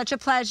today. It was such a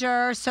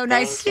pleasure. So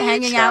nice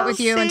hanging out with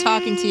you and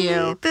talking to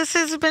you. This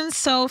has been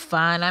so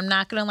fun. I'm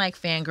not going to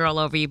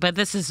fangirl over you, but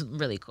this is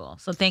really cool.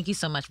 So thank you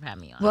so much for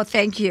having me on. Well,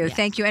 thank you. Yeah.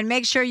 Thank you. And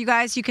make sure you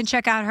guys, you can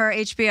check out her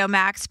HBO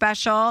Max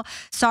special,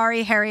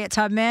 Sorry, Harriet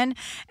Tubman.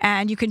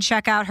 And you can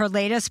check out her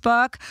latest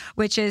book,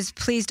 which is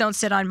Please Don't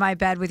Sit on My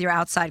Bed with Your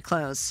Outside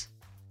Clothes.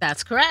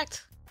 That's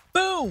correct.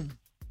 Boom.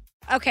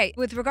 Okay,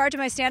 with regard to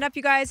my stand-up,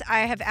 you guys,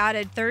 I have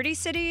added 30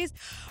 cities.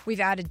 We've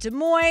added Des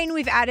Moines.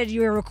 We've added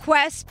your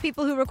requests,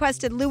 people who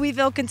requested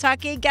Louisville,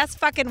 Kentucky. Guess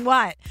fucking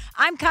what?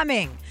 I'm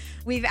coming.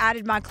 We've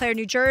added Montclair,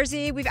 New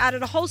Jersey. We've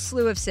added a whole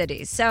slew of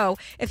cities. So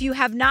if you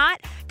have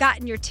not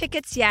gotten your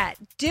tickets yet,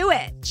 do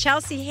it.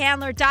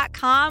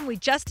 ChelseaHandler.com. We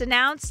just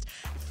announced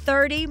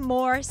 30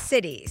 more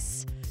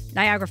cities.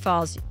 Niagara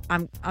Falls,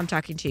 I'm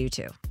talking to you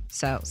too.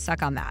 So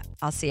suck on that.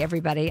 I'll see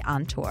everybody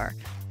on tour.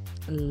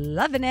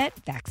 Loving it.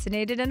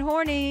 Vaccinated and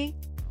horny.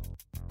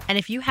 And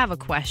if you have a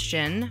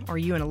question or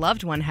you and a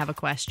loved one have a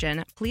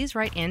question, please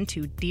write in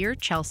to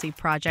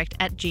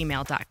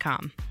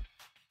dearchelseaproject@gmail.com.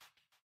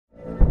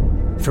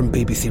 From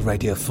BBC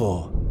Radio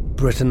 4,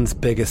 Britain's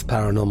biggest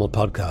paranormal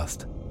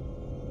podcast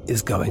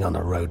is going on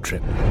a road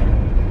trip.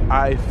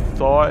 I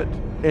thought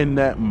in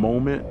that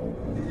moment,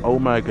 oh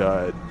my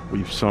God,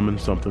 we've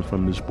summoned something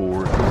from this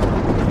board.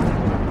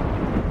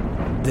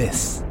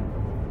 This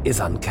is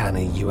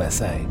Uncanny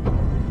USA.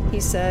 He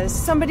says,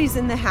 somebody's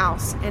in the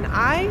house, and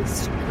I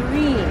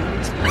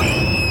screamed.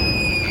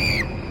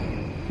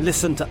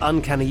 Listen to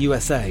Uncanny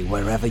USA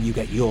wherever you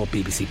get your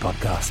BBC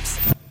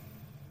podcasts,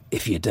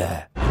 if you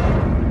dare.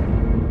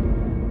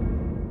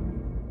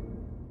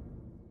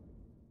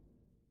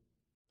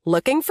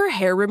 Looking for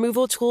hair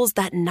removal tools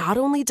that not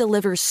only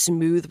deliver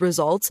smooth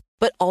results,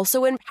 but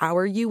also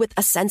empower you with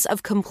a sense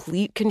of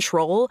complete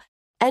control?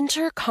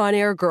 Enter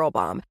Conair Girl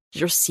Bomb,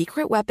 your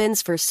secret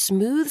weapons for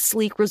smooth,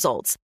 sleek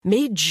results,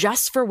 made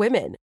just for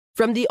women.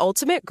 From the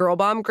ultimate Girl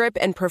Bomb grip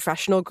and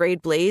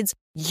professional-grade blades,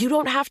 you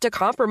don't have to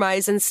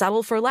compromise and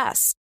settle for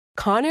less.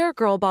 Conair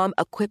Girl Bomb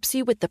equips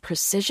you with the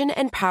precision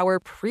and power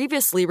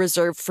previously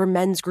reserved for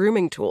men's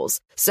grooming tools.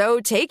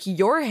 So take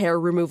your hair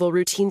removal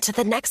routine to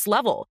the next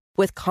level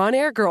with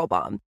Conair Girl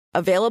Bomb.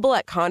 Available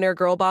at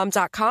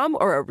ConairGirlBomb.com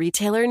or a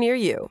retailer near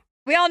you.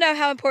 We all know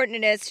how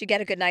important it is to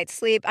get a good night's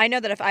sleep. I know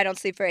that if I don't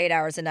sleep for 8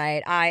 hours a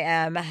night, I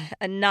am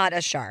not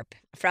as sharp.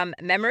 From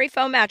memory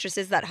foam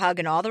mattresses that hug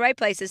in all the right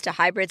places to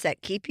hybrids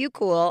that keep you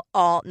cool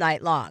all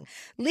night long,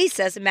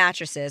 Leesa's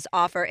mattresses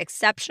offer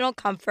exceptional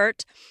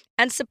comfort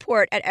and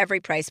support at every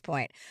price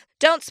point.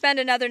 Don't spend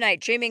another night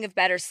dreaming of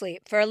better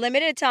sleep. For a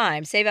limited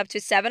time, save up to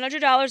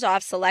 $700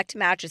 off select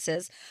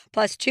mattresses,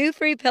 plus 2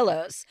 free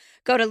pillows.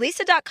 Go to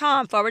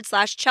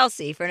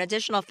leesa.com/Chelsea for an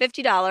additional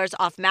 $50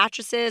 off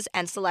mattresses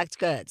and select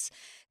goods.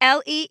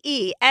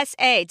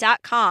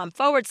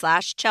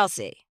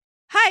 LEESA.com/Chelsea.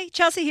 Hi,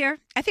 Chelsea here.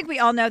 I think we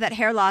all know that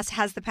hair loss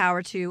has the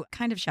power to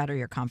kind of shatter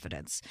your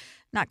confidence.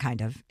 Not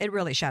kind of. It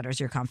really shatters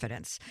your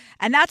confidence.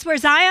 And that's where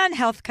Zion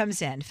Health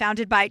comes in.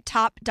 Founded by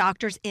top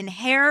doctors in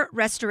hair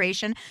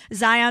restoration,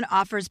 Zion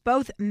offers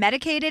both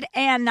medicated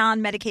and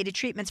non-medicated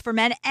treatments for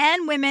men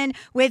and women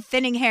with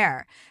thinning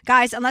hair.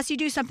 Guys, unless you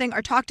do something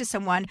or talk to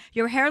someone,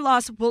 your hair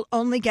loss will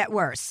only get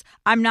worse.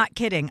 I'm not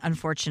kidding,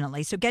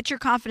 unfortunately. So get your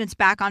confidence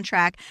back on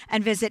track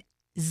and visit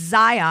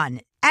Zion,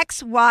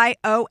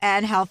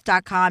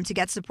 XYONhealth.com to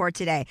get support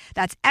today.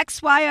 That's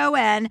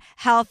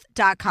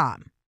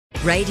XYONhealth.com.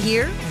 Right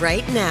here,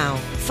 right now.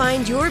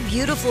 Find your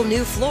beautiful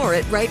new floor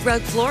at Right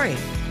Rug Flooring.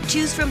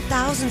 Choose from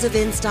thousands of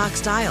in-stock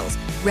styles,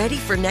 ready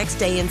for next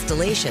day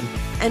installation,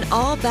 and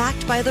all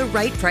backed by the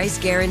right price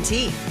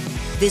guarantee.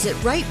 Visit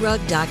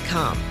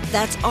rightrug.com.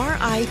 That's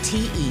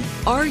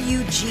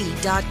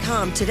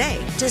RITERUG.com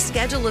today to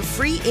schedule a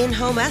free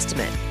in-home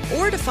estimate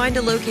or to find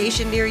a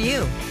location near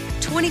you.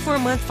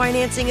 24-month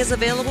financing is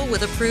available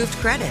with approved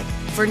credit.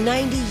 For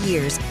 90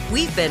 years,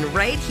 we've been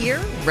right here,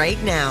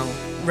 right now.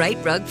 Right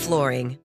Rug Flooring.